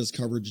debt service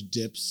coverage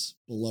dips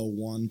below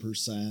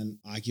 1%,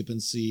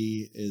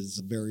 occupancy is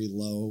very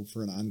low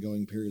for an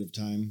ongoing period of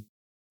time,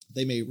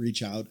 they may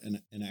reach out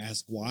and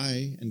ask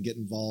why and get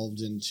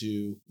involved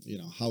into,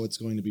 how it's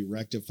going to be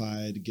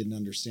rectified, get an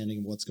understanding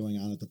of what's going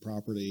on at the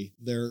property.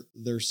 There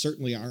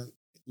certainly aren't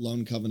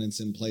loan covenants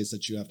in place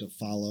that you have to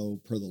follow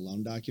per the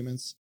loan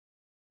documents,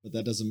 but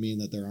that doesn't mean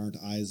that there aren't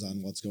eyes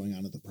on what's going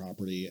on at the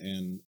property,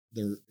 and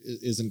there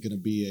isn't going to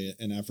be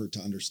an effort to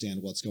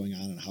understand what's going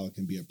on and how it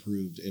can be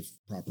approved if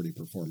property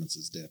performance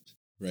is dipped.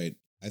 Right.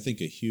 I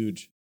think a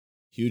huge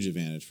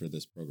advantage for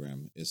this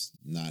program is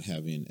not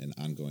having an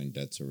ongoing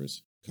debt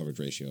service coverage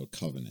ratio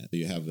covenant.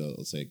 You have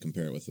let's say,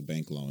 compare it with a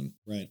bank loan,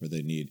 right? Where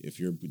they need,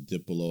 if you're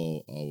dip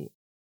below a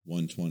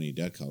 120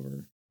 debt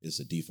cover, it's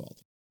a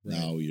default. Right.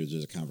 Now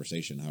there's a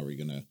conversation, how are we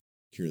going to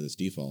cure this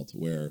default?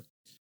 Where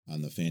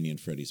on the Fannie and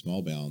Freddie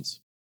small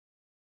balance,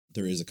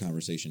 there is a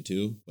conversation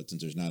too, but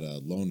since there's not a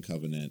loan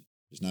covenant,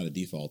 there's not a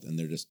default, and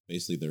they're just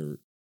basically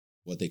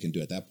what they can do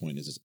at that point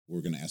is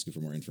we're going to ask you for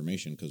more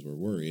information because we're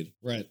worried.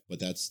 Right. But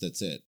that's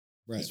it.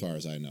 Right. As far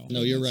as I know.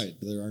 No, you're right.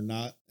 There are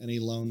not any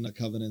loan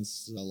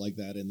covenants like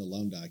that in the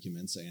loan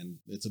documents, and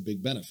it's a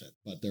big benefit.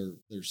 But there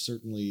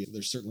certainly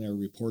are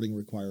reporting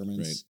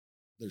requirements. Right.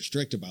 They're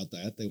strict about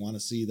that. They want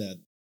to see that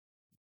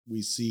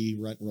we see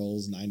rent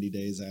rolls 90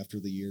 days after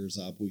the year's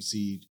up. We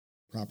see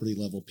property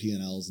level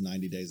P&Ls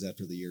 90 days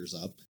after the year's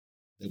up.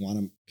 They want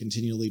to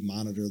continually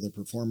monitor the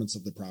performance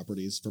of the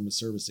properties from a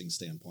servicing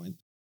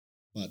standpoint,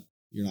 but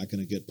you're not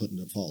going to get put in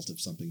default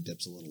if something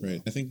dips a little. Right.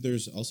 Low. I think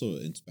there's also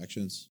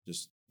inspections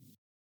just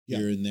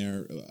here and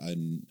there.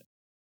 I'm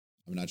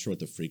not sure what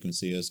the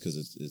frequency is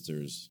because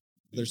there's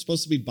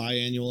supposed to be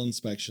biannual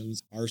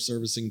inspections. Our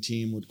servicing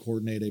team would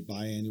coordinate a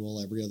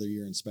biannual every other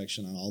year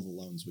inspection on all the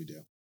loans we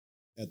do.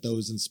 At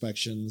those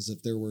inspections,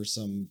 if there were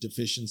some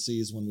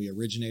deficiencies when we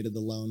originated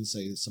the loan,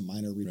 say some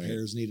minor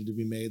repairs needed to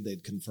be made,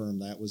 they'd confirm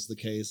that was the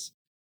case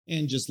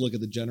and just look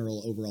at the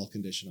general overall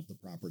condition of the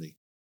property.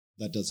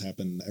 That does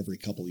happen every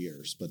couple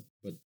years, but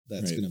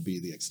that's going to be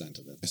the extent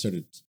of it. I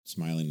started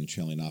smiling and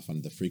trailing off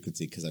on the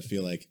frequency because I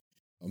feel like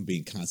I'm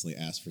being constantly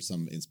asked for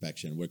some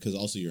inspection, because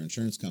also your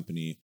insurance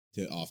company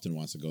often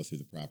wants to go through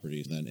the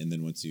property, and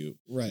then once you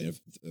have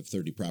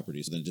 30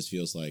 properties, then it just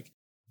feels like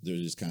they're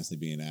just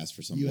constantly being asked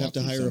for some. You have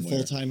to hire a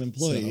full-time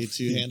employee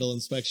to handle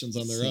inspections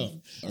on their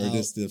own, or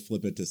just to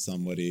flip it to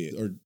somebody,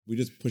 or we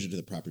just push it to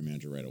the property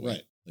manager right away.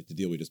 Right, like the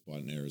deal we just bought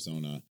in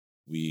Arizona,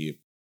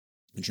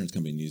 insurance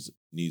company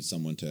needs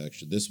someone to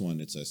actually. This one,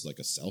 it's like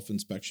a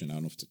self-inspection. I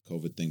don't know if it's a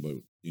COVID thing, but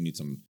you need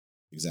some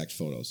exact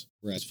photos.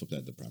 Right, just flip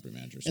that to the property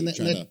manager. So and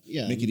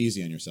make it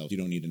easy on yourself. You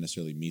don't need to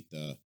necessarily meet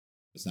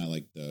it's not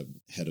like the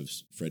head of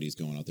Freddie's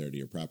going out there to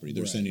your property.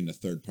 They're sending a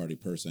third-party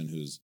person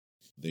who's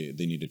they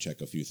need to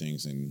check a few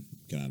things and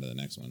get on to the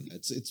next one.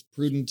 It's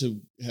prudent to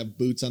have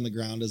boots on the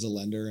ground as a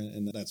lender,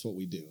 and that's what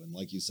we do. And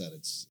like you said,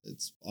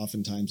 it's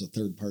oftentimes a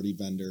third party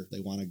vendor.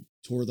 They want to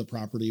tour the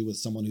property with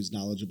someone who's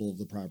knowledgeable of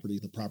the property.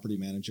 The property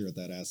manager at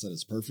that asset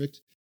is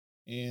perfect.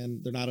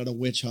 And they're not on a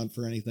witch hunt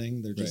for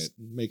anything. They're just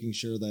making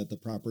sure that the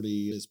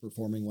property is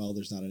performing well.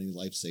 There's not any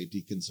life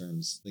safety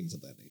concerns, things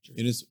of that nature.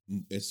 And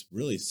it's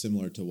really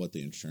similar to what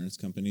the insurance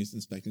company is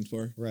inspecting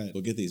for. Right.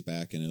 We'll get these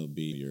back and it'll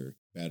be your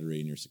battery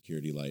and your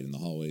security light in the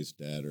hallway's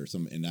dead or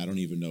some. And I don't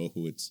even know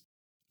who it's.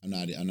 I'm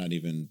not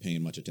even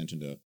paying much attention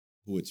to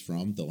who it's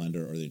from, the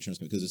lender or the insurance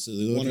company, because they're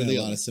looking at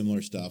a lot of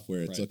similar stuff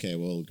where it's okay.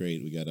 Well,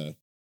 great, we got a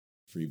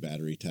free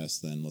battery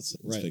test. Then let's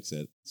fix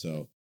it.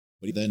 So,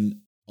 but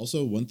then.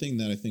 Also, one thing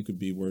that I think would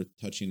be worth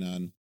touching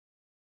on,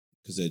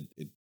 because it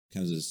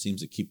kind of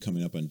seems to keep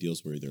coming up on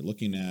deals we're either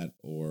looking at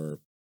or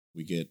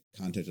we get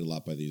contacted a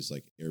lot by these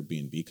like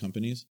Airbnb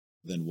companies,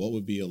 then what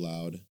would be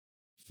allowed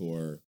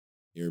for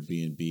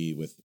Airbnb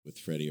with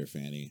Freddie or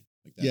Fannie?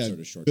 Like that sort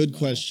of short. Good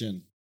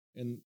question.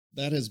 And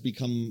that has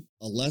become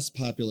a less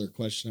popular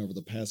question over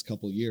the past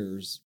couple of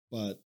years,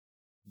 but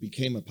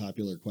became a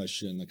popular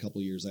question a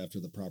couple of years after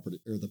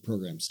the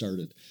program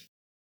started.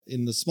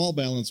 In the small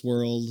balance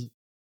world,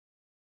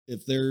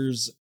 if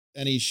there's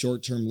any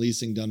short-term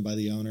leasing done by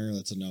the owner,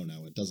 that's a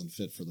no-no. It doesn't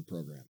fit for the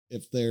program.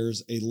 If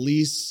there's a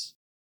lease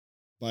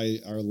by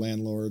our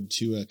landlord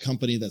to a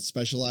company that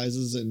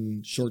specializes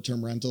in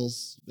short-term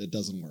rentals, it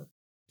doesn't work.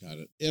 Got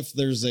it. If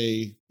there's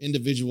a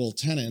individual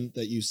tenant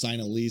that you sign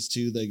a lease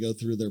to, they go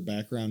through their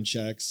background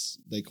checks,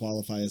 they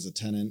qualify as a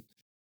tenant,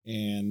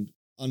 and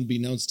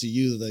unbeknownst to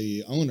you,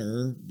 the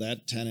owner,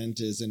 that tenant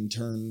is in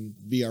turn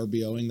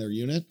VRBOing their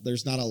unit.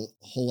 There's not a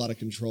whole lot of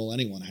control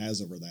anyone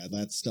has over that.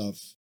 That stuff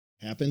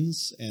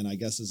happens and I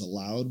guess is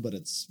allowed, but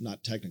it's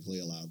not technically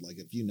allowed. Like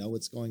if you know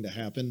it's going to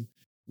happen,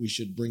 we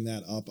should bring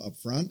that up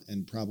front,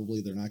 and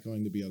probably they're not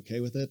going to be okay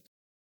with it.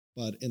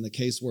 But in the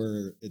case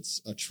where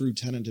it's a true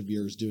tenant of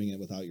yours doing it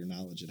without your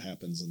knowledge, it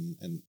happens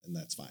and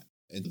that's fine.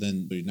 And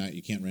then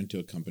you can't rent to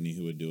a company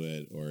who would do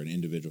it or an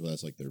individual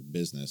that's like their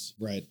business.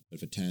 Right. But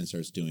if a tenant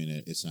starts doing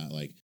it, it's not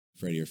like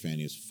Freddie or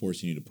Fannie is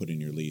forcing you to put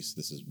in your lease.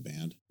 This is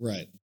banned.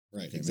 Right.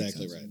 Okay,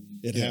 exactly right.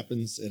 It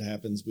happens. It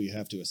happens. We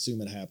have to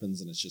assume it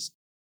happens, and it's just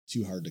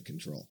too hard to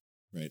control.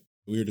 Right.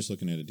 We were just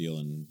looking at a deal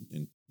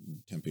in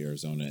Tempe,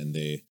 Arizona, and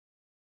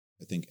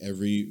I think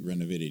every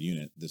renovated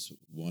unit, this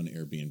one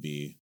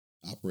Airbnb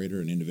operator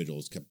and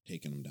individuals kept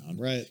taking them down.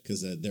 Right.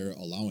 Because they're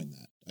allowing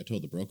that. I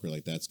told the broker,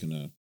 like, that's going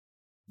to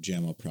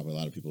jam up probably a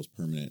lot of people's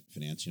permanent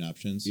financing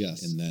options.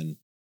 Yes. And then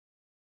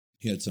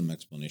he had some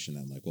explanation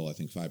that, like, well, I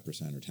think 5%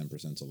 or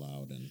 10% is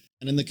allowed. And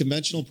in the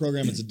conventional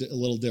program, it's a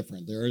little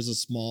different. There is a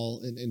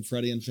small, in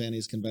Freddie and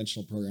Fannie's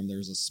conventional program,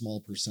 there's a small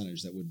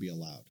percentage that would be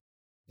allowed.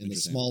 In the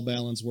small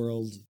balance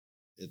world,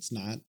 it's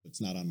not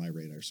on my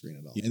radar screen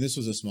at all. And this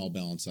was a small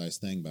balance size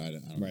thing, but I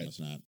don't know, it's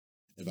not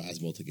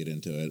advisable to get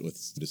into it with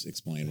just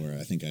explain where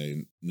I think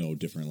I know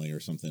differently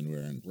or something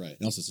and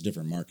also it's a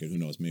different market. Who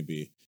knows?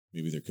 Maybe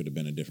there could have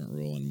been a different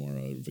rule in more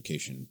a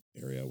vacation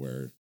area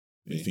where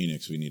in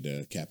Phoenix we need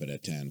to cap it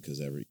at 10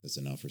 because that's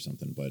enough or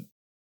something. But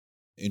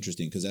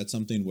interesting, because that's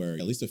something where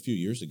at least a few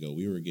years ago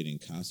we were getting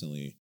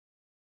constantly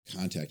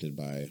contacted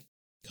by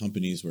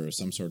companies where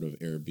some sort of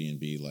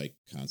Airbnb like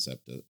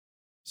concept,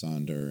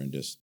 Sonder and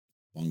just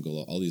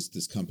Bungalow, all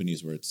these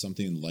companies where it's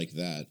something like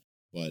that,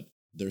 but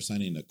they're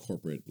signing a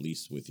corporate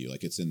lease with you,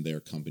 like it's in their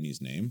company's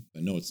name.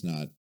 I know it's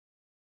not.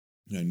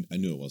 I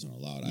knew it wasn't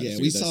allowed.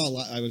 We saw a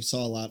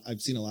lot.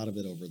 I've seen a lot of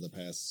it over the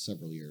past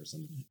several years,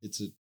 and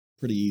it's a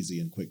pretty easy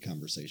and quick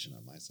conversation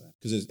on my side.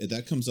 Because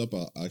that comes up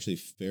actually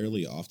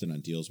fairly often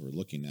on deals we're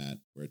looking at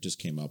where it just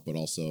came up, but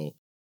also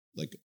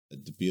like a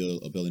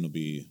building will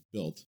be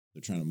built.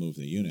 They're trying to move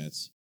the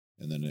units,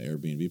 and then an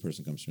Airbnb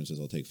person comes through and says,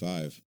 "I'll take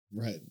 5."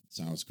 Right.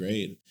 Sounds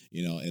great,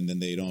 and then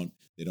they don't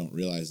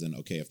realize then,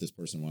 okay, if this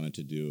person wanted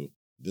to do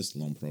this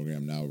loan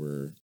program, now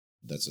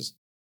that's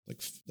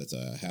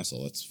a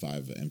hassle. That's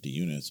 5 empty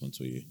units once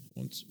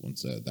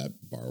that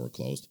borrower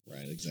closed.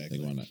 Right. Exactly.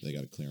 They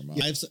got to clear them out.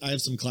 Yeah, I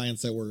have some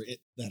clients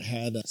that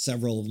had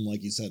several of them,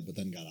 like you said, but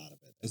then got out of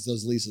it as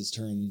those leases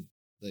turned.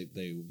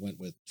 They went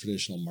with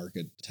traditional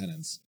market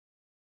tenants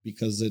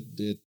because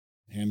it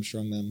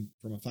hamstrung them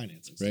from a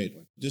financing standpoint.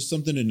 Right. Just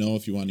something to know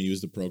if you want to use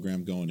the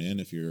program going in.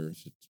 If you're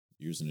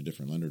using a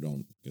different lender,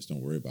 don't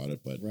worry about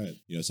it. But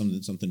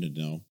something to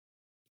know.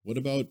 What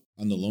about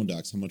on the loan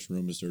docs? How much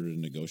room is there to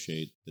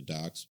negotiate the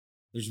docs?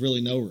 There's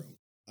really no room.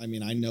 I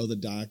mean, I know the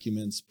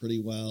documents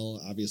pretty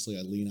well. Obviously,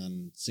 I lean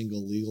on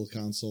single legal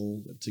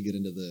counsel to get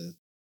into the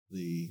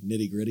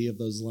nitty gritty of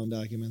those loan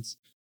documents,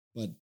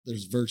 but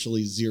there's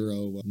virtually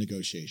zero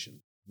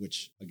negotiation,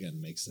 which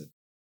again makes it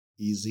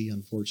easy,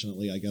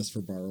 unfortunately, I guess,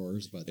 for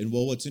borrowers. And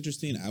what's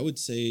interesting, I would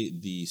say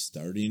the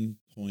starting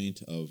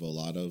point of a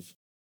lot of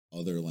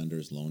other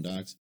lenders' loan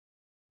docs,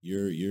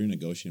 you're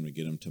negotiating to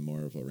get them to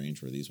more of a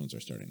range where these ones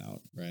are starting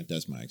out. Right.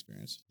 That's my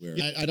experience. Where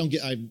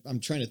I'm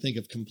trying to think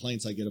of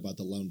complaints I get about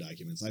the loan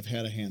documents. I've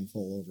had a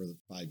handful over the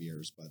 5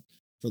 years, but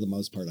for the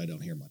most part, I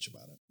don't hear much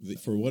about it.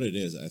 For what it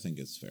is, I think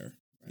it's fair.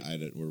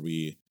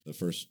 the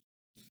first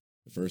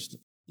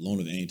loan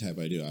of any type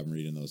I do, I'm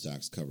reading those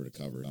docs cover to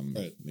cover. I'm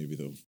maybe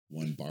the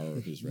one borrower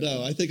who's read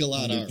I think a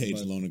lot are.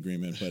 Page loan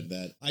agreement, but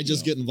that I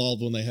just get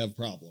involved when they have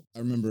problems. I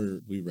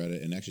remember we read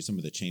it, and actually some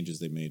of the changes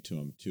they made to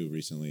them too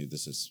recently.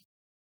 This is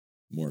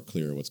more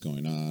clear what's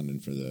going on,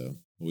 and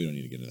we don't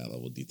need to get into that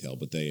level of detail,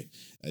 but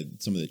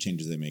some of the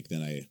changes they make.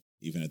 Then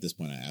even at this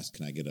point, I asked,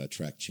 can I get a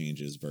track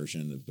changes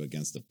version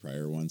against the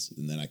prior ones,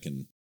 and then I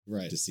can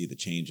to see the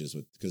changes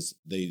because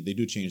they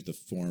do change the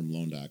form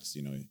loan docs,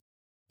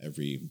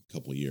 every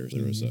couple of years.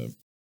 There was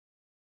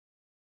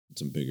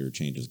some bigger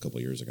changes a couple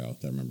of years ago.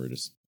 I remember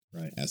just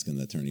asking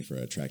the attorney for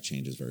a track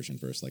changes version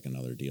versus like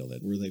another deal.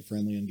 Were they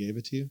friendly and gave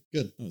it to you?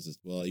 Good.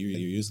 You're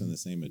using the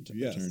same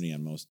attorney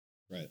on most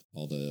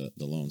all the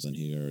loans, and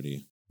he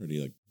already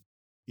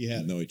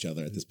know each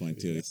other at this point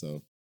too.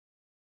 So,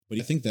 but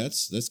I think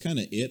that's kind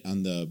of it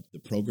on the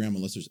program.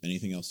 Unless there's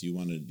anything else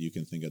you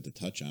can think of to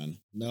touch on.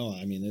 No,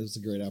 I mean, it was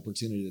a great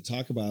opportunity to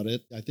talk about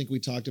it. I think we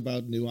talked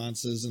about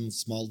nuances and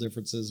small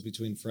differences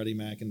between Freddie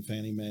Mac and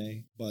Fannie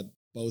Mae, but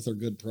both are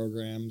good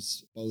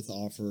programs. Both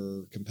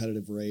offer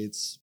competitive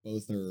rates.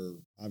 Both are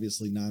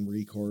obviously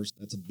non-recourse.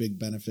 That's a big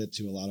benefit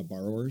to a lot of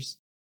borrowers.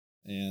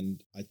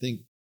 And I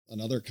think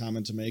another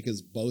comment to make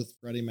is both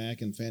Freddie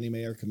Mac and Fannie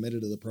Mae are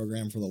committed to the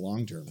program for the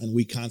long term. And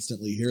we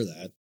constantly hear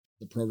that.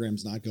 The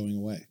program's not going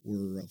away.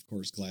 We're, of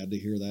course, glad to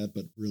hear that,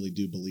 but really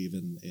do believe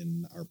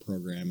in our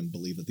program and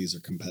believe that these are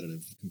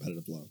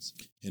competitive loans.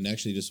 And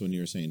actually, just when you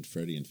were saying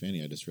Freddie and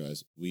Fannie, I just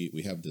realized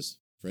we have this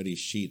Freddie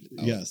sheet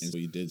out, and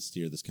we did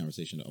steer this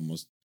conversation to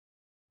almost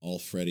all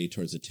Freddie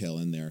towards the tail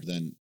end there.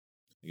 Then,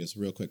 I guess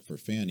real quick for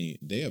Fannie,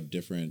 they have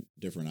different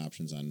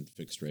options on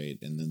fixed rate,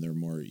 and then they're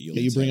more yield.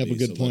 Yeah, you bring up a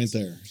good point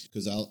there.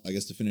 Because I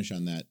guess to finish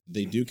on that,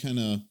 they do kind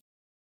of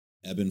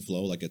ebb and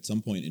flow. Like at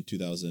some point in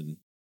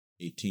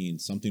 2018,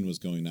 something was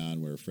going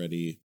on where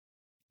Freddie,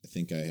 I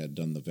think I had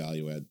done the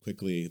value add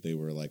quickly. They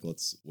were like,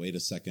 let's wait a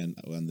second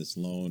on this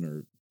loan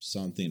or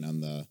something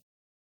on the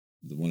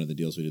one of the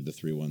deals we did, the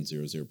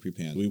 3100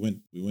 prepay. We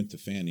went to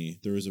Fannie.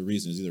 There was a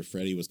reason. It was either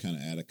Freddie was kind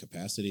of at a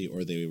capacity,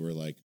 or they were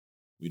like,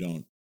 we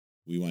want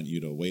you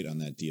to wait on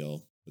that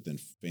deal. But then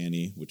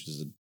Fannie, which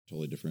is a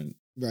totally different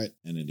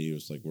entity,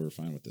 was like, we're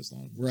fine with this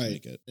loan. Let's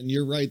make it. And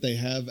you're right. They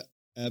have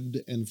ebbed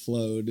and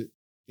flowed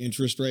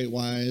interest rate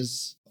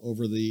wise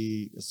over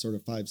the sort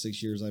of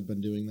 5-6 years I've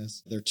been doing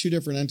this. They're two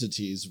different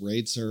entities.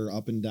 Rates are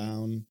up and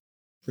down.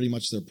 Pretty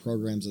much their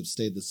programs have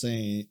stayed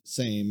the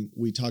same.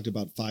 We talked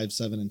about 5,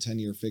 7, and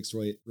 10-year fixed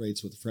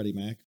rates with Freddie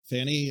Mac.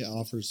 Fannie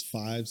offers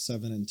 5,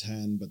 7, and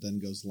 10, but then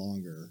goes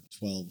longer,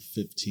 12,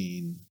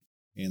 15,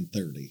 and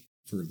 30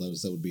 for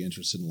those that would be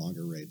interested in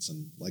longer rates.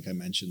 And like I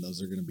mentioned,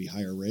 those are going to be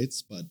higher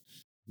rates, but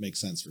make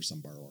sense for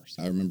some borrowers.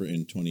 I remember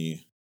in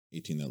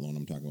 2018, that loan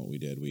I'm talking about,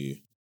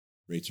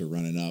 rates are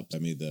running up. I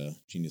made the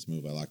genius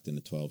move. I locked in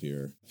a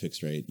 12-year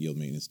fixed rate yield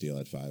maintenance deal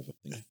at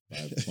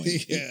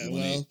 5.8. Yeah,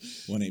 well,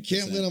 1.8%.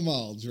 Can't win them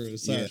all, Drew.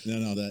 Sorry. Yeah,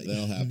 no,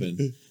 that'll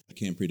happen. I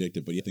can't predict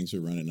it, but things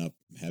are running up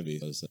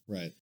heavy.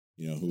 Right.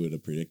 Who would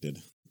have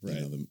predicted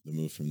the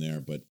move from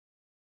there? But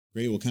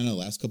great. Well, kind of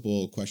last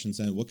couple of questions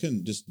then. What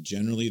can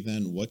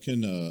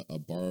a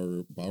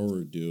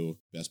borrower do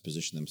best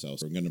position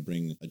themselves? We're going to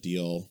bring a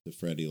deal to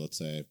Freddie, let's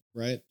say.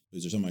 Right.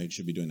 Is there something I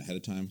should be doing ahead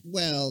of time?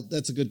 Well,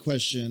 that's a good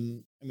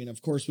question. I mean,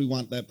 of course, we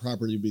want that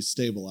property to be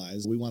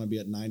stabilized. We want to be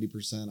at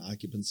 90%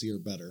 occupancy or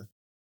better.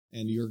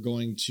 And you're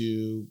going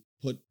to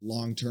put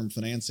long-term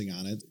financing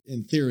on it.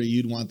 In theory,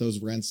 you'd want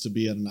those rents to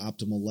be at an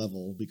optimal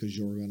level because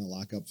you're going to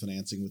lock up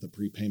financing with a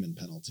prepayment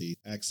penalty.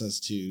 Access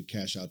to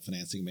cash out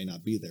financing may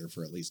not be there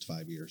for at least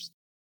 5 years.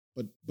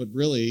 But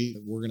really,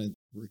 we're going to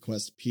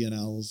request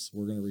P&Ls.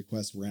 We're going to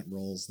request rent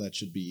rolls. That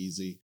should be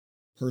easy.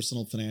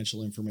 Personal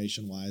financial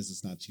information wise,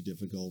 it's not too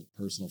difficult.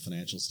 Personal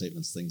financial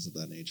statements, things of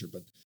that nature.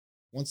 But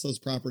once those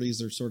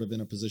properties are sort of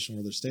in a position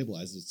where they're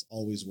stabilized, it's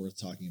always worth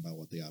talking about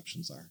what the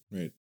options are.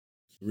 Right.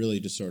 Really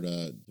just sort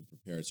of to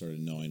prepare, sort of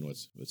knowing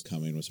what's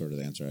coming was sort of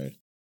the answer I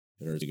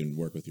heard. You can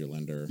work with your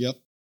lender. Yep.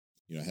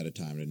 Ahead of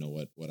time to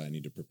know what I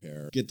need to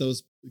prepare. Get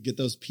those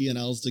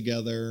P&Ls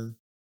together,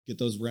 get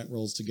those rent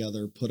rolls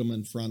together, put them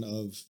in front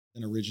of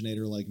an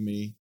originator like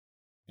me,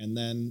 and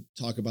then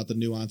talk about the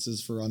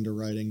nuances for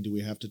underwriting. Do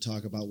we have to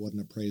talk about what an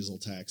appraisal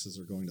taxes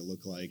are going to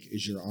look like?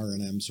 Is your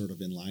R&M sort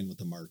of in line with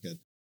the market?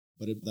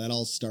 But that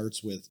all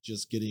starts with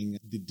just getting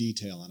the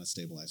detail on a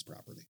stabilized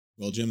property.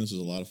 Well, Jim, this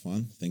was a lot of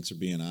fun. Thanks for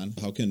being on.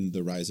 How can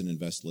the Rise and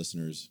Invest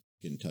listeners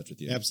get in touch with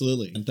you?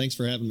 Absolutely. And thanks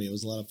for having me. It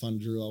was a lot of fun,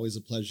 Drew. Always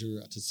a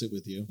pleasure to sit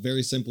with you.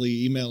 Very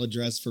simply, email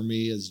address for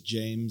me is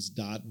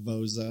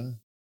james.vozza,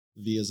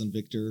 V as in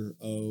Victor,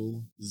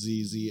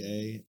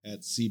 OZZA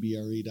at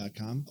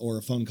CBRE.com. Or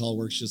a phone call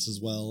works just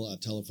as well.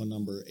 Telephone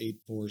number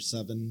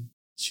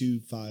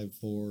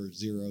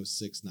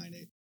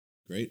 847-254-0698.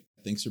 Great.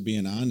 Thanks for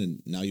being on.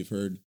 And now you've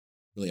heard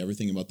really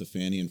everything about the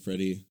Fannie and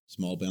Freddie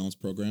small balance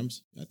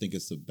programs. I think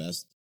it's the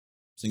best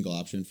single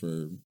option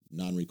for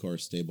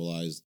non-recourse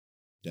stabilized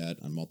debt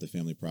on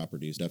multifamily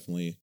properties.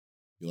 Definitely, if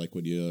you like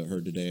what you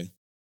heard today,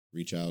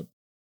 reach out,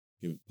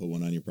 put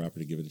one on your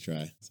property, give it a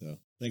try. So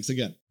thanks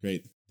again.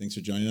 Great. Thanks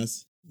for joining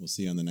us. We'll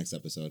see you on the next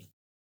episode.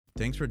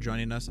 Thanks for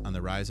joining us on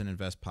the Rise and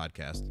Invest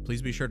podcast.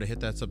 Please be sure to hit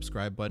that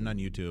subscribe button on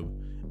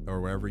YouTube or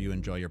wherever you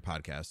enjoy your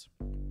podcasts.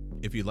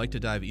 If you'd like to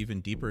dive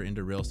even deeper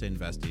into real estate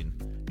investing,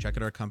 check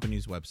out our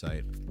company's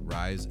website,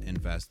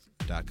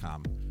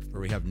 riseinvest.com,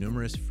 where we have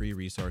numerous free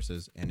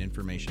resources and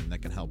information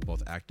that can help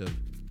both active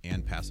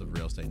and passive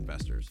real estate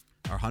investors.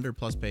 Our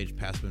 100-plus page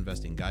passive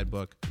investing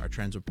guidebook, our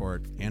trends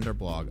report, and our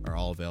blog are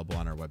all available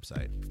on our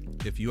website.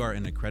 If you are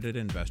an accredited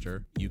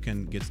investor, you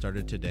can get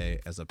started today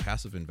as a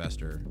passive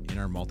investor in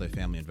our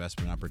multifamily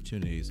investment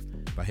opportunities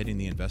by hitting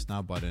the Invest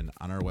Now button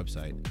on our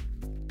website.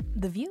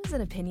 The views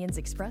and opinions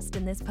expressed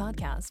in this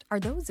podcast are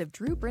those of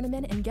Drew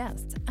Brenneman and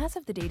guests as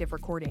of the date of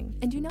recording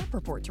and do not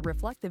purport to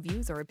reflect the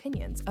views or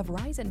opinions of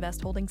Rise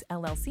Invest Holdings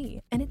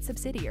LLC and its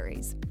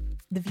subsidiaries.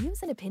 The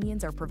views and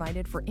opinions are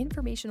provided for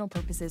informational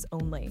purposes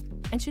only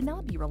and should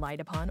not be relied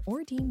upon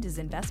or deemed as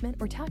investment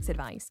or tax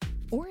advice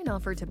or an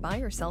offer to buy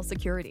or sell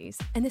securities,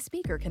 and the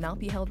speaker cannot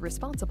be held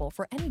responsible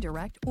for any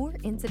direct or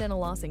incidental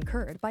loss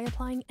incurred by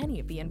applying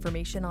any of the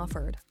information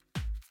offered.